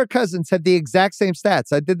 Him and Kirk Cousins had the exact same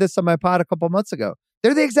stats. I did this on my pod a couple months ago.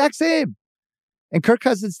 They're the exact same. And Kirk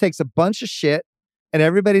Cousins takes a bunch of shit, and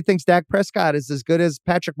everybody thinks Dak Prescott is as good as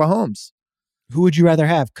Patrick Mahomes. Who would you rather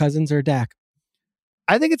have, Cousins or Dak?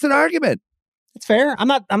 I think it's an argument. It's fair. I'm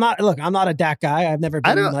not a Dak guy. I've never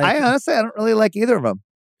been I honestly don't really like either of them.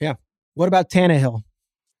 Yeah. What about Tannehill?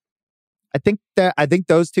 I think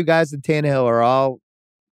those two guys and Tannehill are all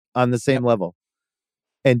on the same level.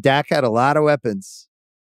 And Dak had a lot of weapons.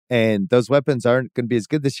 And those weapons aren't going to be as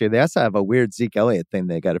good this year. They also have a weird Zeke Elliott thing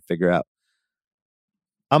they got to figure out.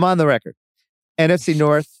 I'm on the record. NFC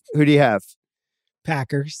North, who do you have?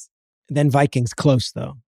 Packers. Then Vikings close,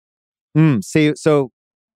 though. See, so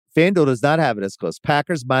FanDuel does not have it as close.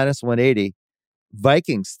 Packers minus 180.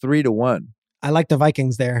 Vikings 3-1. I like the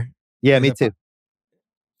Vikings there. Yeah, me too.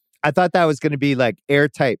 I thought that was going to be like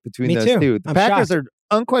airtight between those two. The Packers are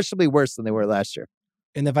unquestionably worse than they were last year.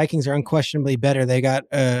 And the Vikings are unquestionably better. They got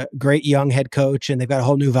a great young head coach, and they've got a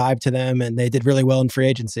whole new vibe to them, and they did really well in free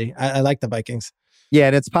agency. I like the Vikings. Yeah,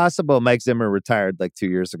 and it's possible Mike Zimmer retired like 2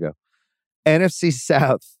 years ago. NFC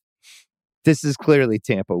South. This is clearly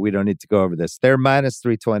Tampa. We don't need to go over this. They're minus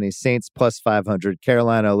 320. Saints plus 500.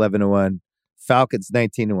 Carolina 11-1. Falcons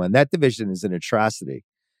 19-1. That division is an atrocity.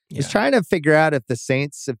 I was trying to figure out if the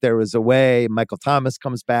Saints, if there was a way, Michael Thomas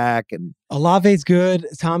comes back and Olave's good.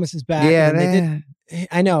 Thomas is back. Yeah,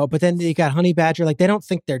 I know, but then you got Honey Badger. Like, they don't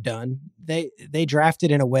think they're done. They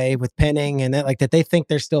drafted in a way with Penning and that they think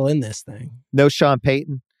they're still in this thing. No Sean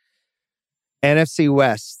Payton. NFC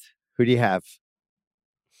West. Who do you have?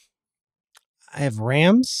 I have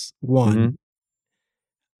Rams 1. Mm-hmm.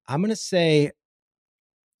 I'm going to say,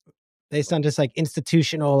 based on just like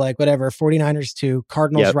institutional, like whatever, 49ers 2,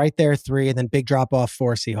 Cardinals right there 3, and then big drop off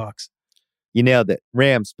 4 Seahawks. You nailed it.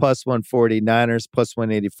 Rams plus 140, Niners plus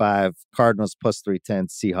 185, Cardinals plus 310,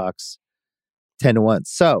 Seahawks 10-1.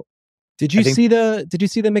 So, did you see the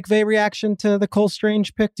McVay reaction to the Cole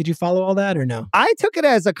Strange pick? Did you follow all that or no? I took it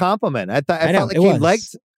as a compliment. I felt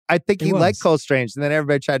like he liked Cole Strange, and then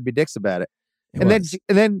everybody tried to be dicks about it. And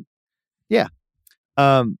then, yeah.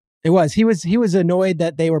 It was. He was annoyed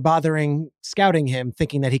that they were bothering scouting him,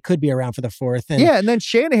 thinking that he could be around for the 4th. And then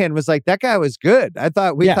Shanahan was like, that guy was good. I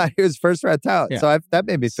thought thought he was first round talent. Yeah. So that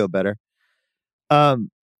made me feel better.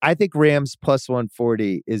 I think Rams plus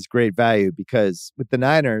 140 is great value because with the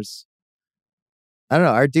Niners, I don't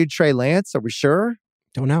know, our dude Trey Lance, are we sure?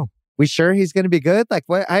 Don't know. We sure he's going to be good? Like,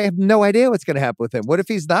 what? I have no idea what's going to happen with him. What if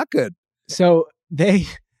he's not good? So they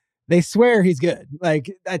swear he's good. Like,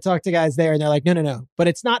 I talked to guys there and they're like, no. But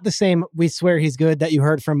it's not the same we swear he's good that you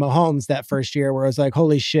heard from Mahomes that first year where it was like,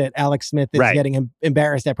 holy shit, Alex Smith is getting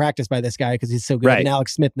embarrassed at practice by this guy because he's so good. And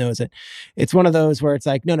Alex Smith knows it. It's one of those where it's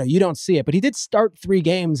like, no, you don't see it. But he did start 3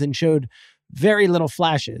 games and showed very little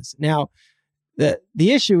flashes. Now, the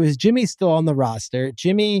issue is Jimmy's still on the roster.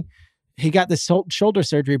 Jimmy, he got this shoulder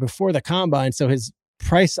surgery before the combine, so his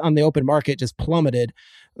price on the open market just plummeted.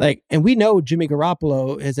 Like, and we know Jimmy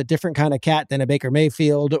Garoppolo is a different kind of cat than a Baker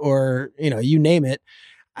Mayfield or, you name it.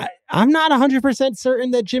 I'm not 100%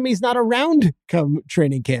 certain that Jimmy's not around come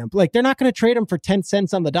training camp. Like, they're not going to trade him for 10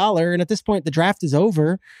 cents on the dollar. And at this point, the draft is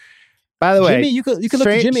over. By the way, Jimmy, you could look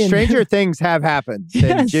at Jimmy. Stranger things have happened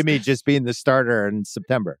than Jimmy just being the starter in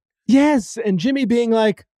September. Yes. And Jimmy being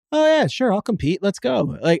like, oh yeah, sure, I'll compete. Let's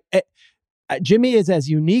go. Like, Jimmy is as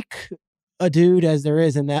unique a dude as there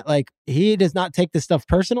is in that, like, he does not take this stuff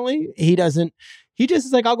personally. He just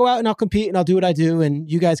is like, I'll go out and I'll compete and I'll do what I do. And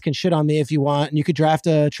you guys can shit on me if you want. And you could draft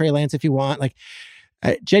a Trey Lance if you want. Like,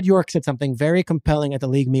 Jed York said something very compelling at the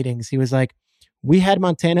league meetings. He was like, we had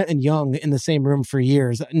Montana and Young in the same room for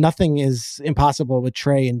years. Nothing is impossible with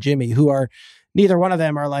Trey and Jimmy, who are, neither one of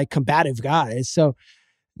them are like combative guys. So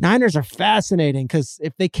Niners are fascinating because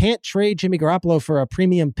if they can't trade Jimmy Garoppolo for a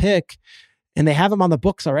premium pick and they have him on the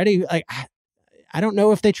books already, like, I don't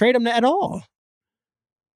know if they trade him at all.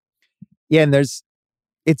 Yeah, and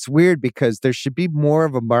it's weird because there should be more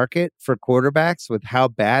of a market for quarterbacks with how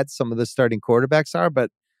bad some of the starting quarterbacks are, but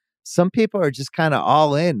some people are just kind of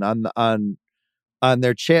all in on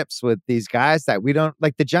their chips with these guys that we don't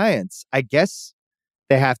like. The Giants, I guess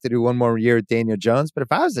they have to do one more year with Daniel Jones, but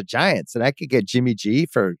if I was the Giants and I could get Jimmy G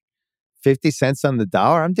for 50 cents on the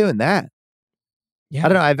dollar, I'm doing that. Yeah. I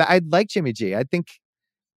don't know. I'd like Jimmy G. I think,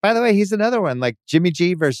 by the way, he's another one like Jimmy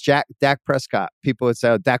G versus Dak Prescott. People would say,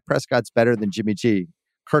 oh, Dak Prescott's better than Jimmy G.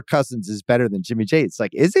 Kirk Cousins is better than Jimmy G. It's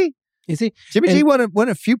like, is he? Is he? Jimmy G won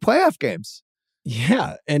a few playoff games.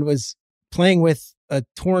 Yeah. And was playing with a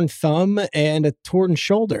torn thumb and a torn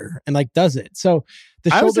shoulder and like does it. So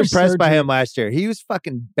I was impressed by him last year. He was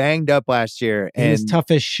fucking banged up last year and he was tough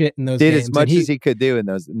as shit in those games. Did as much as he could do in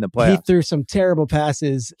the playoffs. He threw some terrible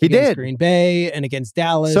passes against Green Bay and against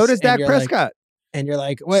Dallas. So does Dak Prescott. And you're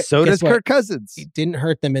like, what? So does Kirk Cousins. He didn't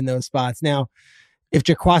hurt them in those spots. Now, if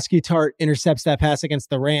Jaquiski Tartt intercepts that pass against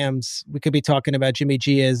the Rams, we could be talking about Jimmy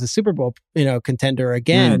G as a Super Bowl, contender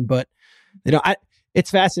again. But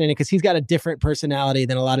it's fascinating because he's got a different personality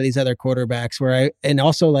than a lot of these other quarterbacks. And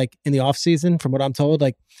also like in the offseason, from what I'm told,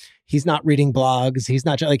 like he's not reading blogs. He's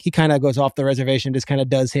not like, he kind of goes off the reservation, just kind of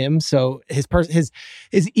does him. So his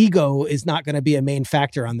ego is not going to be a main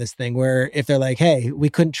factor on this thing. Where if they're like, hey, we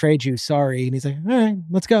couldn't trade you, sorry, and he's like, all right,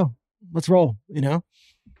 let's go, let's roll.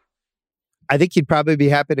 I think he'd probably be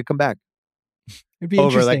happy to come back. It'd be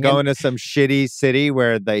over like going to some shitty city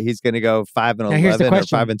where he's going to go 5-11 or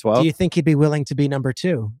 5-12. Do you think he'd be willing to be number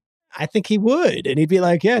 2? I think he would, and he'd be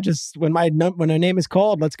like, "Yeah, just when my name is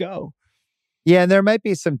called, let's go." Yeah, and there might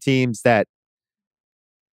be some teams that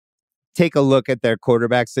take a look at their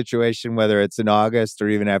quarterback situation, whether it's in August or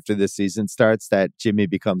even after the season starts, that Jimmy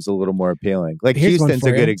becomes a little more appealing. Like Houston's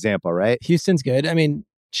a good example, right? Houston's good. I mean,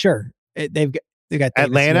 sure, they got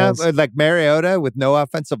Atlanta, like Mariota with no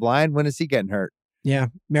offensive line. When is he getting hurt? Yeah,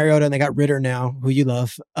 Mariota, and they got Ritter now, who you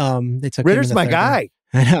love. They took Ritter's my guy.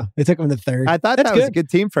 I know. They took him in the third. I thought That's that was a good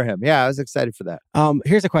team for him. Yeah, I was excited for that.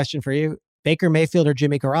 Here's a question for you. Baker Mayfield or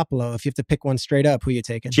Jimmy Garoppolo? If you have to pick one straight up, who are you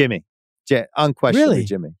taking? Jimmy. Unquestionably Really?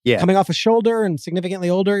 Jimmy. Yeah. Coming off a shoulder and significantly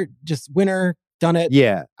older, just winner, done it.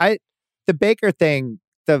 Yeah. The Baker thing,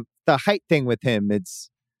 the height thing with him, it's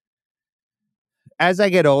as I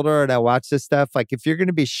get older and I watch this stuff, like if you're going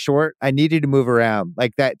to be short, I need you to move around.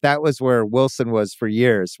 Like that was where Wilson was for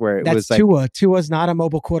years, where it was like Tua. Tua's not a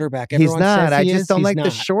mobile quarterback. Everyone he's not. says I he just is. don't He's like not.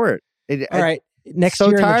 the short. All right. Next so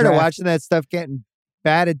year in the tired of draft. watching that stuff getting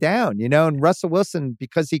batted down, and Russell Wilson,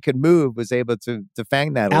 because he could move, was able to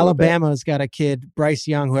fang that a little bit. Alabama's got a kid, Bryce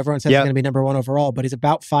Young, who everyone says is going to be number 1 overall, but he's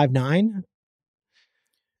about 5'9".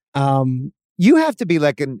 You have to be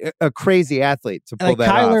like a crazy athlete to pull that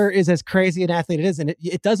off. Kyler is as crazy an athlete it is, and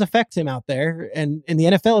it does affect him out there. And in the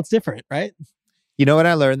NFL, it's different, right? You know what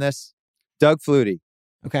I learned this? Doug Flutie.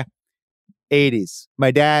 Okay. 80s.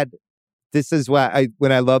 My dad, this is why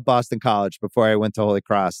when I loved Boston College before I went to Holy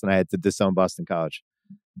Cross and I had to disown Boston College.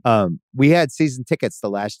 We had season tickets the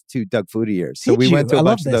last 2 Doug Flutie years. So we went to a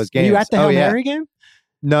bunch of those games. Were you at the Hail Mary game?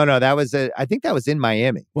 No, that was I think that was in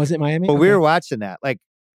Miami. Was it Miami? But we were watching that.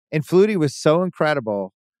 And Flutie was so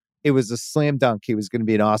incredible. It was a slam dunk. He was going to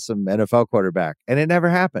be an awesome NFL quarterback. And it never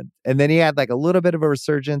happened. And then he had like a little bit of a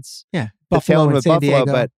resurgence. Yeah. Buffalo and San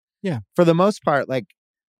Diego. But yeah, for the most part, like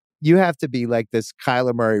you have to be like this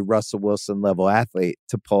Kyler Murray, Russell Wilson level athlete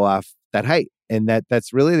to pull off that height. And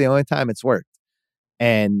that's really the only time it's worked.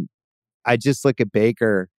 And I just look at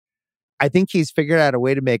Baker. I think he's figured out a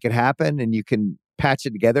way to make it happen and you can patch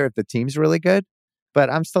it together if the team's really good. But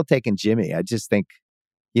I'm still taking Jimmy. I just think,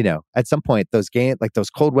 at some point, those games, like those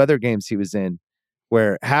cold weather games he was in,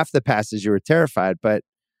 where half the passes you were terrified, but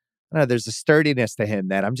I don't know, there's a sturdiness to him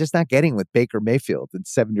that I'm just not getting with Baker Mayfield in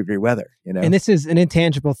 7-degree weather, And this is an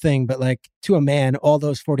intangible thing, but like to a man, all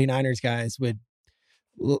those 49ers guys would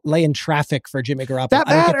lay in traffic for Jimmy Garoppolo. That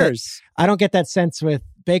matters. I don't get that sense with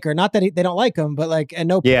Baker. Not that they don't like him, but like at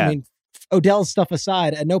no point, I mean, Odell's stuff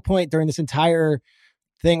aside, at no point during this entire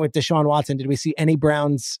thing with Deshaun Watson did we see any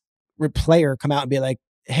Browns player come out and be like,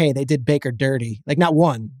 hey, they did Baker dirty. Like not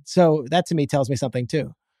one. So that to me tells me something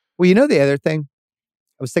too. Well, the other thing,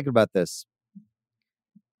 I was thinking about this.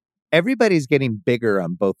 Everybody's getting bigger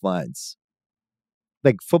on both lines.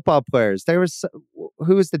 Like football players.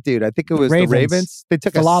 Who was the dude? I think it was the Ravens. They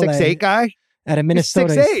took Falale, a 6'8" guy. Out of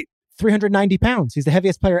Minnesota. 6'8". 390 pounds. He's the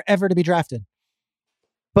heaviest player ever to be drafted.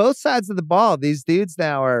 Both sides of the ball. These dudes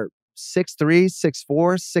now are 6'3", 6'4",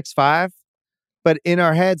 6'5". But in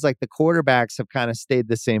our heads, like the quarterbacks have kind of stayed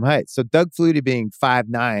the same height. So Doug Flutie being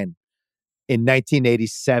 5'9" in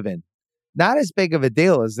 1987, not as big of a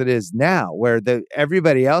deal as it is now, where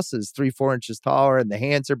everybody else is 3-4 inches taller and the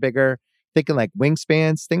hands are bigger. Thinking like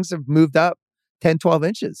wingspans, things have moved up 10, 12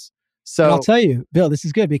 inches. So and I'll tell you, Bill, this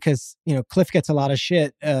is good because, Cliff gets a lot of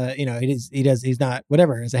shit. He's not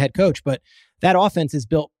whatever as a head coach, but that offense is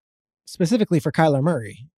built specifically for Kyler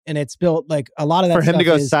Murray. And it's built like a lot of that for him stuff to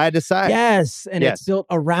go is, side to side. Yes. And it's built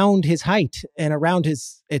around his height and around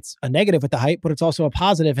it's a negative with the height, but it's also a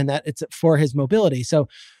positive in that it's for his mobility. So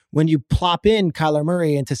when you plop in Kyler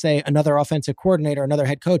Murray into say another offensive coordinator, another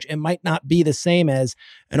head coach, it might not be the same as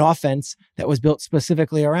an offense that was built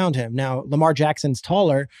specifically around him. Now, Lamar Jackson's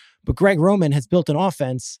taller, but Greg Roman has built an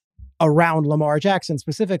offense around Lamar Jackson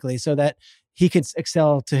specifically so that he could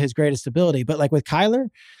excel to his greatest ability. But like with Kyler,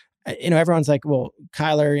 everyone's like, well,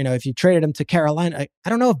 Kyler, if you traded him to Carolina, I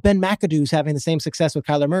don't know if Ben McAdoo's having the same success with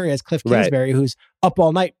Kyler Murray as Cliff Kingsbury, who's up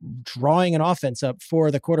all night drawing an offense up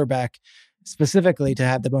for the quarterback specifically to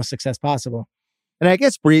have the most success possible. And I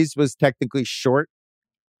guess Breeze was technically short,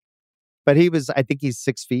 but I think he's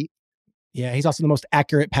 6 feet. Yeah, he's also the most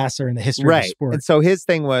accurate passer in the history of the sport. And so his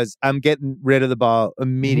thing was, I'm getting rid of the ball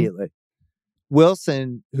immediately. Mm-hmm.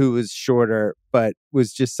 Wilson, who was shorter, but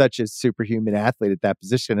was just such a superhuman athlete at that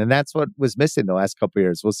position. And that's what was missing the last couple of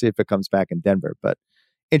years. We'll see if it comes back in Denver, but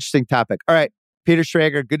interesting topic. All right, Peter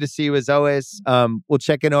Schrager, good to see you as always. We'll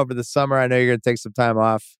check in over the summer. I know you're going to take some time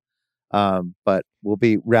off, but we'll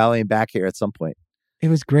be rallying back here at some point. It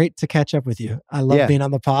was great to catch up with you. I love being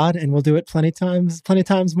on the pod, and we'll do it plenty times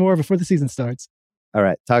more before the season starts. All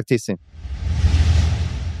right. Talk to you soon.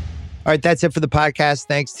 All right. That's it for the podcast.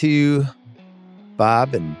 Thanks to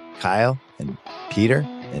Bob and Kyle and Peter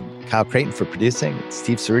and Kyle Crichton for producing.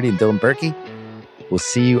 Steve Ceruti and Dylan Berkey. We'll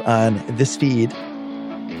see you on this feed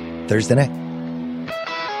Thursday night.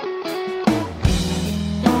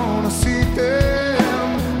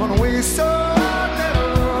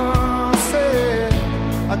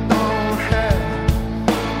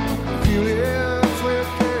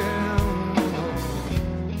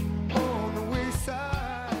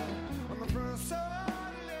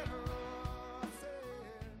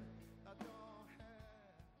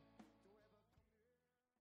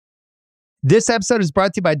 This episode is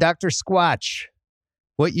brought to you by Dr. Squatch.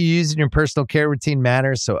 What you use in your personal care routine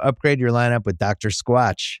matters, so upgrade your lineup with Dr.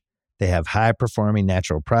 Squatch. They have high-performing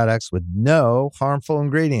natural products with no harmful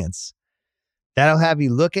ingredients. That'll have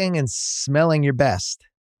you looking and smelling your best,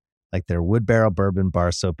 like their Wood Barrel Bourbon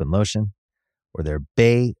Bar Soap and Lotion or their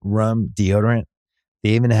Bay Rum Deodorant. They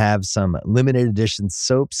even have some limited edition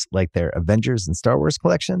soaps like their Avengers and Star Wars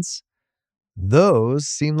collections. Those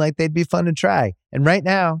seem like they'd be fun to try. And right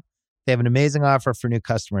now, they have an amazing offer for new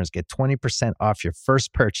customers. Get 20% off your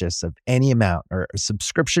first purchase of any amount or a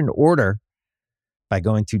subscription order by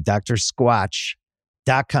going to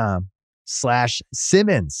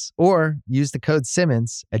drsquatch.com/Simmons or use the code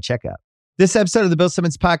Simmons at checkout. This episode of the Bill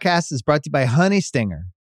Simmons Podcast is brought to you by Honey Stinger.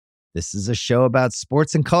 This is a show about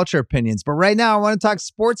sports and culture opinions, but right now I want to talk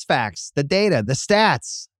sports facts, the data, the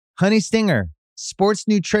stats. Honey Stinger, sports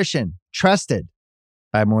nutrition, trusted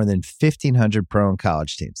by more than 1,500 pro and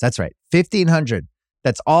college teams. That's right, 1,500.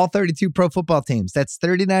 That's all 32 pro football teams. That's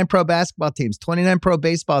 39 pro basketball teams, 29 pro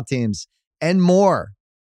baseball teams, and more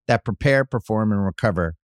that prepare, perform, and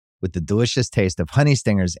recover with the delicious taste of Honey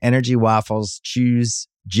Stinger's energy waffles, chews,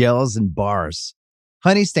 gels, and bars.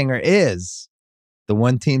 Honey Stinger is the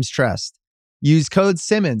one teams trust. Use code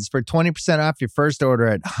Simmons for 20% off your first order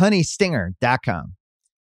at honeystinger.com.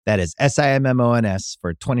 That is SIMMONS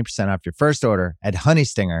for 20% off your first order at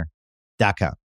honeystinger.com.